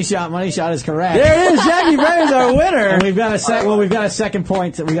says money shot. Money shot is correct. There it is. Jackie Bray is our winner. And we've got a second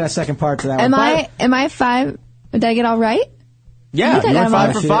point. We got a second part to that Am one. I 5? Did I get all right? Yeah, You got you went that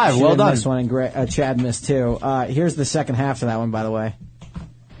 5 one. for 5. She Well didn't done. miss one, and Chad missed two. Here's the second half to that one, by the way.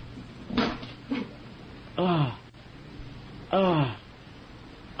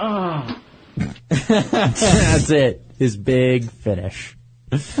 That's it. His big finish.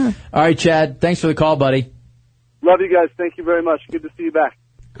 All right, Chad. Thanks for the call, buddy. Love you guys. Thank you very much. Good to see you back.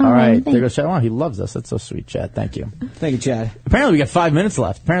 All right. thanks. There goes Chad. Wow, he loves us. That's so sweet, Chad. Thank you. Thank you, Chad. Apparently, we got 5 minutes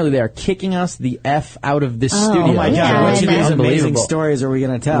left. Apparently, they are kicking us the F out of this studio. Oh my Yeah, God! Which of I these know. amazing Unbelievable. stories are we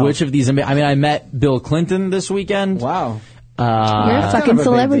going to tell? Which of these? I mean, I met Bill Clinton this weekend. Wow. You're a kind fucking of a big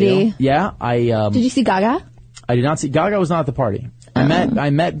celebrity. deal. Yeah, Did you see Gaga? I did not see Gaga was not at the party. I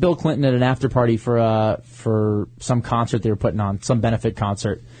met Bill Clinton at an after party for some concert they were putting on, some benefit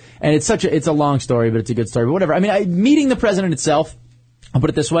concert. And it's a long story, but it's a good story. But whatever. I mean, meeting the president itself, I'll put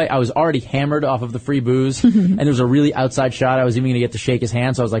it this way, I was already hammered off of the free booze, and there was a really outside shot. I was even going to get to shake his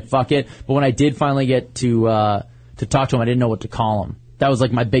hand, so I was like, fuck it. But when I did finally get to talk to him, I didn't know what to call him. That was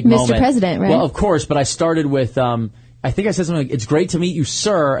like my big Mr. moment. President, right? Well, of course, but I started with, I think I said something like, it's great to meet you,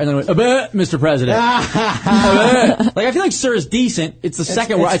 sir, and then I went, Mr. President. Like, I feel like sir is decent. It's the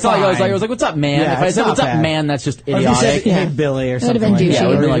second word. I thought I was like, what's up, man? Yeah, if I said, what's up, man, that's just idiotic. Or if you said, hey, Billy, or something been like douchey. that. Yeah, it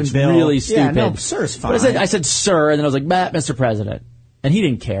would have been Or like even Bill. really stupid. Yeah, no, sir's fine. But I said sir, and then I was like, Mr. President. And he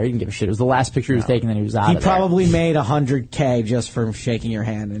didn't care. He didn't give a shit. It was the last picture he was taking, and he was out He of there. probably made $100K just from shaking your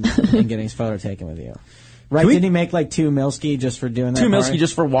hand and getting his photo taken with you. Right? Didn't he make like $2 Milski just for doing that? $2 Milski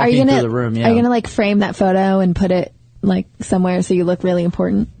just for Are you walking gonna, through the room, yeah. Are you going to like frame that photo and put it like somewhere so you look really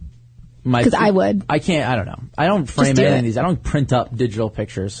important? Because I would. I can't, I don't know. I don't frame do any it. of these. I don't print up digital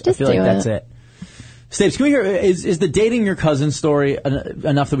pictures. Just I feel like do that's it. it. Stapes, can we hear, is the dating your cousin story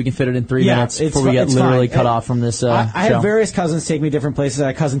enough that we can fit it in 3 minutes before we get literally cut off from this I show? have various cousins take me different places. I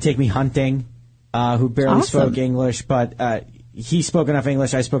had a cousin take me hunting, who barely spoke English, but he spoke enough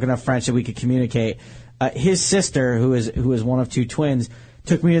English, I spoke enough French that we could communicate. His sister, who is one of 2 twins,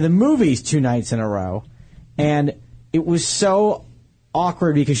 took me to the movies 2 nights in a row, and it was so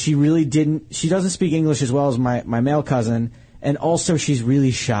awkward because she doesn't speak English as well as my male cousin, and also she's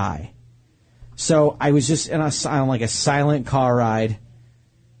really shy. So I was just on like a silent car ride,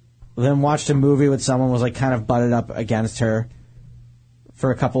 then watched a movie with someone, was like kind of butted up against her for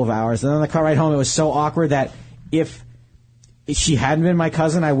a couple of hours. And then on the car ride home, it was so awkward that if she hadn't been my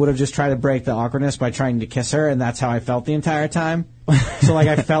cousin, I would have just tried to break the awkwardness by trying to kiss her, and that's how I felt the entire time. So like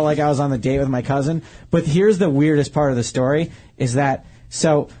I felt like I was on the date with my cousin. But here's the weirdest part of the story is that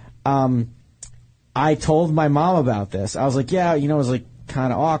I told my mom about this. I was like, yeah, it was like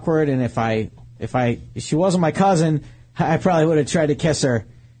kind of awkward, and if she wasn't my cousin, I probably would have tried to kiss her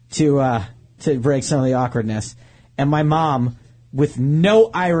to break some of the awkwardness. And my mom, with no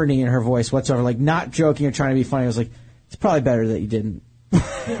irony in her voice whatsoever, like not joking or trying to be funny, was like, it's probably better that you didn't.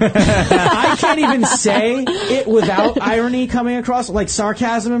 I can't even say it without irony coming across, like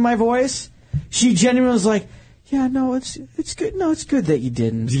sarcasm in my voice. She genuinely was like, yeah, no, it's good. No, it's good that you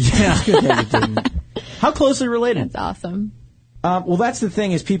didn't. Yeah. It's good that you didn't. How closely related? That's awesome. Well, that's the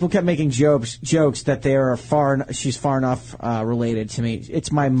thing is people kept making jokes that they are she's far enough related to me.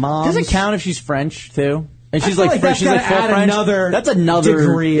 It's my mom. Does it count if she's French too? And she's I feel like French. She's like full French. That's another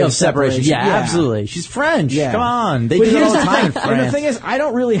degree of separation. Yeah, absolutely. She's French. Yeah. Come on, they but do it all the here's time in France. And the thing is, I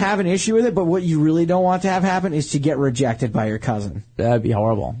don't really have an issue with it. But what you really don't want to have happen is to get rejected by your cousin. That'd be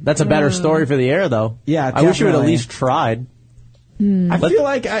horrible. That's a better story for the air, though. Yeah, I wish you would at definitely. least tried. I feel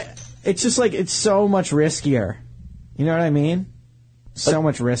like it's just like it's so much riskier. You know what I mean? So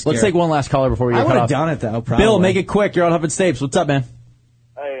much riskier. Let's take one last caller before we get I cut would have off. done it though. Probably. Bill, make it quick. You're on Huff and Stapes. What's up, man?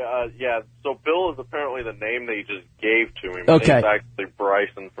 Hey, yeah, so Bill is apparently the name that you just gave to me. My Okay. name's actually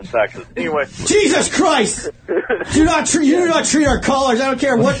Bryson from Texas. Anyway. Jesus Christ! do not treat our callers. I don't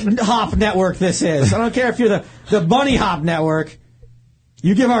care what hop network this is. I don't care if you're the Bunny Hop network.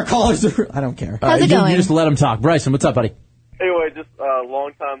 You give our callers I don't care. How's it going? You just let him talk. Bryson, what's up, buddy? Anyway, just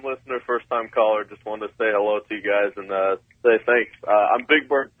long-time listener, first-time caller. Just wanted to say hello to you guys and say thanks. I'm Big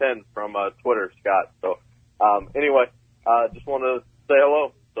Bird 10 from Twitter, Scott. So, anyway, just want to say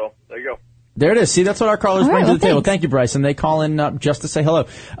hello. So, there you go. There it is. See, that's what our callers bring to the table. Thank you, Bryson. They call in just to say hello.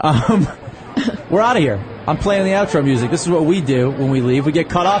 We're out of here. I'm playing the outro music. This is what we do when we leave. We get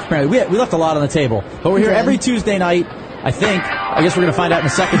cut off. Apparently, we left a lot on the table, but we're here every Tuesday night. I think. I guess we're going to find out in a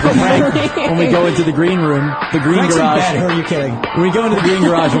second from Frank when we go into the green room, the green Frank's garage. in bed. Who are you kidding? When we go into the green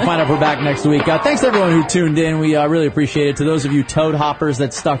garage, we'll find out if we're back next week. Thanks to everyone who tuned in. We really appreciate it. To those of you Toad Hoppers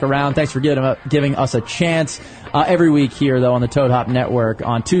that stuck around, thanks for giving us a chance. Every week here, though, on the Toad Hop Network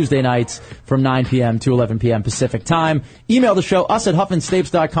on Tuesday nights from 9 p.m. to 11 p.m. Pacific time. Email the show, us at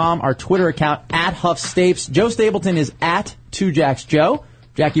huffandstapes.com, our Twitter account, at HuffStapes. Joe Stapleton is at 2JacksJoe.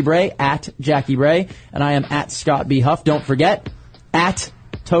 Jackie Bray, at Jackie Bray. And I am at Scott B. Huff. Don't forget, at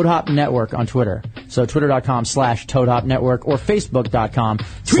Toad Hop Network on Twitter. So twitter.com/Toad Hop Network or facebook.com/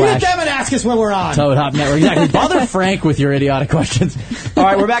 Tweet at them and ask us when we're on. Toad Hop Network. Exactly. Bother Frank with your idiotic questions. All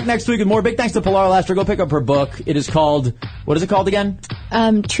right, we're back next week with more. Big thanks to Pilar Lastra. Go pick up her book. It is called, what is it called again?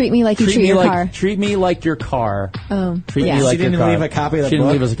 Treat Me Like You Treat Your Car. Treat Me Like Your Car. Oh, Treat yeah. Me Like She Your didn't Car. leave a copy of the She book?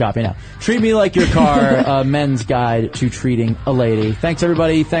 didn't leave us a copy, no. Treat Me Like Your Car, men's guide to treating a lady. Thanks,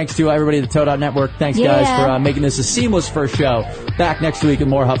 everybody. Thanks to everybody at the Toad Hop Network. Thanks, guys, for making this a seamless first show. Back next week with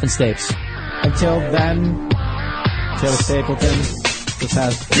more Huff and Stapes. Until then, Joe Stapleton.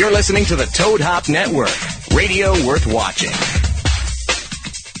 You're listening to the Toad Hop Network, radio worth watching.